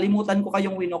 Nakalimutan ko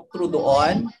kayong winok through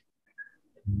doon.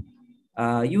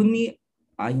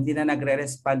 Hindi na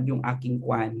nagre-respond yung aking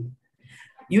kwan.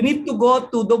 You need to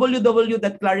go to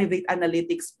www.clarivate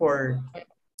analytics for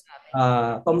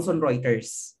Thomson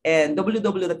Reuters and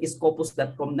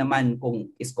www.scopus.com naman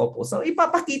kung Scopus. So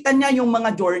ipapakita niya yung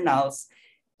mga journals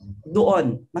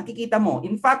doon. Makikita mo.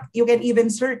 In fact, you can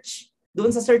even search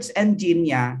doon sa search engine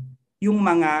niya yung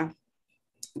mga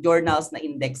journals na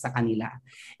index sa kanila.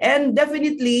 And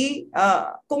definitely,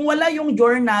 kung wala yung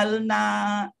journal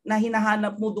na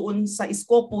hinahanap mo doon sa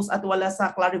Scopus at wala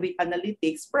sa Clarivate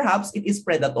Analytics, perhaps it is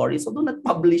predatory. So do not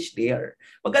publish there.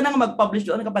 Huwag ka nang mag-publish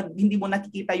doon kapag hindi mo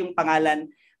nakikita yung pangalan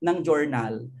ng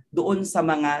journal doon sa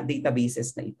mga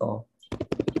databases na ito.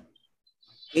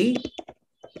 Okay?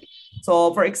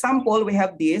 So for example, we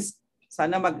have this.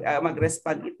 Sana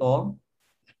mag-respond ito.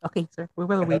 Okay, sir. We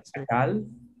will wait, sir.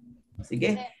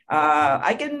 Sige.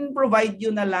 I can provide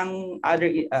you na lang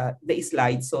the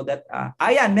slides so that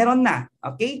ayan, meron na.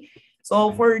 Okay? So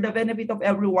for the benefit of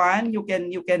everyone, you can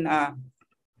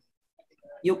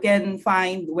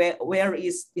find where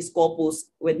is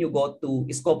Scopus when you go to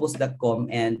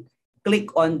scopus.com and click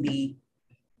on the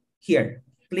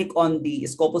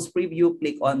Scopus preview,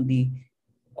 click on the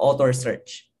author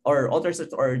search or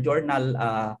journal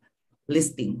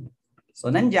listing. So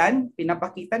nandyan,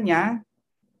 pinapakita niya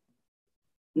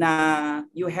na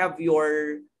you have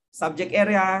your subject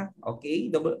area, okay?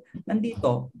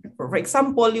 Nandito. For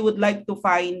example, you would like to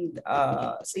find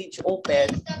Sage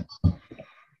Open.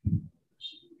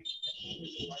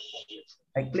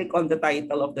 I click on the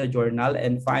title of the journal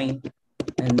and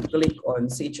click on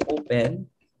Sage Open.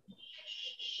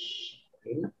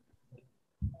 Okay.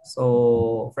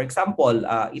 So, for example,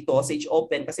 ito Sage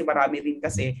Open kasi marami rin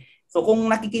kasi. So, kung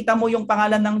nakikita mo yung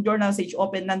pangalan ng journal Sage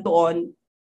Open nandoon,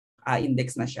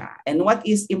 index na siya. And what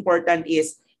is important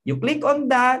is you click on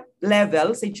that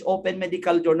level, Sage Open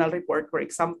Medical Journal Report, for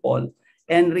example,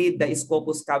 and read the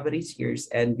Scopus coverage years,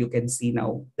 and you can see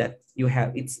now that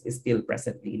it's still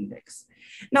presently indexed.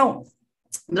 Now,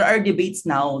 there are debates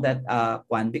now that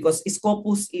because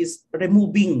Scopus is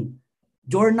removing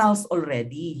journals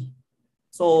already.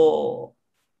 So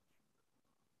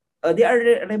they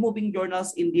are removing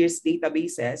journals in these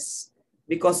databases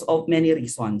because of many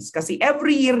reasons. Kasi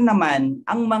every year naman,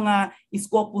 ang mga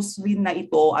Scopus win na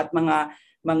ito at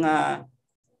mga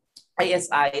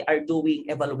ISI are doing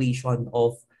evaluation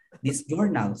of these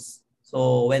journals.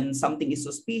 So when something is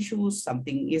suspicious,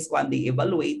 something is when they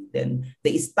evaluate, then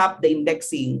they stop the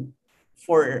indexing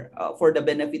for the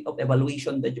benefit of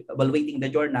evaluating the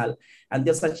journal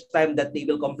until such time that they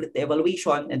will complete the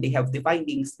evaluation and they have the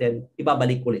findings, then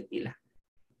ibabalik ulit nila.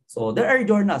 So there are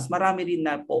journals, marami rin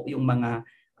na po yung mga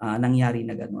nangyari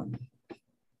na gano'n.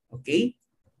 Okay?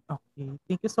 Okay.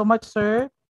 Thank you so much,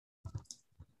 sir.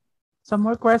 Some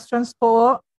more questions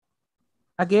po.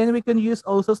 Again, we can use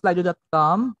also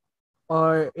slido.com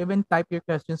or even type your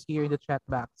questions here in the chat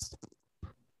box.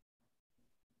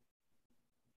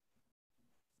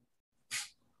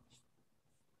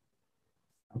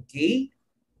 Okay?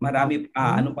 Marami,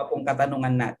 ano pa pong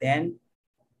katanungan natin?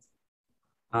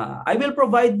 I will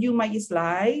provide you my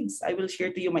slides. I will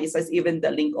share to you my slides, even the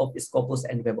link of Scopus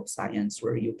and Web of Science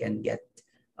where you can get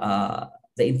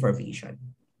the information.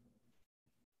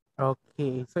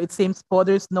 Okay, so it seems po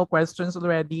there's no questions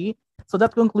already. So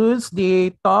that concludes the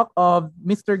talk of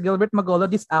Mr. Gilbert Magolo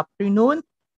this afternoon.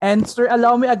 And sir,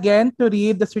 allow me again to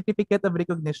read the Certificate of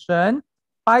Recognition.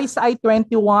 PISI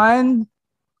 21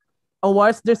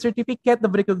 awards the Certificate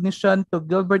of Recognition to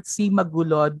Gilbert C.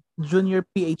 Magulod, Junior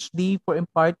PhD, for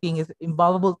imparting his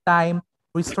invaluable time,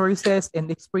 resources, and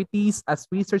expertise as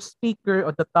research speaker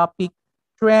on the topic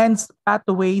Trends,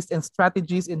 Pathways, and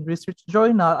Strategies in Research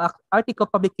Journal article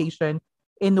publication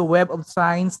in the Web of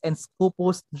Science and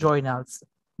SCOPUS journals.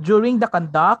 During the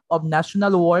conduct of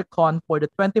National Work-On for the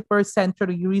 21st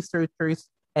Century Researchers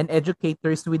and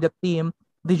Educators with the theme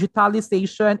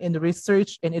Digitalization in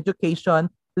Research and Education,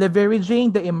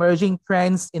 Leveraging the Emerging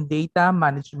Trends in Data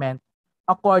Management.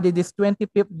 According this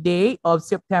 25th day of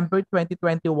September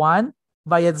 2021,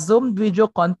 via Zoom video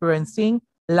conferencing,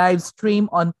 live stream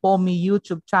on POMI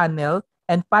YouTube channel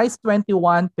and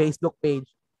PICE21 Facebook page.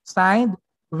 Signed,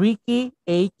 Ricky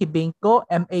A. Kibinko,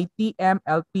 MATM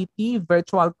LPT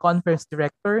Virtual Conference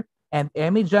Director, and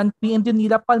Emmy John P.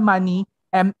 Indunila Palmani,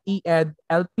 MED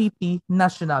LPT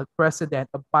National President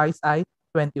of PICE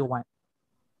 21.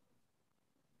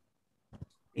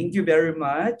 Thank you very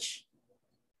much.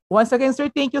 Once again, sir,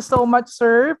 thank you so much,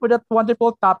 sir, for that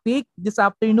wonderful topic this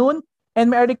afternoon. And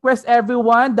may I request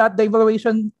everyone that the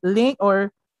evaluation link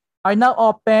are now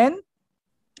open.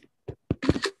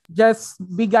 Just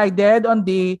be guided on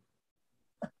the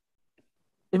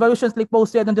evaluations link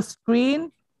posted on the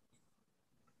screen.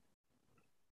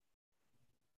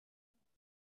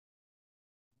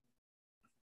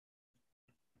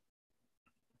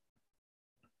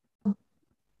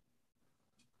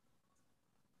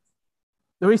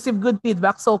 We received good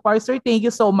feedback so far, sir. Thank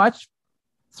you so much.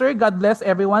 Sir, God bless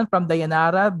everyone from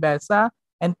Dayanara, Besa,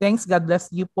 and thanks, God bless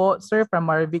you po, sir, from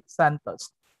Marvic Santos.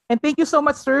 And thank you so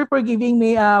much, sir, for giving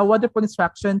me a wonderful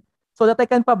instruction so that I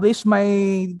can publish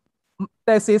my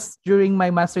thesis during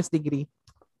my master's degree.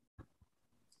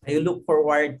 I look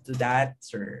forward to that,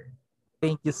 sir.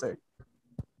 Thank you, sir.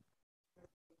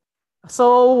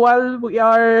 So while we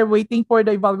are waiting for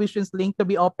the evaluations link to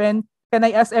be open, can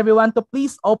I ask everyone to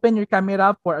please open your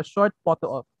camera for a short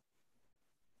photo op?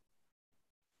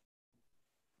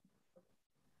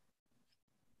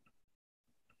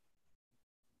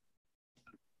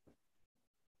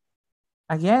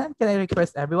 Again, can I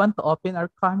request everyone to open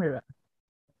our camera?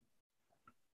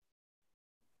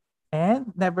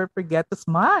 And never forget to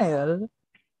smile.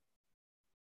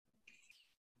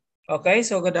 Okay,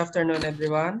 so good afternoon,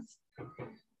 everyone.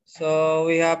 So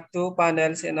we have two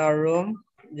panels in our room.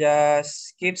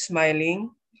 Just keep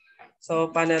smiling. So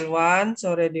panel 1,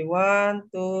 so ready, 1,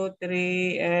 2,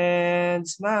 3, and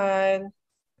smile.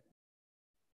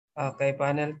 Okay,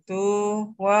 panel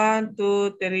 2, 1,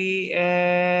 2, 3,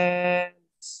 and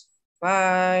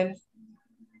smile.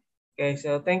 Okay,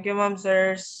 so thank you, ma'am,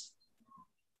 sirs.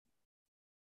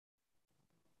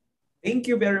 Thank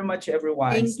you very much,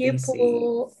 everyone. Thank you Stay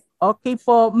po. safe. Okay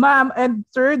po, ma'am and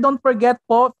sir, don't forget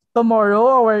po, tomorrow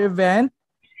our event,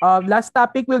 last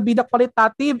topic will be the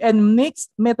qualitative and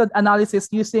mixed method analysis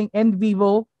using in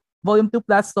vivo volume 2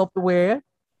 plus software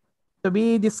to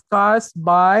be discussed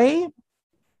by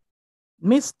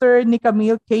Mr.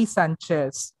 Nicamil K.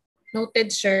 Sanchez. Noted,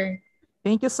 sir.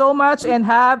 Thank you so much and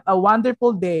have a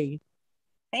wonderful day.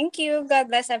 Thank you. God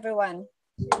bless everyone.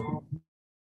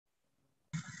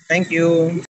 Thank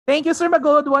you. Thank you, Sir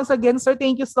Magod. Once again, sir,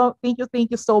 thank you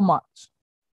so much.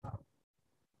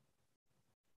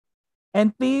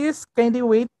 And please kindly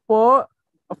wait for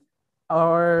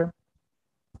our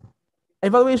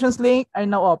evaluations link are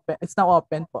now open. It's now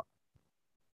open po.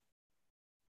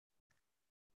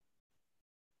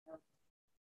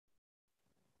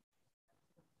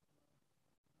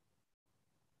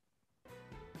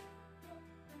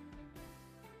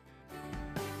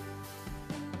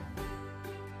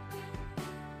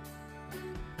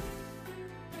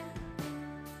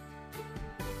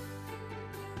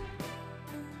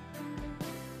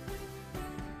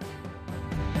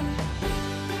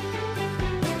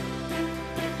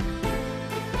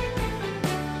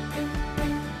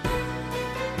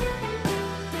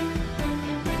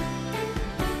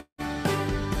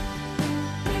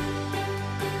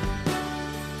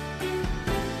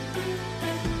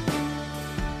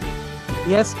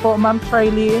 Yes po, Ma'am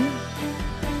Charlene.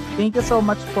 Thank you so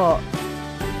much po.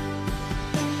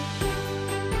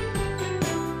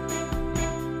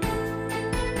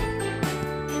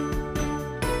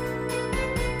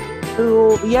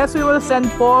 So, yes, we will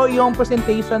send po yung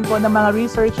presentation po ng mga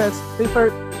researchers,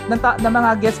 ng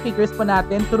mga guest speakers po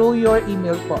natin through your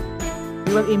email po.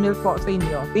 We will email po sa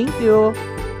inyo. Thank you.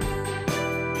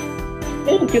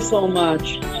 Thank you so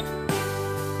much.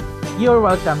 You're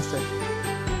welcome, sir.